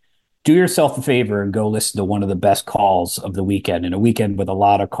broadcasting. Do yourself a favor and go listen to one of the best calls of the weekend, and a weekend with a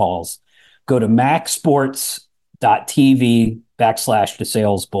lot of calls. Go to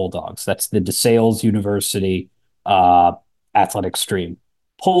macsports.tv/DeSales Bulldogs. That's the DeSales University athletic stream.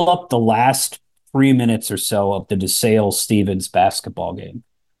 Pull up the last 3 minutes or so of the DeSales Stevens basketball game.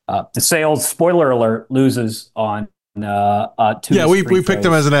 DeSales, spoiler alert, loses on two. Yeah, we picked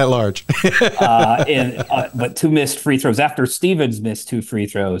them as an at-large. But two missed free throws. After Stevens missed 2 free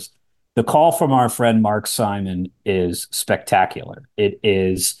throws, the call from our friend Mark Simon is spectacular. It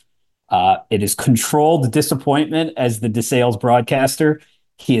is controlled disappointment as the DeSales broadcaster.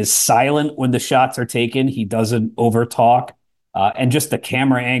 He is silent when the shots are taken. He doesn't overtalk. And just the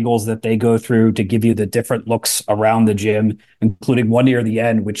camera angles that they go through to give you the different looks around the gym, including one near the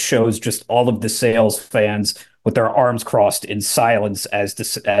end, which shows just all of the DeSales fans with their arms crossed in silence as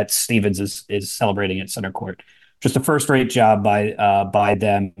Stevens is celebrating at center court. Just a first-rate job by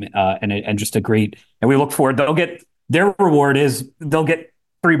them, and just a great. And we look forward. Their reward is they'll get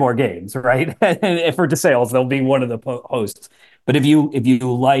 3 more games, right? And for DeSales, they'll be one of the hosts. But if you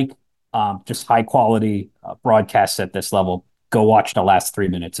like just high quality broadcasts at this level, go watch the last 3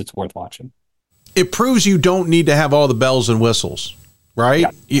 minutes. It's worth watching. It proves you don't need to have all the bells and whistles, right?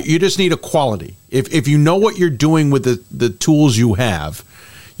 Yeah. You just need a quality. If you know what you're doing with the tools you have,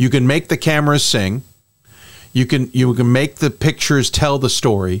 you can make the cameras sing. You can make the pictures tell the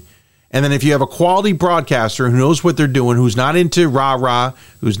story. And then if you have a quality broadcaster who knows what they're doing, who's not into rah-rah,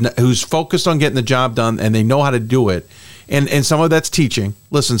 who's focused on getting the job done, and they know how to do it, and some of that's teaching.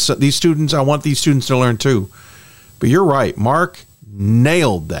 Listen, so these students, I want these students to learn too. But you're right. Mark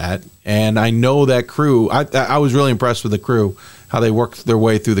nailed that. And I know that crew. I was really impressed with the crew, how they worked their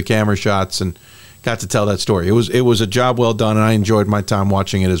way through the camera shots and got to tell that story. It was a job well done, and I enjoyed my time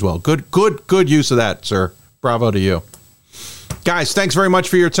watching it as well. Good use of that, sir. Bravo to you. Guys, thanks very much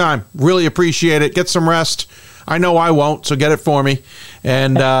for your time. Really appreciate it. Get some rest. I know I won't, so get it for me.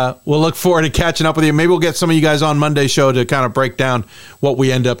 And we'll look forward to catching up with you. Maybe we'll get some of you guys on Monday's show to kind of break down what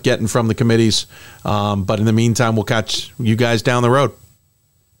we end up getting from the committees. But in the meantime, we'll catch you guys down the road.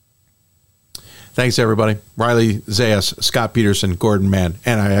 Thanks, everybody. Riley Zayas, Scott Peterson, Gordan Mann,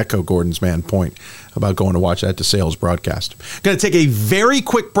 and I echo Gordon's point about going to watch that DeSales broadcast. Going to take a very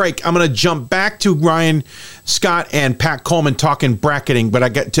quick break. I'm going to jump back to Ryan, Scott, and Pat Coleman talking bracketing, but I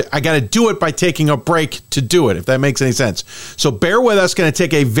got to do it by taking a break to do it, if that makes any sense. So bear with us. Going to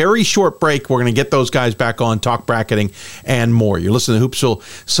take a very short break. We're going to get those guys back on, talk bracketing, and more. You're listening to Hoopsville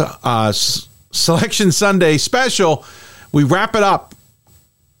Selection Sunday special. We wrap it up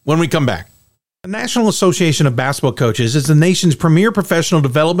when we come back. The National Association of Basketball Coaches is the nation's premier professional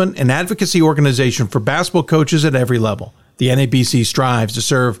development and advocacy organization for basketball coaches at every level. The NABC strives to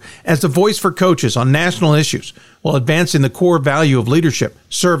serve as the voice for coaches on national issues while advancing the core value of leadership,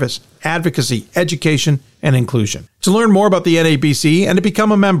 service, advocacy, education, and inclusion. To learn more about the NABC and to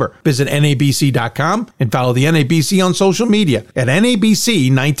become a member, visit NABC.com and follow the NABC on social media at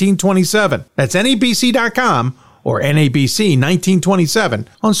NABC 1927. That's NABC.com or NABC 1927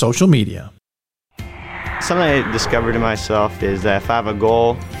 on social media. Something I discovered in myself is that if I have a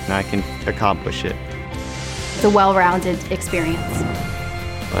goal, and I can accomplish it. It's a well-rounded experience.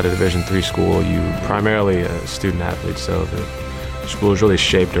 At a Division III school, you're primarily a student athlete, so the school is really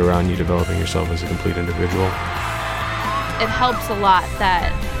shaped around you developing yourself as a complete individual. It helps a lot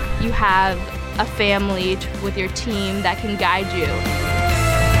that you have a family with your team that can guide you.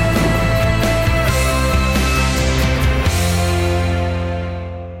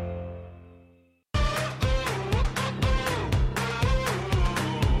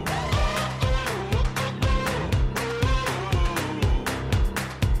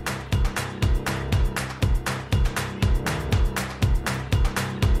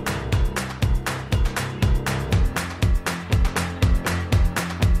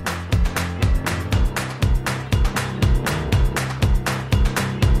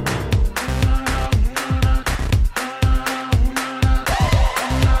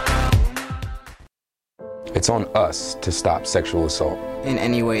 It's on us to stop sexual assault in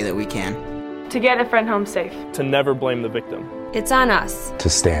any way that we can. To get a friend home safe. To never blame the victim. It's on us.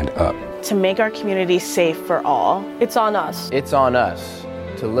 To stand up. To make our community safe for all. It's on us. It's on us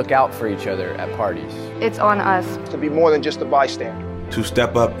to look out for each other at parties. It's on us. To be more than just a bystander. To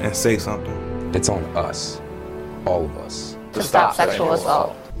step up and say something. It's on us. All of us. To stop sexual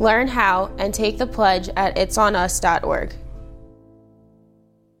assault. Learn how and take the pledge at itsonus.org.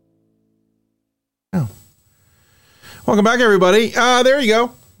 Welcome back, everybody. There you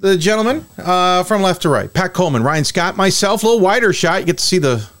go. The gentleman from left to right. Pat Coleman, Ryan Scott, myself. A little wider shot. You get to see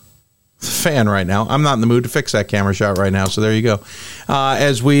the fan right now. I'm not in the mood to fix that camera shot right now, so there you go.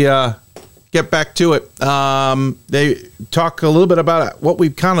 As we get back to it, they talk a little bit about what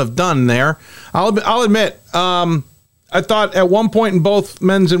we've kind of done there. I'll admit, I thought at one point in both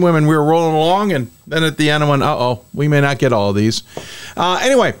men's and women we were rolling along, and then at the end I went, uh-oh, we may not get all of these.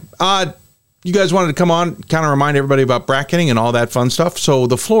 Anyway, you guys wanted to come on, kind of remind everybody about bracketing and all that fun stuff. So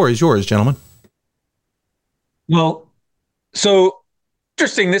the floor is yours, gentlemen. Well, so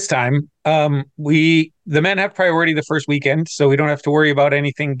interesting this time. The men have priority the first weekend, so we don't have to worry about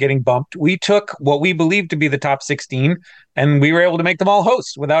anything getting bumped. We took what we believed to be the top 16, and we were able to make them all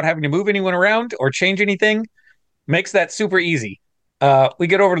hosts without having to move anyone around or change anything. Makes that super easy. We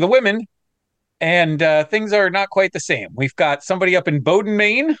get over to the women, and things are not quite the same. We've got somebody up in Bowdoin,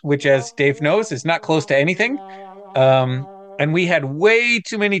 Maine, which, as Dave knows, is not close to anything. And we had way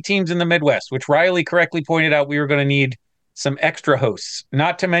too many teams in the Midwest, which Riley correctly pointed out we were going to need some extra hosts.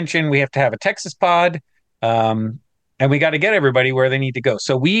 Not to mention we have to have a Texas pod, and we got to get everybody where they need to go.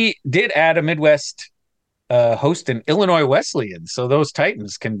 So we did add a Midwest host in Illinois Wesleyan, so those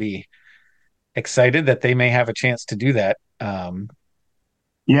Titans can be excited that they may have a chance to do that. I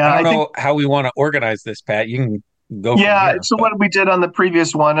don't know how we want to organize this, Pat. You can go. Yeah. So what we did on the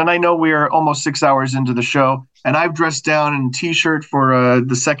previous one, and I know we are almost 6 hours into the show, and I've dressed down in a t-shirt for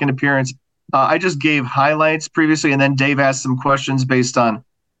the second appearance. I just gave highlights previously, and then Dave asked some questions based on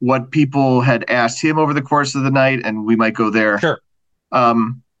what people had asked him over the course of the night, and we might go there. Sure.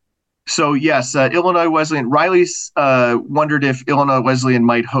 So yes, Illinois Wesleyan. Riley's wondered if Illinois Wesleyan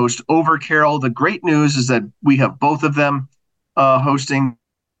might host over Carroll. The great news is that we have both of them hosting.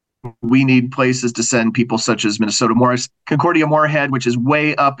 We need places to send people such as Minnesota Morris, Concordia Moorhead, which is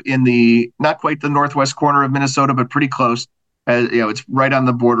way up in the, not quite the northwest corner of Minnesota, but pretty close. It's right on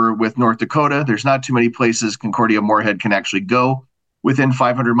the border with North Dakota. There's not too many places Concordia Moorhead can actually go within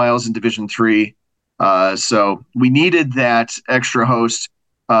 500 miles in Division III. So we needed that extra host.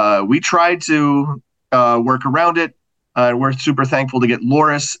 We tried to work around it. We're super thankful to get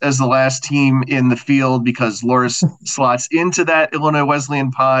Loris as the last team in the field because Loris slots into that Illinois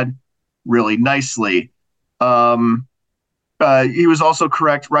Wesleyan pod really nicely. He was also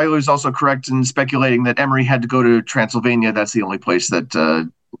correct. Riley was also correct in speculating that Emory had to go to Transylvania. That's the only place that,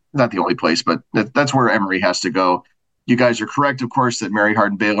 not the only place, but that's where Emory has to go. You guys are correct, of course, that Mary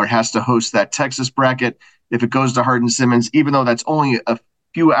Hardin-Baylor has to host that Texas bracket if it goes to Hardin-Simmons, even though that's only a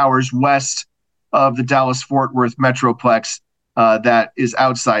few hours west of the Dallas-Fort Worth Metroplex. That is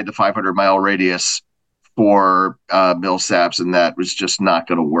outside the 500-mile radius for Millsaps, and that was just not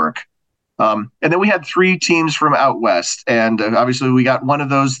going to work. And then we had 3 teams from out west, and obviously we got one of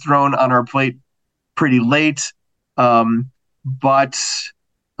those thrown on our plate pretty late. But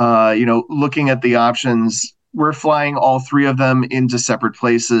looking at the options, we're flying all 3 of them into separate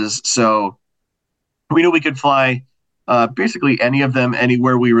places. So we knew we could fly basically any of them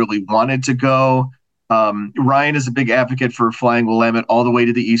anywhere we really wanted to go. Ryan is a big advocate for flying Willamette all the way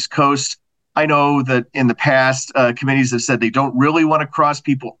to the East Coast. I know that in the past, committees have said they don't really want to cross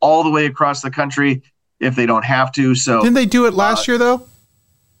people all the way across the country if they don't have to. So didn't they do it last year though?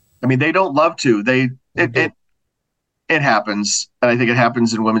 I mean, they don't love to. It happens, and I think it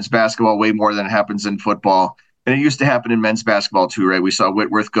happens in women's basketball way more than it happens in football. And it used to happen in men's basketball too, right? We saw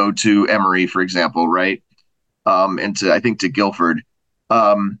Whitworth go to Emory, for example, right? And to Guilford.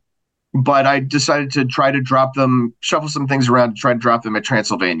 But I decided to try to shuffle some things around to try to drop them at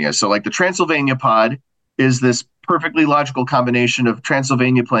Transylvania. So like the Transylvania pod is this perfectly logical combination of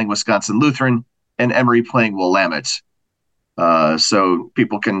Transylvania playing Wisconsin Lutheran and Emory playing Willamette. So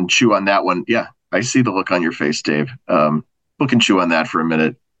people can chew on that one. Yeah, I see the look on your face, Dave. People can chew on that for a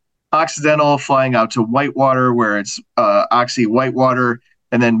minute. Occidental flying out to Whitewater, where it's Oxy Whitewater,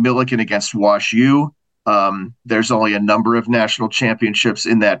 and then Milliken against Wash U. There's only a number of national championships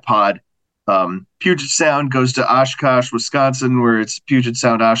in that pod. Puget Sound goes to Oshkosh, Wisconsin, where it's Puget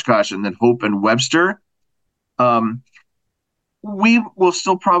Sound, Oshkosh, and then Hope and Webster. We will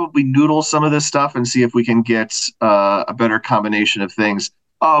still probably noodle some of this stuff and see if we can get a better combination of things.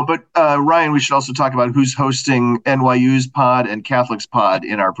 Oh, but Ryan, we should also talk about who's hosting NYU's pod and Catholic's pod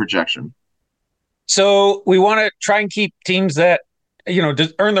in our projection. So we want to try and keep teams that,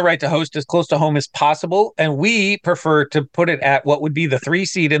 just earn the right to host as close to home as possible. And we prefer to put it at what would be the 3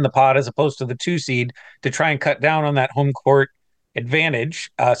 seed in the pod as opposed to the 2 seed to try and cut down on that home court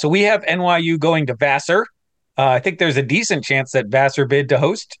advantage. So we have NYU going to Vassar. I think there's a decent chance that Vassar bid to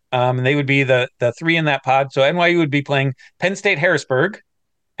host, and they would be the 3 in that pod. So NYU would be playing Penn State Harrisburg,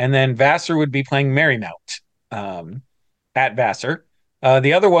 and then Vassar would be playing Marymount at Vassar.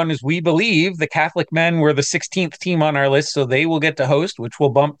 The other one is, we believe, the Catholic men were the 16th team on our list, so they will get to host, which will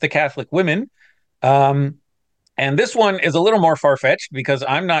bump the Catholic women. And this one is a little more far-fetched because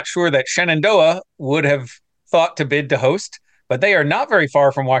I'm not sure that Shenandoah would have thought to bid to host, but they are not very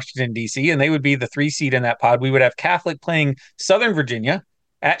far from Washington, D.C., and they would be the 3 seed in that pod. We would have Catholic playing Southern Virginia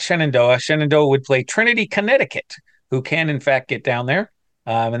at Shenandoah. Shenandoah would play Trinity, Connecticut, who can, in fact, get down there,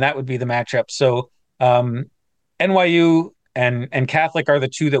 and that would be the matchup. So NYU and Catholic are the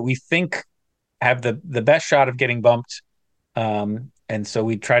 2 that we think have the best shot of getting bumped. And so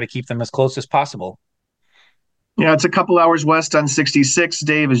we try to keep them as close as possible. Yeah, it's a couple hours west on 66,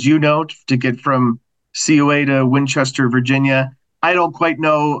 Dave, as you know, to get from COA to Winchester, Virginia. I don't quite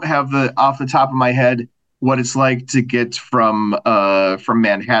off the top of my head what it's like to get from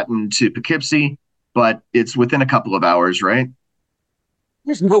Manhattan to Poughkeepsie, but it's within a couple of hours, right?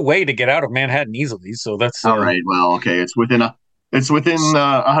 There's no way to get out of Manhattan easily, so that's all right. Well, okay, it's within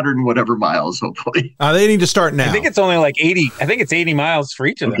 100 and whatever miles. Hopefully, they need to start now. I think it's only like 80. I think it's 80 miles for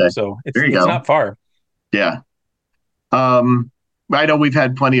each of them, so it's not far. Yeah. I know we've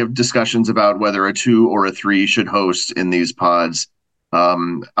had plenty of discussions about whether a 2 or a 3 should host in these pods.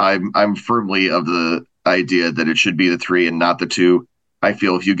 I'm firmly of the idea that it should be the 3 and not the 2. I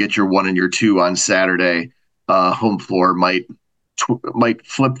feel if you get your 1 and your 2 on Saturday, home floor might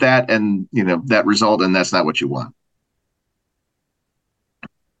flip that and that result, and that's not what you want.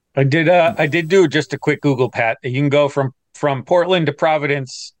 I did do just a quick Google, Pat. You can go from Portland to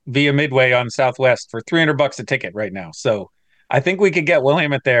Providence via Midway on Southwest for $300 a ticket right now. So I think we could get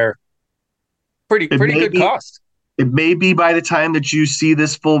Willamette there pretty good cost. It may be by the time that you see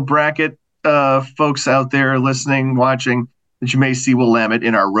this full bracket, folks out there listening, watching, that you may see Willamette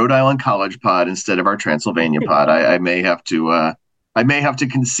in our Rhode Island College pod instead of our Transylvania pod. I may have to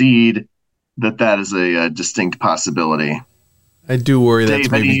concede that is a distinct possibility. I do worry that's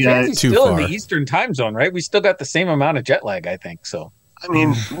maybe too still far. In the Eastern time zone, right? We still got the same amount of jet lag, I think. So, I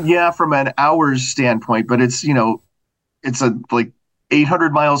mean, yeah, from an hours standpoint, but it's like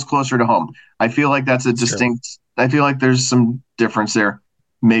 800 miles closer to home. I feel like that's a distinct. True. I feel like there's some difference there.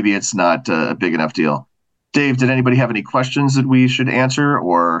 Maybe it's not a big enough deal. Dave, did anybody have any questions that we should answer,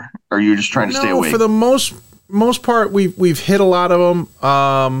 or are you just trying to stay awake? For the most part, we've hit a lot of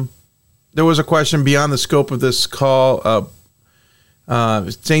them. There was a question beyond the scope of this call.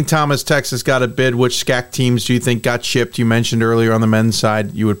 St. Thomas, Texas got a bid. Which SCAC teams do you think got shipped? You mentioned earlier on the men's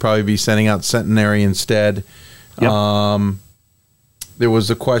side, you would probably be sending out Centenary instead. Yep. There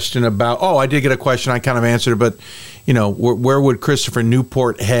was a question about, I did get a question. I kind of answered it, but, where would Christopher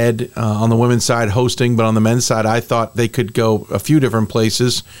Newport head on the women's side hosting? But on the men's side, I thought they could go a few different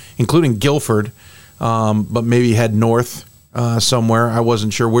places, including Guilford, but maybe head north somewhere. I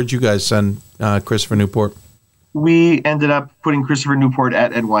wasn't sure. Where'd you guys send Christopher Newport? We ended up putting Christopher Newport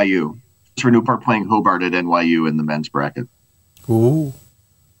at NYU. Christopher Newport playing Hobart at NYU in the men's bracket. Ooh.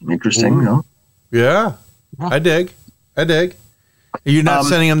 Interesting, no? Yeah. I dig. You're not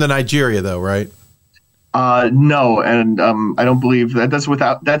sending him to Nigeria, though, right? No, and I don't believe that's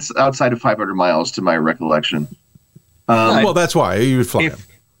outside of 500 miles to my recollection. Well, that's why you would fly him.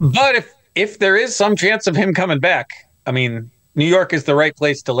 But if there is some chance of him coming back, I mean, New York is the right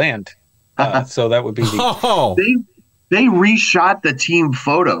place to land. So that would be They reshot the team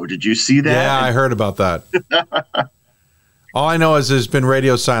photo. Did you see that? Yeah, I heard about that. All I know is there's been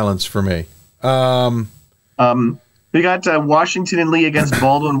radio silence for me. We got Washington and Lee against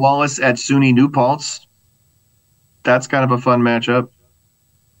Baldwin Wallace at SUNY New Paltz. That's kind of a fun matchup.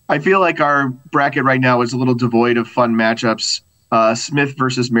 I feel like our bracket right now is a little devoid of fun matchups. Smith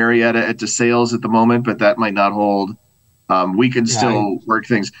versus Marietta at DeSales at the moment, but that might not hold. We can still work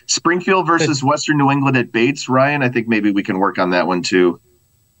things. Springfield versus Western New England at Bates, Ryan. I think maybe we can work on that one too.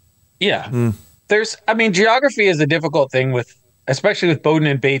 Yeah. Geography is a difficult thing especially with Bowdoin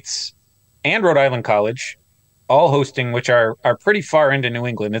and Bates and Rhode Island College, all hosting, which are pretty far into New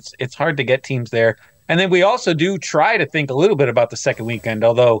England. It's hard to get teams there. And then we also do try to think a little bit about the second weekend,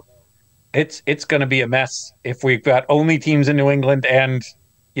 although it's going to be a mess if we've got only teams in New England and,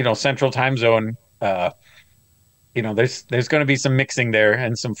 Central time zone. there's going to be some mixing there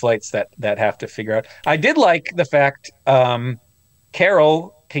and some flights that have to figure out. I did like the fact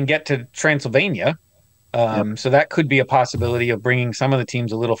Carroll can get to Transylvania. So that could be a possibility of bringing some of the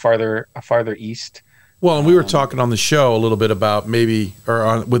teams a little farther east. Well, and we were talking on the show a little bit about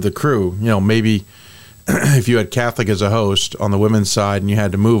with the crew, maybe if you had Catholic as a host on the women's side and you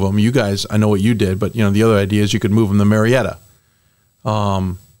had to move them, you guys, I know what you did, but the other idea is you could move them to Marietta,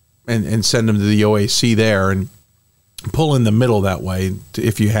 and send them to the OAC there and pull in the middle that way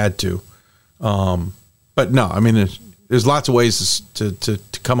if you had to. But no, I mean, there's lots of ways to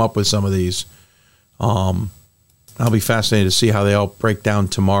come up with some of these. I'll be fascinated to see how they all break down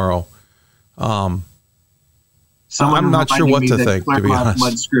tomorrow. I'm not sure what to think, to be honest.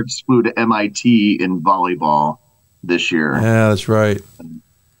 Mudscripts flew to MIT in volleyball this year. Yeah, that's right.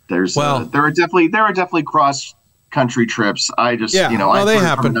 There are definitely cross country trips. I just they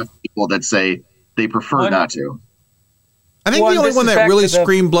happen. Enough people that say they prefer not to. I think the only one that really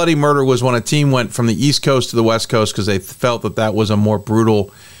screamed bloody murder was when a team went from the East Coast to the West Coast because they felt that was a more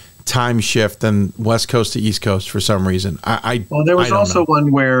brutal time shift than West Coast to East Coast for some reason. There was also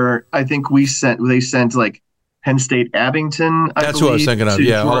one where I think they sent like Penn State Abington. That's what I was thinking of.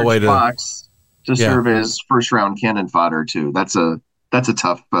 Yeah, all the way to Fox to serve as first round cannon fodder too. That's a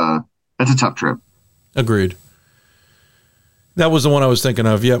tough trip. Agreed. That was the one I was thinking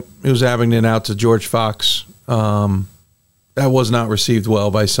of. Yep, it was Abington out to George Fox. That was not received well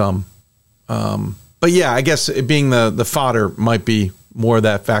by some. But yeah, I guess it being the fodder might be more of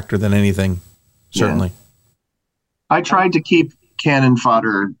that factor than anything, certainly. Yeah. I tried to keep cannon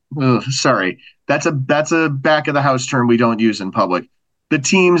fodder. Sorry, that's a back of the house term we don't use in public. The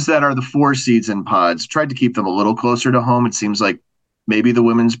teams that are the 4 seeds in pods, tried to keep them a little closer to home. It seems like maybe the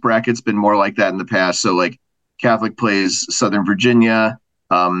women's bracket's been more like that in the past. So like Catholic plays Southern Virginia.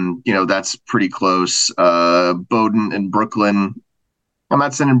 That's pretty close. Bowdoin and Brooklyn. I'm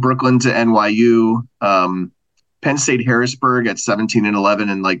not sending Brooklyn to NYU. Penn State Harrisburg at 17 and 11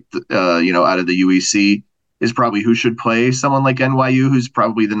 and out of the UEC is probably who should play someone like NYU, who's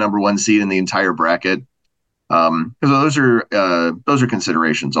probably the number 1 seed in the entire bracket. Those are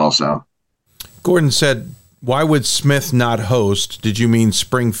considerations also. Gordon said, "Why would Smith not host? Did you mean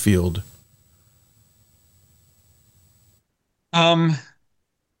Springfield?"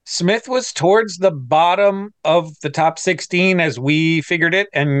 Smith was towards the bottom of the top 16 as we figured it,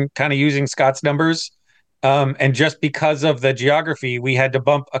 and kind of using Scott's numbers. And just because of the geography, we had to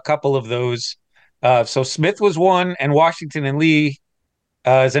bump a couple of those. So Smith was one, and Washington and Lee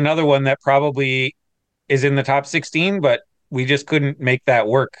is another one that probably is in the top 16, but we just couldn't make that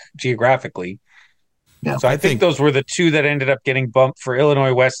work geographically. Yeah, so I think those were the 2 that ended up getting bumped for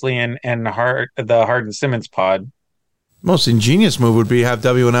Illinois Wesleyan and the Hardin-Simmons pod. Most ingenious move would be have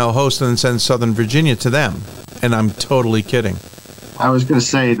W&L host and then send Southern Virginia to them. And I'm totally kidding. I was going to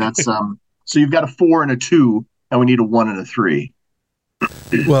say that's so you've got a 4 and a 2, and we need a 1 and a 3.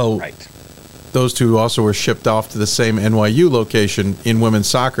 Well, right. Those 2 also were shipped off to the same NYU location in women's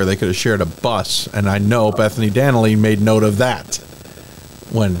soccer. They could have shared a bus, and I know Bethany Danley made note of that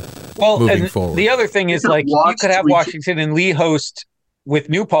when moving forward. The other thing is, you could have Washington and Lee host with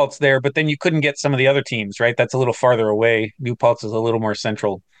New Paltz there, but then you couldn't get some of the other teams, right? That's a little farther away. New Paltz is a little more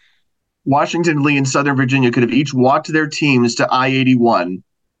central. Washington, Lee, and Southern Virginia could have each walked their teams to I-81.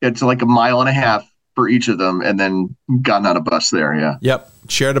 It's like a mile and a half for each of them, and then gotten on a bus there. Yeah. Yep.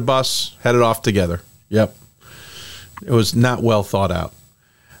 Shared a bus, headed off together. Yep. It was not well thought out.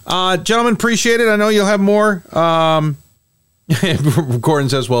 Gentlemen, appreciate it. I know you'll have more. Gordon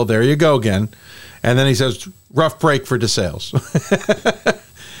says, well, there you go again. And then he says, rough break for DeSales.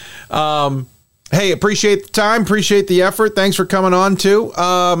 Hey, appreciate the time. Appreciate the effort. Thanks for coming on, too.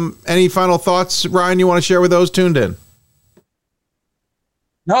 Any final thoughts, Ryan, you want to share with those tuned in?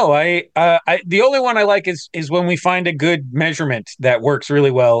 No, the only one I like is when we find a good measurement that works really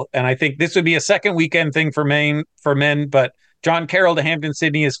well. And I think this would be a second weekend thing for men, but John Carroll to Hampton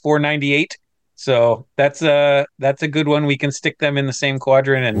Sydney is 498. So that's a good one. We can stick them in the same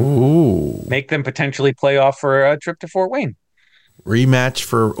quadrant and make them potentially play off for a trip to Fort Wayne. Rematch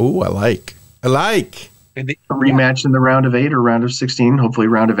for, I like. A rematch in the round of 8 or round of 16, hopefully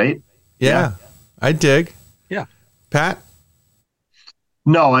round of 8. Yeah. I dig. Yeah. Pat?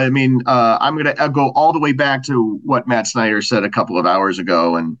 No, I mean, I'm going to go all the way back to what Matt Snyder said a couple of hours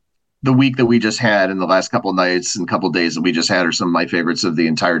ago. And the week that we just had and the last couple of nights and couple of days that we just had are some of my favorites of the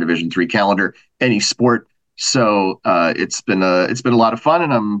entire Division III calendar, any sport. So it's been a lot of fun,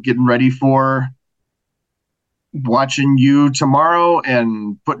 and I'm getting ready for watching you tomorrow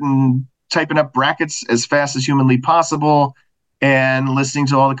and typing up brackets as fast as humanly possible and listening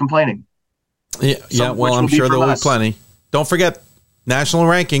to all the complaining. Yeah, well, I'm sure there will be plenty. Don't forget, national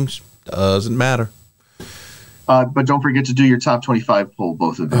rankings. Doesn't matter. But don't forget to do your top 25 poll,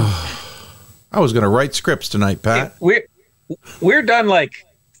 both of them. I was going to write scripts tonight, Pat. We're done like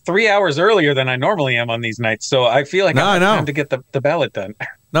 3 hours earlier than I normally am on these nights, so I feel like I have time to get the ballot done.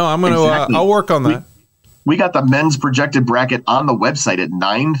 No, I'm going to. I'll work on that. We got the men's projected bracket on the website at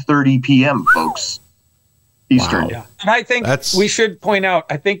 9:30 p.m., folks. Eastern. Wow. Yeah. And I think we should point out,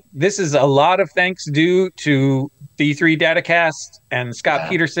 I think this is a lot of thanks due to D3 Datacast and Scott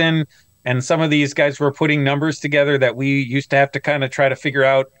Peterson and some of these guys who are putting numbers together that we used to have to kind of try to figure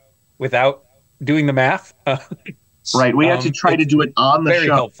out without doing the math. Right. We had to try to do it on the very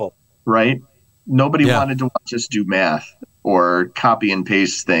show. Helpful. Right. Nobody wanted to watch us do math or copy and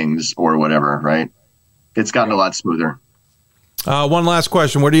paste things or whatever. Right. It's gotten a lot smoother. One last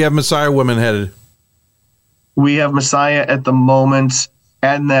question. Where do you have Messiah women headed? We have Messiah at the moment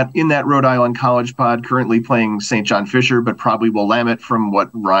and in that Rhode Island College pod currently playing St. John Fisher, but probably Willamette from what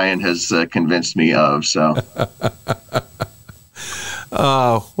Ryan has convinced me of. So.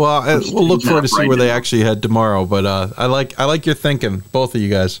 We'll look forward to see where they actually head tomorrow. But I like your thinking, both of you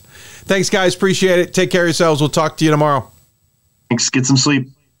guys. Thanks, guys. Appreciate it. Take care of yourselves. We'll talk to you tomorrow. Thanks. Get some sleep.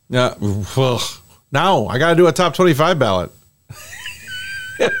 Yeah. Well, now I got to do a top 25 ballot.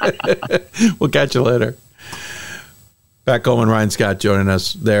 We'll catch you later. Pat Coleman, Ryan Scott joining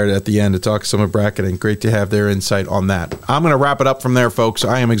us there at the end to talk some of bracketing. Great to have their insight on that. I'm going to wrap it up from there, folks.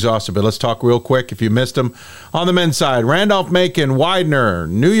 I am exhausted, but let's talk real quick. If you missed them, on the men's side, Randolph-Macon, Widener,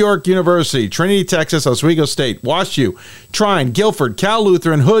 New York University, Trinity, Texas, Oswego State, WashU, Trine, Guilford, Cal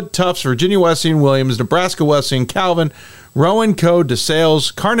Lutheran, Hood, Tufts, Virginia Wesleyan, Williams, Nebraska Wesleyan, Calvin, Rowan, Code,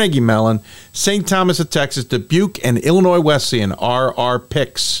 DeSales, Carnegie Mellon, St. Thomas of Texas, Dubuque, and Illinois Wesleyan are our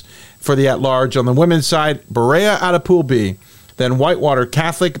picks for the at-large. On the women's side, Berea out of Pool B, then Whitewater,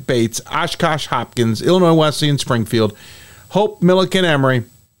 Catholic, Bates, Oshkosh, Hopkins, Illinois Wesleyan, Springfield, Hope, Milliken, Emory,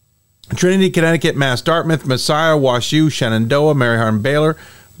 Trinity, Connecticut, Mass, Dartmouth, Messiah, WashU, Shenandoah, Mary Hardin, Baylor,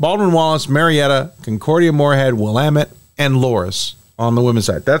 Baldwin Wallace, Marietta, Concordia, Moorhead, Willamette, and Loris on the women's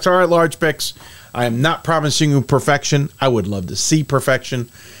side. That's our at-large picks. I am not promising you perfection. I would love to see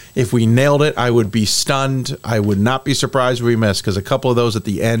perfection. If we nailed it, I would be stunned. I would not be surprised if we missed, because a couple of those at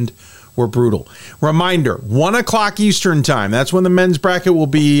the end were brutal. Reminder, 1 o'clock Eastern time. That's when the men's bracket will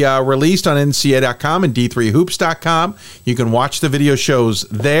be released on NCAA.com and D3Hoops.com. You can watch the video shows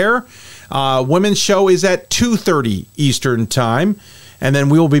there. Women's show is at 2:30 Eastern time. And then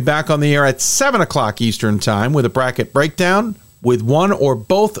we will be back on the air at 7 o'clock Eastern time with a bracket breakdown with one or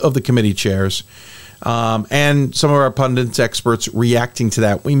both of the committee chairs. And some of our pundits, experts reacting to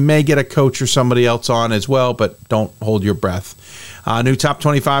that. We may get a coach or somebody else on as well, but don't hold your breath. New top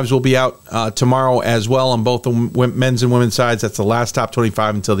 25s will be out tomorrow as well on both the men's and women's sides. That's the last top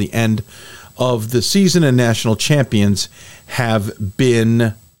 25 until the end of the season, and national champions have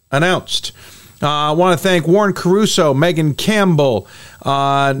been announced. I want to thank Warren Caruso, Megan Campbell,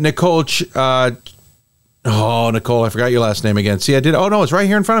 Nicole. Nicole, I forgot your last name again. See, I did. Oh, no, it's right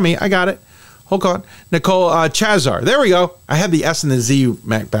here in front of me. I got it. Hold on. Nicole Chazar. There we go. I had the S and the Z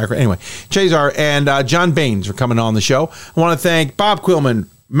background. Anyway, Chazar and John Baines are coming on the show. I want to thank Bob Quillman,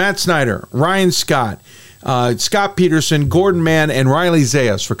 Matt Snyder, Ryan Scott, Scott Peterson, Gordan Mann, and Riley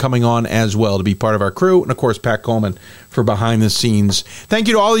Zayas for coming on as well to be part of our crew. And, of course, Pat Coleman for behind the scenes. Thank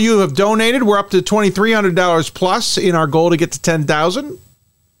you to all of you who have donated. We're up to $2,300 plus in our goal to get to $10,000.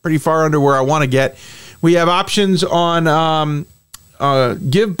 Pretty far under where I want to get. We have options on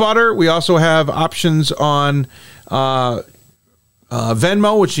Give Butter. We also have options on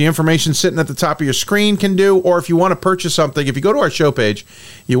Venmo, which the information sitting at the top of your screen can do. Or if you want to purchase something, if you go to our show page,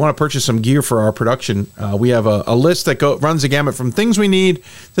 you want to purchase some gear for our production, we have a list that runs the gamut from things we need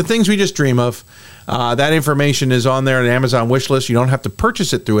to things we just dream of. That information is on there at Amazon wish list. You don't have to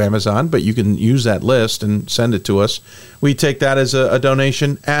purchase it through Amazon, but you can use that list and send it to us. We take that as a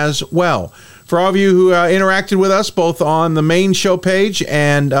donation as well. For all of you who interacted with us, both on the main show page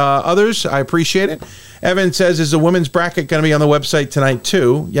and others, I appreciate it. Evan says, is the women's bracket going to be on the website tonight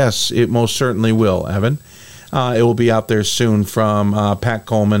too? Yes, it most certainly will, Evan. It will be out there soon from Pat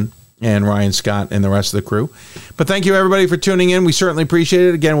Coleman and Ryan Scott and the rest of the crew. But thank you, everybody, for tuning in. We certainly appreciate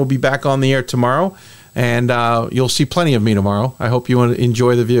it. Again, we'll be back on the air tomorrow, and you'll see plenty of me tomorrow. I hope you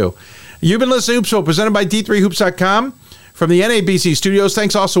enjoy the view. You've been listening to Hoopsville, presented by D3Hoops.com. From the NABC Studios,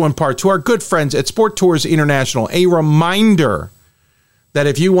 thanks also in part to our good friends at Sport Tours International. A reminder that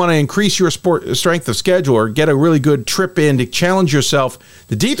if you want to increase your sport strength of schedule or get a really good trip in to challenge yourself,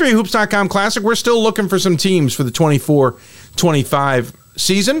 the D3Hoops.com Classic, we're still looking for some teams for the 24-25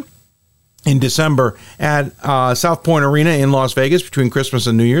 season in December at South Point Arena in Las Vegas between Christmas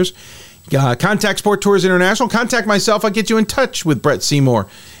and New Year's. Contact Sport Tours International. Contact myself. I'll get you in touch with Brett Seymour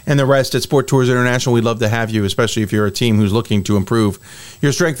and the rest at Sport Tours International. We'd love to have you, especially if you're a team who's looking to improve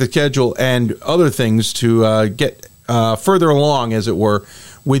your strength of schedule and other things to get further along, as it were,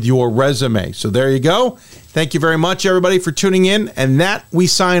 with your resume. So there you go. Thank you very much, everybody, for tuning in. And that we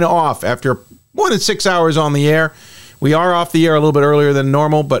sign off after more than 6 hours on the air. We are off the air a little bit earlier than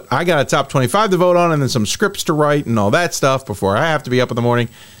normal, but I got a top 25 to vote on and then some scripts to write and all that stuff before I have to be up in the morning,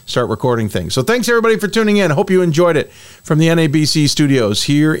 start recording things. So thanks, everybody, for tuning in. Hope you enjoyed it from the NABC Studios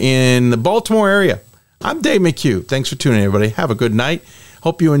here in the Baltimore area. I'm Dave McHugh. Thanks for tuning in, everybody. Have a good night.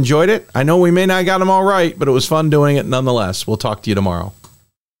 Hope you enjoyed it. I know we may not got them all right, but it was fun doing it nonetheless. We'll talk to you tomorrow.